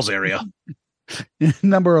Niagara Falls area.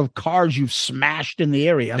 Number of cars you've smashed in the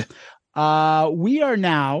area. We're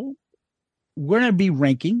going to be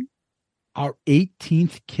ranking our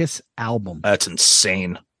 18th Kiss album. That's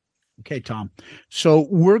insane. Okay, Tom. So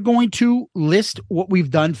we're going to list what we've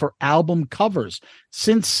done for album covers.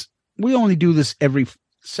 Since we only do this every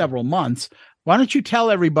several months, why don't you tell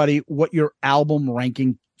everybody what your album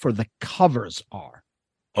ranking for the covers are?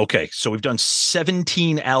 Okay, so we've done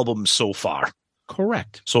 17 albums so far.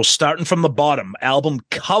 Correct. So starting from the bottom, album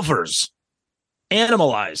covers: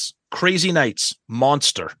 Animalize, Crazy Nights,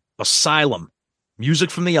 Monster, Asylum, Music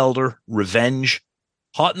from the Elder, Revenge,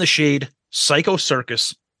 Hot in the Shade, Psycho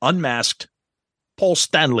Circus, Unmasked, Paul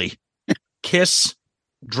Stanley, Kiss,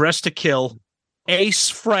 Dress to Kill, Ace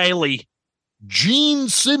Frehley, Gene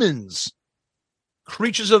Simmons,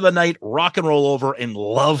 Creatures of the Night, Rock and Roll Over, and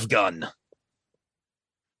Love Gun.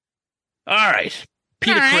 All right.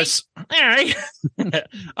 Peter Criss. All right.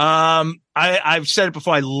 I've said it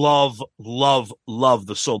before. I love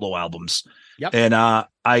the solo albums. Yep. And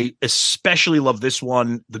I especially love this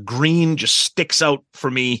one. The green just sticks out for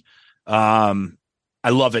me. I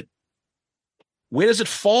love it. Where does it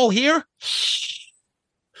fall here?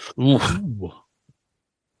 Ooh.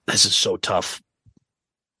 This is so tough.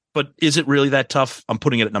 But is it really that tough? I'm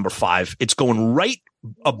putting it at number 5. It's going right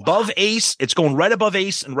above Ace. It's going right above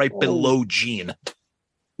Ace and right below Gene.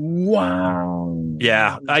 Wow.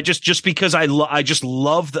 Yeah. I just because I just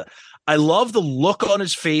love the look on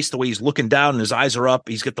his face, the way he's looking down and his eyes are up.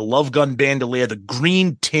 He's got the Love Gun bandolier. The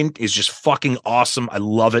green tint is just fucking awesome. I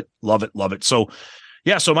love it. Love it. Love it. So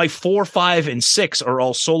yeah. So my 4, 5, and 6 are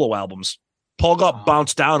all solo albums. Paul got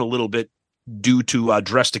bounced down a little bit due to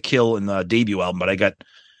Dress to Kill in the debut album, but I got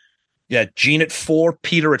Gene at 4,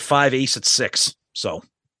 Peter at 5, Ace at 6. So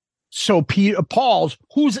Paul's,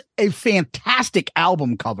 who's a fantastic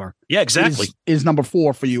album cover. Yeah, exactly. Is number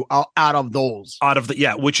 4 for you out of those.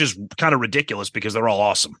 Which is kind of ridiculous because they're all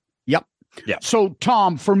awesome. Yep. Yeah. So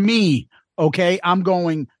Tom, for me, okay, I'm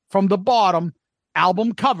going from the bottom,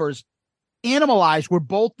 album covers, Animalize, we're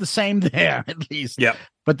both the same there, at least. Yeah.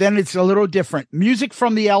 But then it's a little different. Music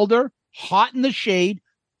from the Elder, Hot in the Shade,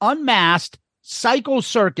 Unmasked, Psycho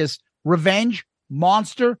Circus, Revenge,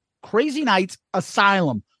 Monster, Crazy Nights,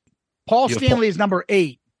 Asylum. Paul Stanley is number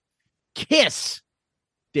 8. Kiss,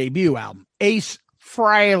 debut album. Ace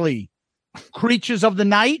Frehley, Creatures of the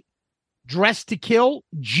Night, Dress to Kill,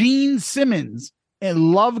 Gene Simmons,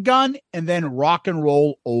 and Love Gun, and then Rock and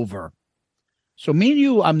Roll Over. So me and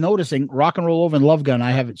you, I'm noticing Rock and Roll Over and Love Gun,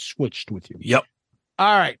 I have it switched with you. Yep.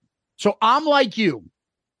 All right. So I'm like you.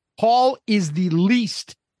 Paul is the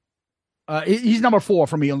least. He's number 4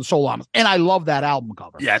 for me on the solo albums, and I love that album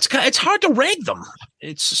cover. Yeah, it's hard to rank them.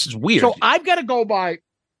 It's weird. So I've got to go by: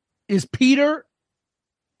 is Peter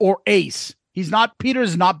or Ace? Peter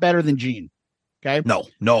is not better than Gene. Okay. No.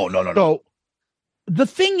 So the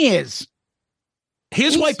thing is,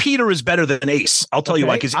 here's why Peter is better than Ace. I'll tell you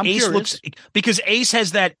why. Because Ace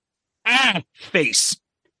has that face.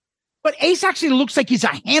 But Ace actually looks like he's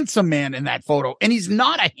a handsome man in that photo, and he's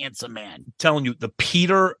not a handsome man. I'm telling you, the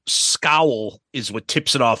Peter scowl is what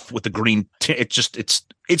tips it off with the green. It's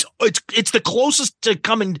the closest to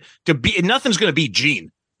coming to be. Nothing's going to beat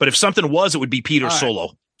Gene, but if something was, it would be Peter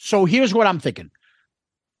solo. So here's what I'm thinking.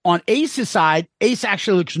 On Ace's side, Ace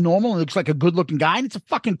actually looks normal and looks like a good-looking guy, and it's a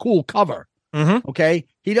fucking cool cover. Mm-hmm. Okay,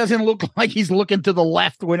 he doesn't look like he's looking to the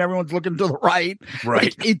left when everyone's looking to the right.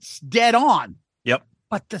 Right, it's dead on. Yep.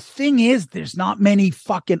 But the thing is, there's not many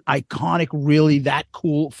fucking iconic, really that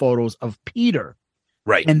cool photos of Peter.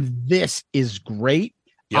 Right. And this is great.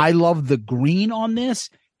 Yep. I love the green on this.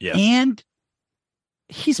 Yeah. And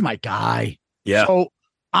he's my guy. Yeah. So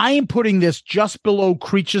I am putting this just below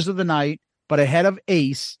Creatures of the Night, but ahead of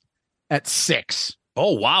Ace at 6.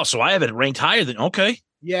 Oh, wow. So I have it ranked higher than, okay.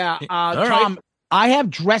 Yeah. All Tom, right. I have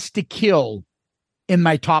Dress to Kill in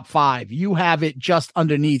my top 5. You have it just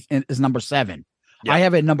underneath as number 7. Yep. I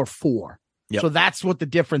have it number 4. Yep. So that's what the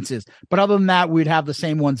difference is. But other than that, we'd have the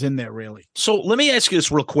same ones in there, really. So let me ask you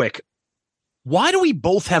this real quick. Why do we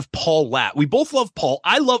both have Paul Latt? We both love Paul.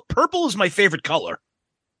 I love purple is my favorite color.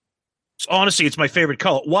 Honestly, it's my favorite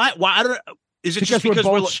color. Why? I don't. Is it just because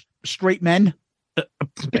we're both straight men?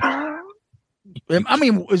 I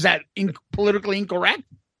mean, is that politically incorrect?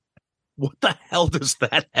 What the hell does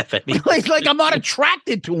that have any? like I'm not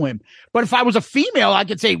attracted to him. But if I was a female, I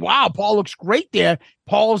could say, wow, Paul looks great there.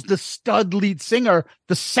 Paul's the stud lead singer,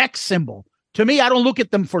 the sex symbol. To me, I don't look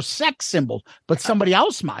at them for sex symbols, but somebody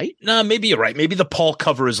else might. No, maybe you're right. Maybe the Paul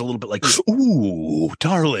cover is a little bit like, ooh,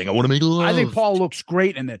 darling, I want to make love. I think Paul looks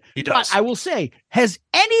great in it. He does. But I will say, has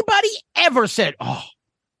anybody ever said, oh,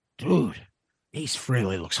 dude, Ace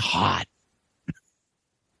Frehley looks hot?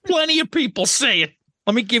 Plenty of people say it.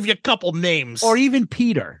 Let me give you a couple names. Or even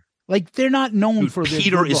Peter. Like, they're not known for their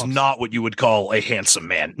Peter good is looks. not what you would call a handsome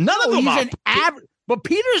man. None of them he's are. an average, but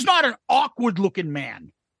Peter's not an awkward looking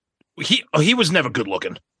man. He was never good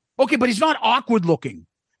looking. Okay, but he's not awkward looking.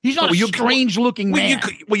 He's not a strange looking man.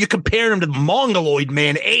 You compare him to the mongoloid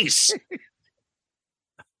man Ace.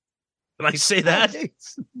 Can I say that?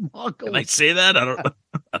 Can I say that? I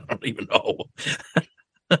don't even know.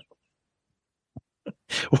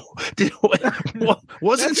 Didn't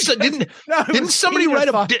somebody write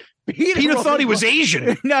a Peter thought he was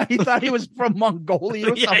Asian. No, he thought he was from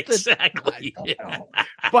Mongolia or yeah, something. Exactly.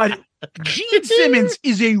 But Gene Simmons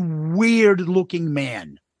is a weird looking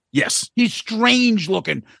man. Yes. He's strange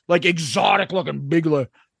looking, like exotic looking, big, a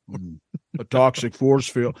toxic force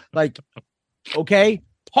field. Like, okay,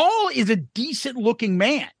 Paul is a decent looking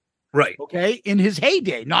man. Right. Okay, in his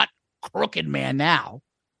heyday, not crooked man now.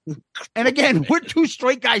 And again, we're two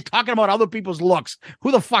straight guys talking about other people's looks.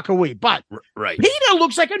 Who the fuck are we? But right. Peter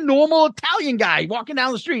looks like a normal Italian guy walking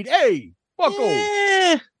down the street. Hey,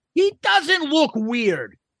 fucko. He doesn't look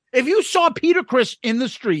weird. If you saw Peter Criss in the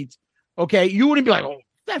streets, okay, you wouldn't be like, oh,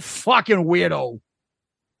 that fucking weirdo.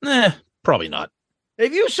 Probably not.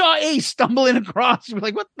 If you saw Ace stumbling across, you'd be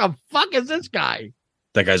like, what the fuck is this guy?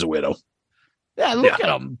 That guy's a weirdo. Yeah, look at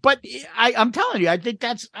him. But I'm telling you, I think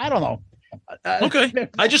I don't know. Okay.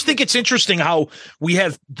 I just think it's interesting how we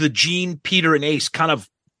have the Gene, Peter, and Ace kind of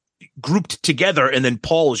grouped together, and then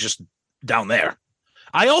Paul is just down there.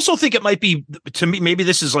 I also think it might be, to me, maybe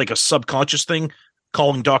this is like a subconscious thing,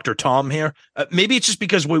 calling Dr. Tom here. Maybe it's just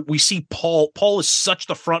because we see Paul. Paul is such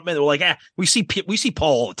the front man. We're like, we see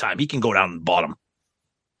Paul all the time. He can go down the bottom.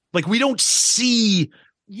 Like, we don't see.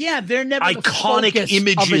 Yeah, they're never iconic the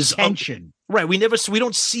images of attention. Right. We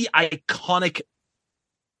don't see iconic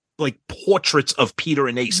like portraits of Peter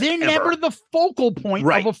and Ace. They're never the focal point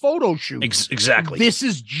of a photo shoot. Exactly. This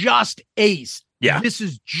is just Ace. Yeah. This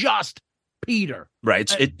is just Peter. Right.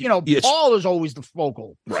 Paul is always the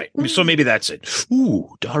focal. Right. So maybe that's it. Ooh,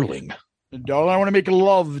 darling. Darling, I want to make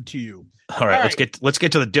love to you. All right. Let's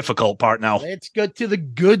get to the difficult part now. Let's get to the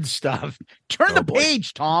good stuff. Turn the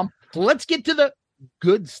page, Tom. Let's get to the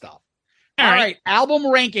good stuff. All right. Album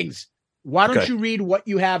rankings. Why don't you read what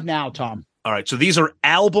you have now, Tom? All right. So these are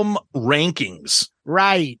album rankings.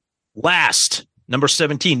 Right. Last, number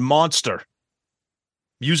 17, Monster.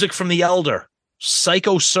 Music from the Elder.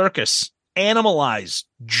 Psycho Circus. Animalize.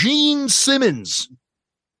 Gene Simmons.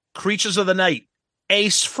 Creatures of the Night.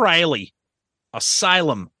 Ace Frehley.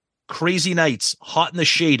 Asylum. Crazy Nights. Hot in the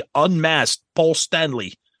Shade. Unmasked. Paul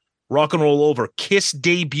Stanley. Rock and Roll Over. Kiss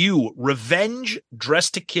Debut. Revenge. Dress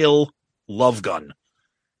to Kill. Love Gun.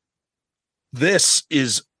 This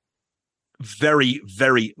is very,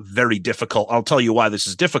 very, very difficult. I'll tell you why this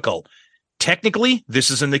is difficult. Technically, this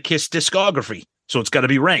is in the Kiss discography, so it's got to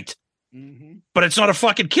be ranked. Mm-hmm. But it's not a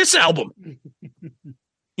fucking Kiss album.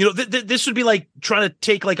 This would be like trying to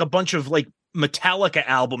take like a bunch of like Metallica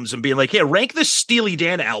albums and being like, "Here, rank this Steely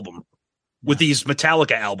Dan album with these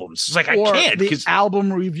Metallica albums." It's like, I can't. The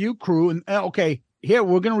album review crew and okay, here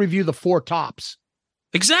we're going to review the four tops.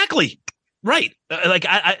 Exactly. Right.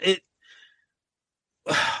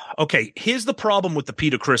 Okay, here's the problem with the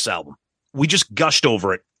Peter Criss album. We just gushed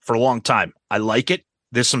over it for a long time. I like it.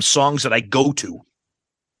 There's some songs that I go to.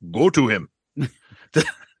 Go to him.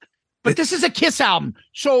 But this is a Kiss album.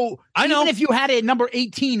 So I know. Even if you had it at number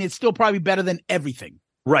 18, it's still probably better than everything.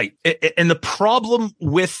 Right. And the problem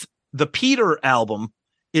with the Peter album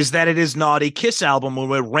is that it is not a Kiss album when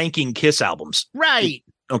we're ranking Kiss albums. Right.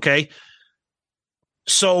 Okay.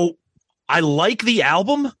 So I like the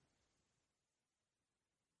album,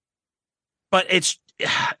 but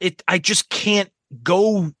I just can't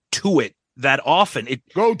go to it that often.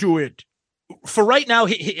 Go to it. For right now,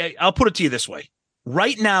 I'll put it to you this way.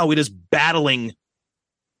 Right now, it is battling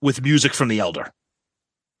with Music from the Elder.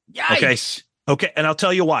 Yikes. Okay, and I'll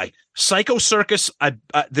tell you why. Psycho Circus,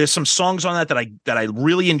 there's some songs on that I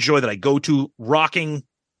really enjoy, that I go to. Rocking,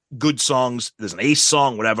 good songs. There's an Ace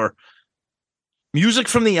song, whatever. Music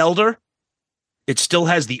from the Elder, it still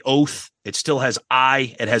has The Oath. It still has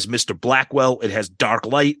it has Mr. Blackwell. It has Dark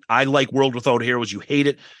Light. I like World Without Heroes. You hate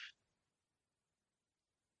it.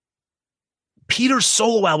 Peter's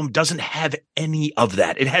solo album doesn't have any of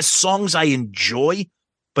that. It has songs I enjoy,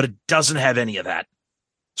 but it doesn't have any of that.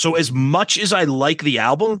 So as much as I like the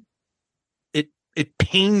album, it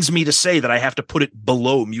pains me to say that I have to put it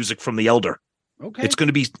below Music from the Elder. Okay. It's going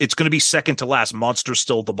to be second to last. Monster's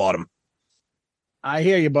still at the bottom. I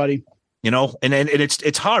hear you, buddy. You know, and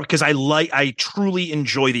it's hard because I truly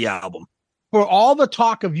enjoy the album. For all the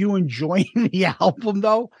talk of you enjoying the album,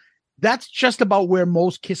 though, that's just about where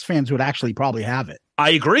most Kiss fans would actually probably have it. I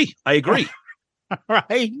agree.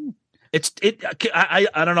 Right?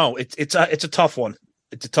 I don't know. It's a tough one.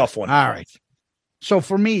 It's a tough one. All right. So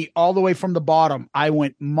for me, all the way from the bottom, I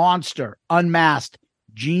went Monster, Unmasked,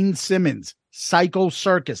 Gene Simmons, Psycho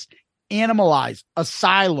Circus, Animalize,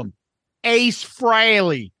 Asylum, Ace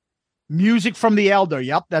Frehley, Music from the Elder.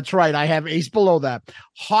 Yep, that's right. I have Ace below that.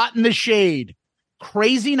 Hot in the Shade,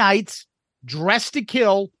 Crazy Nights, Dress to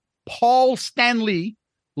Kill, Paul Stanley,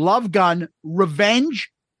 Love Gun,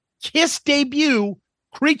 Revenge, Kiss Debut,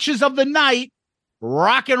 Creatures of the Night,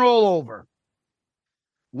 Rock and Roll Over.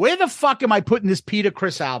 Where the fuck am I putting this Peter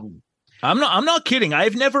Criss album? I'm not kidding.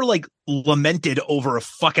 I've never like lamented over a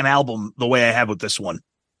fucking album the way I have with this one.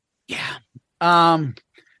 Yeah.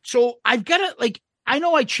 So I've got to like, I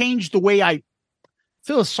know I changed the way I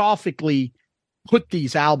philosophically put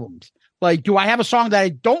these albums. Like, do I have a song that I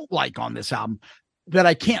don't like on this album that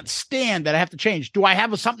I can't stand that I have to change? Do I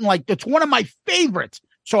have something like that's one of my favorites?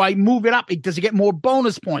 So I move it up. Does it get more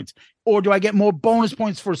bonus points, or do I get more bonus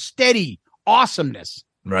points for steady awesomeness?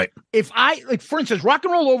 Right. If I like, for instance, Rock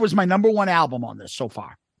and Roll Over is my number one album on this so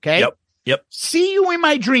far. Okay. Yep. See You in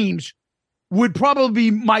My Dreams would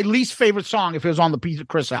probably be my least favorite song if it was on the Peter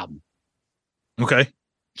Criss album. Okay.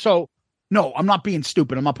 So no, I'm not being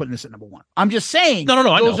stupid. I'm not putting this at number one. I'm just saying No,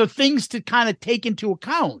 those are things to kind of take into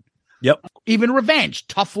account. Yep. Even Revenge.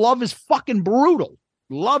 Tough Love is fucking brutal.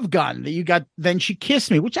 Love Gun that you got, Then She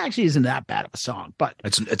Kissed Me, which actually isn't that bad of a song, but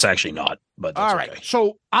it's actually not. But all right. Okay.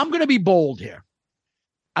 So I'm going to be bold here.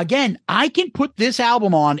 Again, I can put this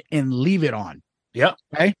album on and leave it on. Yeah.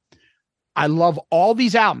 Okay. I love all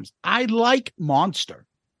these albums. I like Monster.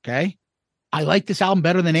 Okay. I like this album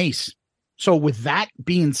better than Ace. So with that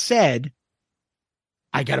being said,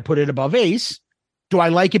 I got to put it above Ace. Do I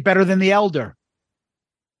like it better than The Elder?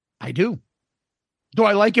 I do. Do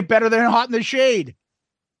I like it better than Hot in the Shade?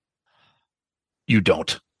 You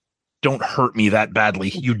don't. Don't hurt me that badly.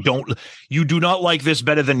 You do not like this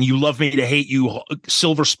better than You Love Me to Hate You,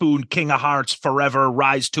 Silver Spoon, King of Hearts, Forever,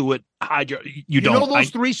 Rise to It, Hide Your. You don't. You know those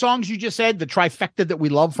three songs you just said, the trifecta that we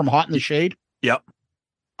love from Hot in the Shade? Yep.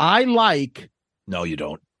 I like. No, you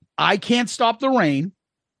don't. I Can't Stop the Rain.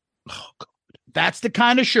 Oh, God. That's the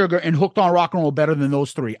Kind of Sugar, and Hooked on Rock and Roll better than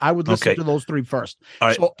those three. I would listen to those three first. All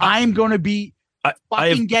right. So I'm going to be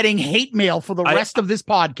getting hate mail for the rest of this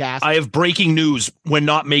podcast. I have breaking news. We're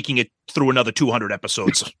not making it through another 200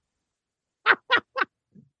 episodes.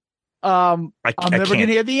 I'm never going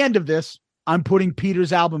to hear the end of this. I'm putting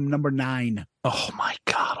Peter's album number 9. Oh my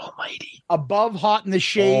God Almighty! Above Hot in the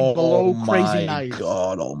Shade, below Crazy Nights.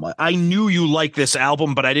 God Almighty! I knew you liked this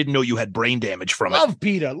album, but I didn't know you had brain damage from it. Love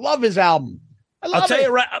Peter. Love his album. I'll tell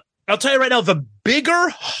you right now. The bigger,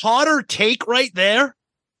 hotter take right there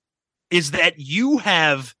is that you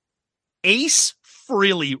have Ace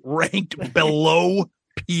Frehley ranked below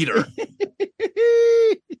Peter.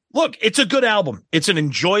 Look, it's a good album. It's an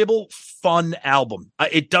enjoyable, fun album.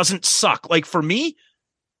 It doesn't suck. Like for me,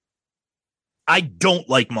 I don't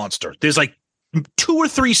like Monster. There's like 2 or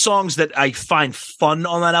 3 songs that I find fun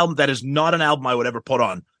on that album. That is not an album I would ever put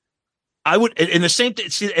on. I would, in the same,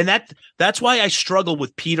 and that's why I struggle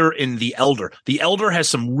with Peter in The Elder. The Elder has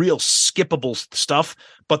some real skippable stuff,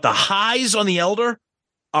 but the highs on The Elder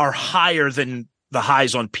are higher than the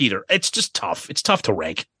highs on Peter. It's just tough. It's tough to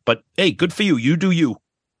rank, but hey, good for you. You do you.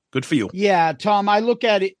 Good for you. Yeah, Tom, I look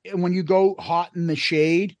at it when you go Hot in the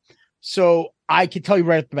Shade. So I can tell you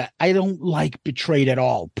right off the bat, I don't like Betrayed at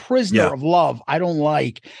all. Prisoner of Love, I don't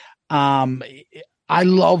like. I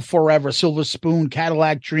love Forever, Silver Spoon,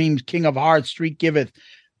 Cadillac Dreams, King of Hearts, Street Giveth,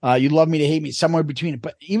 You Love Me to Hate Me, somewhere between it.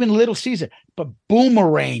 But even Little Caesar, but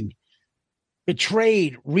Boomerang,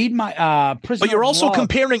 Betrayed, Read My Prisoner. But you're also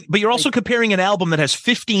comparing an album that has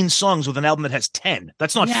 15 songs with an album that has 10.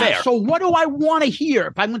 That's not fair. So what do I want to hear?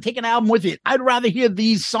 If I'm going to take an album with it, I'd rather hear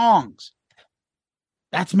these songs.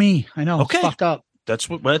 That's me. I know. Okay. It's fucked up. That's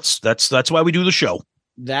why we do the show.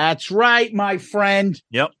 That's right, my friend.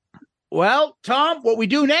 Yep. Well, Tom, what we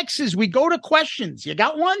do next is we go to questions. You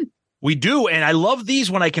got one? We do, and I love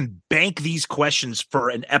these when I can bank these questions for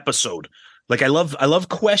an episode. Like I love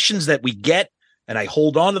questions that we get, and I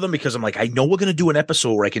hold on to them because I'm like, I know we're going to do an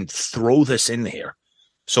episode where I can throw this in here.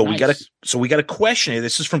 So nice. we got a question here.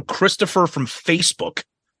 This is from Christopher from Facebook,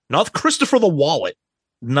 not Christopher the Wallet,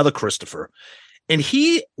 another Christopher, and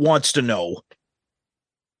he wants to know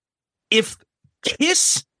if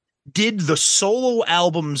Kiss did the solo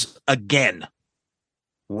albums again,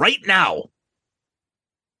 right now,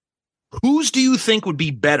 whose do you think would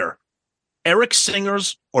be better, Eric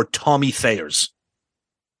Singer's or Tommy Thayer's?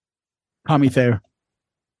 Tommy Thayer.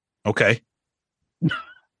 Okay.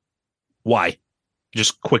 Why?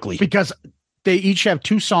 Just quickly. Because they each have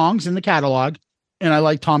 2 songs in the catalog, and I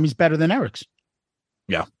like Tommy's better than Eric's.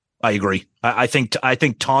 Yeah, I agree. I think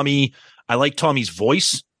Tommy, I like Tommy's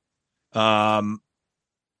voice.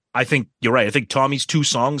 I think you're right. I think Tommy's 2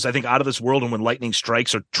 songs, I think Out of This World and When Lightning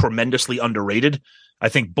Strikes, are tremendously underrated. I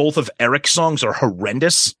think both of Eric's songs are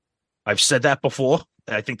horrendous. I've said that before.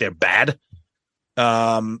 I think they're bad.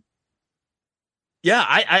 Yeah,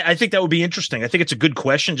 I think that would be interesting. I think it's a good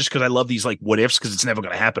question just because I love these like what ifs, because it's never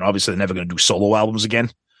going to happen. Obviously, they're never going to do solo albums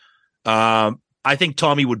again. I think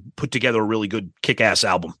Tommy would put together a really good kick-ass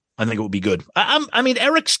album. I think it would be good. I mean,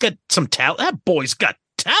 Eric's got some talent. That boy's got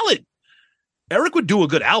talent. Eric would do a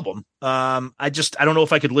good album. I don't know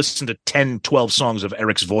if I could listen to 10, 12 songs of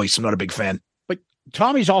Eric's voice. I'm not a big fan. But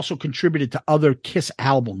Tommy's also contributed to other Kiss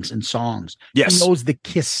albums and songs. Yes. He knows the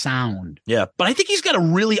Kiss sound. Yeah, but I think he's got a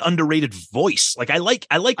really underrated voice. Like I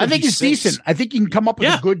think he's decent. I think he can come up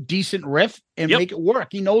with a good, decent riff and make it work.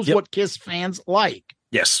 He knows what Kiss fans like.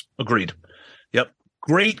 Yes, agreed. Yep.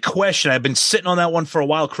 Great question. I've been sitting on that one for a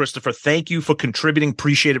while, Christopher. Thank you for contributing.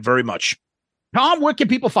 Appreciate it very much. Tom, where can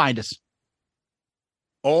people find us?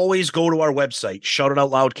 Always go to our website,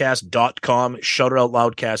 shoutitoutloudcast.com,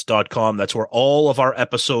 shoutitoutloudcast.com. That's where all of our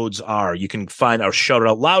episodes are. You can find our Shout It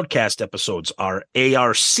Out Loudcast episodes, our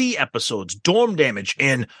ARC episodes, Dorm Damage,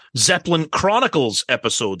 and Zeppelin Chronicles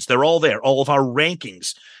episodes. They're all there, all of our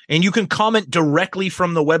rankings. And you can comment directly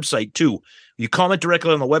from the website, too. You comment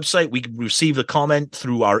directly on the website. We receive the comment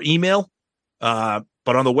through our email.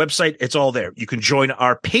 But on the website, it's all there. You can join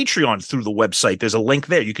our Patreon through the website. There's a link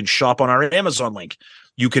there. You can shop on our Amazon link.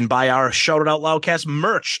 You can buy our Shout It Out Loudcast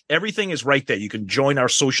merch. Everything is right there. You can join our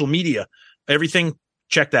social media. Everything,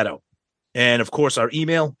 check that out. And, of course, our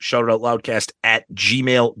email,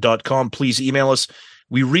 shoutitoutloudcast@gmail.com. Please email us.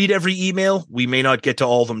 We read every email. We may not get to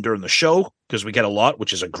all of them during the show because we get a lot,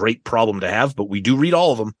 which is a great problem to have, but we do read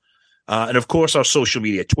all of them. And, of course, our social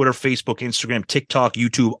media, Twitter, Facebook, Instagram, TikTok,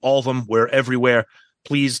 YouTube, all of them. We're everywhere.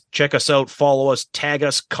 Please check us out, follow us, tag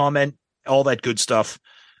us, comment, all that good stuff.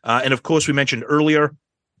 And, of course, we mentioned earlier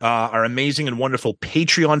our amazing and wonderful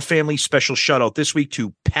Patreon family. Special shout out this week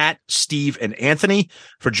to Pat, Steve, and Anthony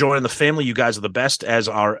for joining the family. You guys are the best, as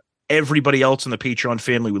are everybody else in the Patreon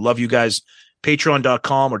family. We love you guys.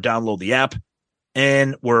 Patreon.com or download the app.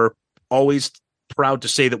 And we're always proud to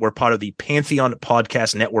say that we're part of the Pantheon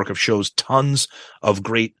Podcast Network of shows. Tons of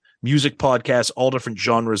great music podcasts, all different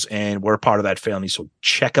genres, and we're part of that family. So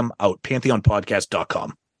check them out,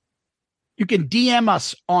 pantheonpodcast.com. You can DM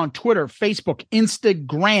us on Twitter, Facebook,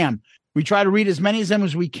 Instagram. We try to read as many of them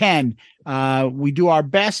as we can. We do our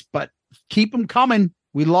best, but keep them coming.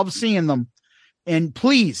 We love seeing them. And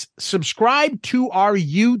please subscribe to our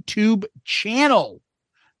YouTube channel.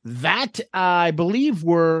 That, I believe,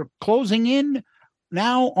 we're closing in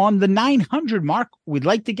now on the 900 mark. We'd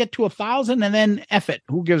like to get to 1,000 and then F it.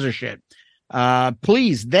 Who gives a shit?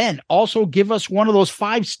 Please then also give us one of those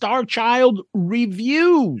 5-star child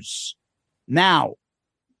reviews. Now,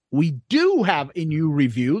 we do have a new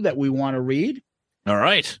review that we want to read. All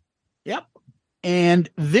right. Yep. And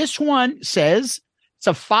this one says it's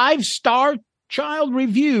a 5-star child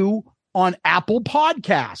review on Apple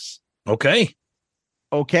Podcasts. Okay.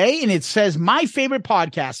 Okay. And it says, my favorite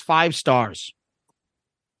podcast, 5 stars.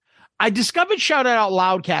 I discovered Shout It Out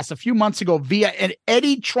Loudcast a few months ago via an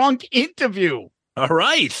Eddie Trunk interview. All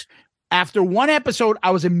right. After one episode,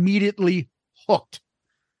 I was immediately hooked.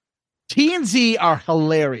 T&Z are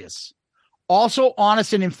hilarious. Also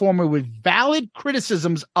honest and informative with valid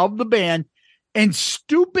criticisms of the band and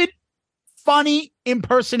stupid, funny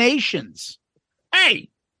impersonations. Hey,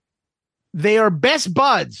 they are best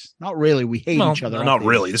buds. Not really. We hate each other. Not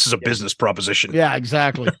really. This is a business proposition. Yeah,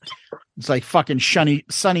 exactly. It's like fucking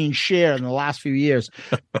Sonny and Cher in the last few years.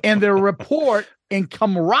 And their rapport and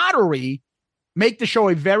camaraderie make the show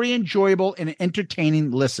a very enjoyable and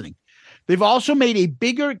entertaining listening. They've also made a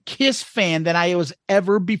bigger Kiss fan than I was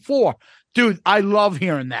ever before. Dude, I love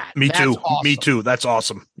hearing that. Me too. Awesome. Me too. That's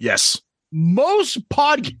awesome. Yes. Most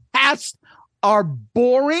podcasts are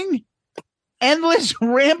boring, endless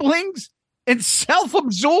ramblings, and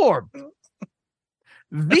self-absorbed.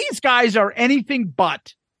 These guys are anything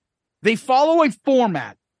but. They follow a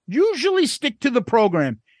format, usually stick to the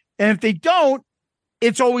program, and if they don't,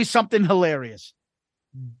 it's always something hilarious.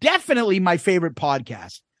 Definitely my favorite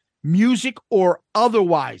podcast, music or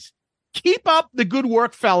otherwise. Keep up the good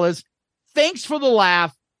work, fellas. Thanks for the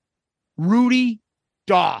laugh, Rudy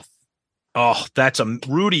Doth. Oh,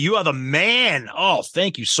 Rudy, you are the man. Oh,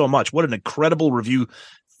 thank you so much. What an incredible review.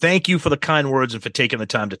 Thank you for the kind words and for taking the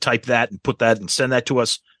time to type that and put that and send that to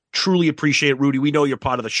us. Truly appreciate it, Rudy. We know you're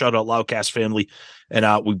part of the Shout Out Loudcast family,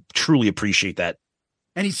 and we truly appreciate that.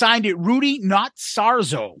 And he signed it Rudy, not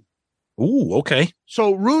Sarzo. Ooh, okay.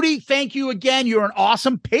 So, Rudy, thank you again. You're an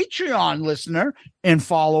awesome Patreon listener and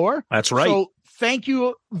follower. That's right. So, thank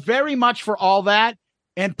you very much for all that.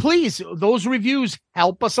 And please, those reviews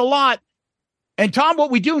help us a lot. And Tom,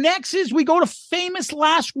 what we do next is we go to famous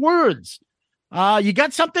last words. You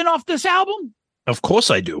got something off this album? Of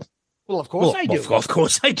course I do. Well, of course I do. Of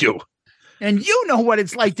course I do. And you know what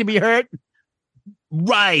it's like to be hurt.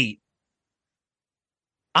 Right.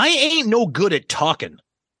 I ain't no good at talking.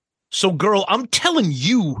 So, girl, I'm telling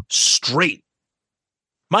you straight.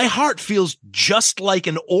 My heart feels just like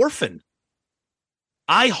an orphan.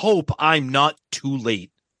 I hope I'm not too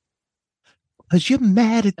late. 'Cause you're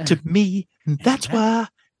mad at me. And that's why.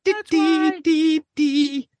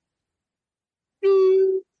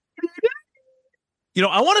 You know,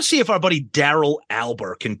 I want to see if our buddy Daryl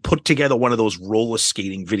Alber can put together one of those roller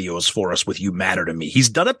skating videos for us with You Matter to Me. He's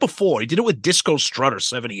done it before. He did it with Disco Strutter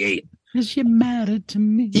 78. 'Cause you matter to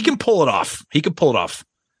me. He can pull it off.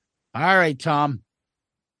 All right, Tom.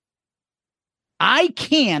 I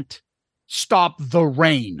can't stop the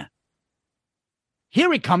rain.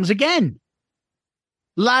 Here it comes again.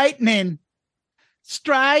 Lightning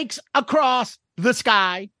strikes across the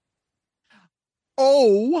sky.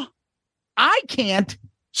 Oh, I can't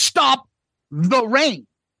stop the rain.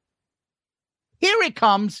 Here it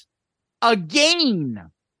comes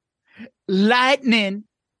again. Lightning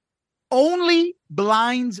only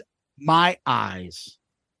blinds my eyes.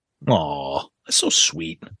 Aw, that's so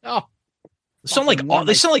sweet. Oh, they sound like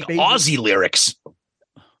Aussie lyrics.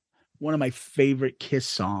 One of my favorite Kiss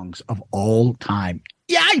songs of all time.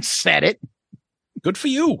 Yeah, I said it. Good for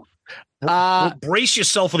you. Brace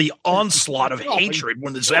yourself for the onslaught of hatred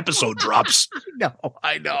when this episode drops. No,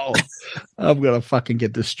 I know. I'm going to fucking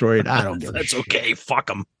get destroyed. I don't give a shit. That's okay. Fuck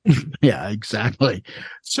them. Yeah, exactly.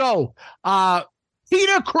 So,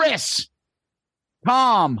 Peter Criss,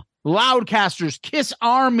 Tom, Loudcasters, Kiss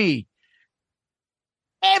Army,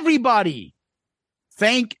 everybody,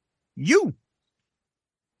 thank you.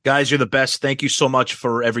 Guys, you're the best. Thank you so much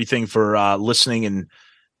for everything, for listening and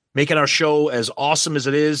making our show as awesome as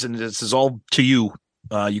it is. And this is all to you.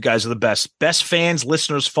 You guys are the best. Best fans,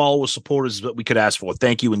 listeners, followers, supporters that we could ask for.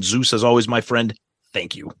 Thank you. And Zeus, as always, my friend,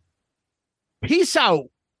 thank you. Peace out,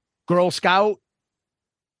 Girl Scout.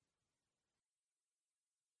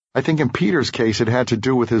 I think in Peter's case, it had to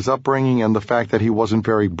do with his upbringing and the fact that he wasn't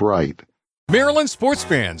very bright. Maryland sports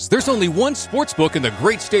fans, there's only one sports book in the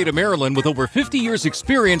great state of Maryland with over 50 years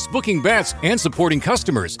experience booking bets and supporting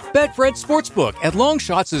customers. Betfred Sportsbook at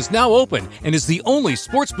Longshots is now open and is the only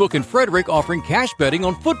sports book in Frederick offering cash betting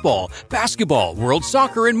on football, basketball, world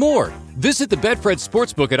soccer, and more. Visit the Betfred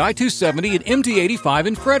Sportsbook at I-270 and MD-85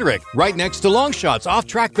 in Frederick, right next to Longshots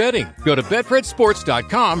off-track betting. Go to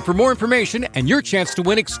betfredsports.com for more information and your chance to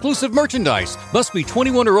win exclusive merchandise. Must be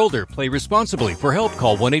 21 or older. Play responsibly. For help,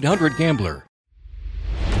 call 1-800-GAMBLER.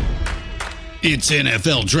 It's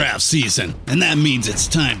NFL draft season, and that means it's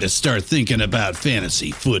time to start thinking about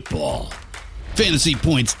fantasy football.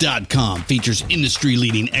 FantasyPoints.com features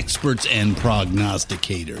industry-leading experts and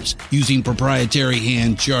prognosticators using proprietary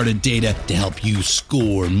hand-charted data to help you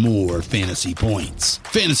score more fantasy points.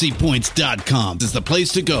 FantasyPoints.com is the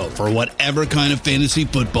place to go for whatever kind of fantasy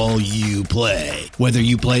football you play. Whether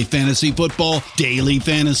you play fantasy football, daily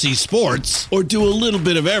fantasy sports, or do a little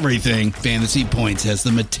bit of everything, Fantasy Points has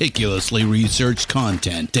the meticulously researched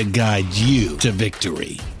content to guide you to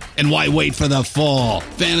victory. And why wait for the fall?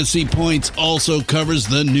 Fantasy Points also covers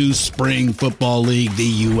the new spring football league,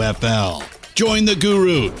 the UFL. Join the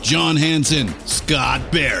guru, John Hansen,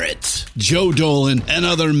 Scott Barrett, Joe Dolan, and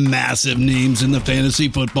other massive names in the fantasy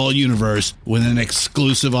football universe with an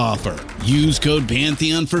exclusive offer. Use code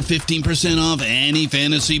Pantheon for 15% off any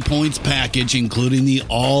Fantasy Points package, including the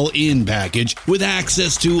all-in package, with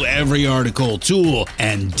access to every article, tool,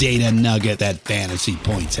 and data nugget that Fantasy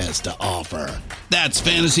Points has to offer. That's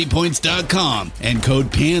FantasyPoints.com and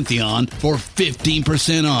code Pantheon for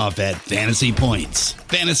 15% off at Fantasy Points.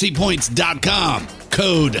 FantasyPoints.com,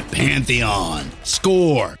 code Pantheon.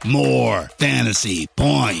 Score more fantasy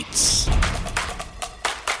points.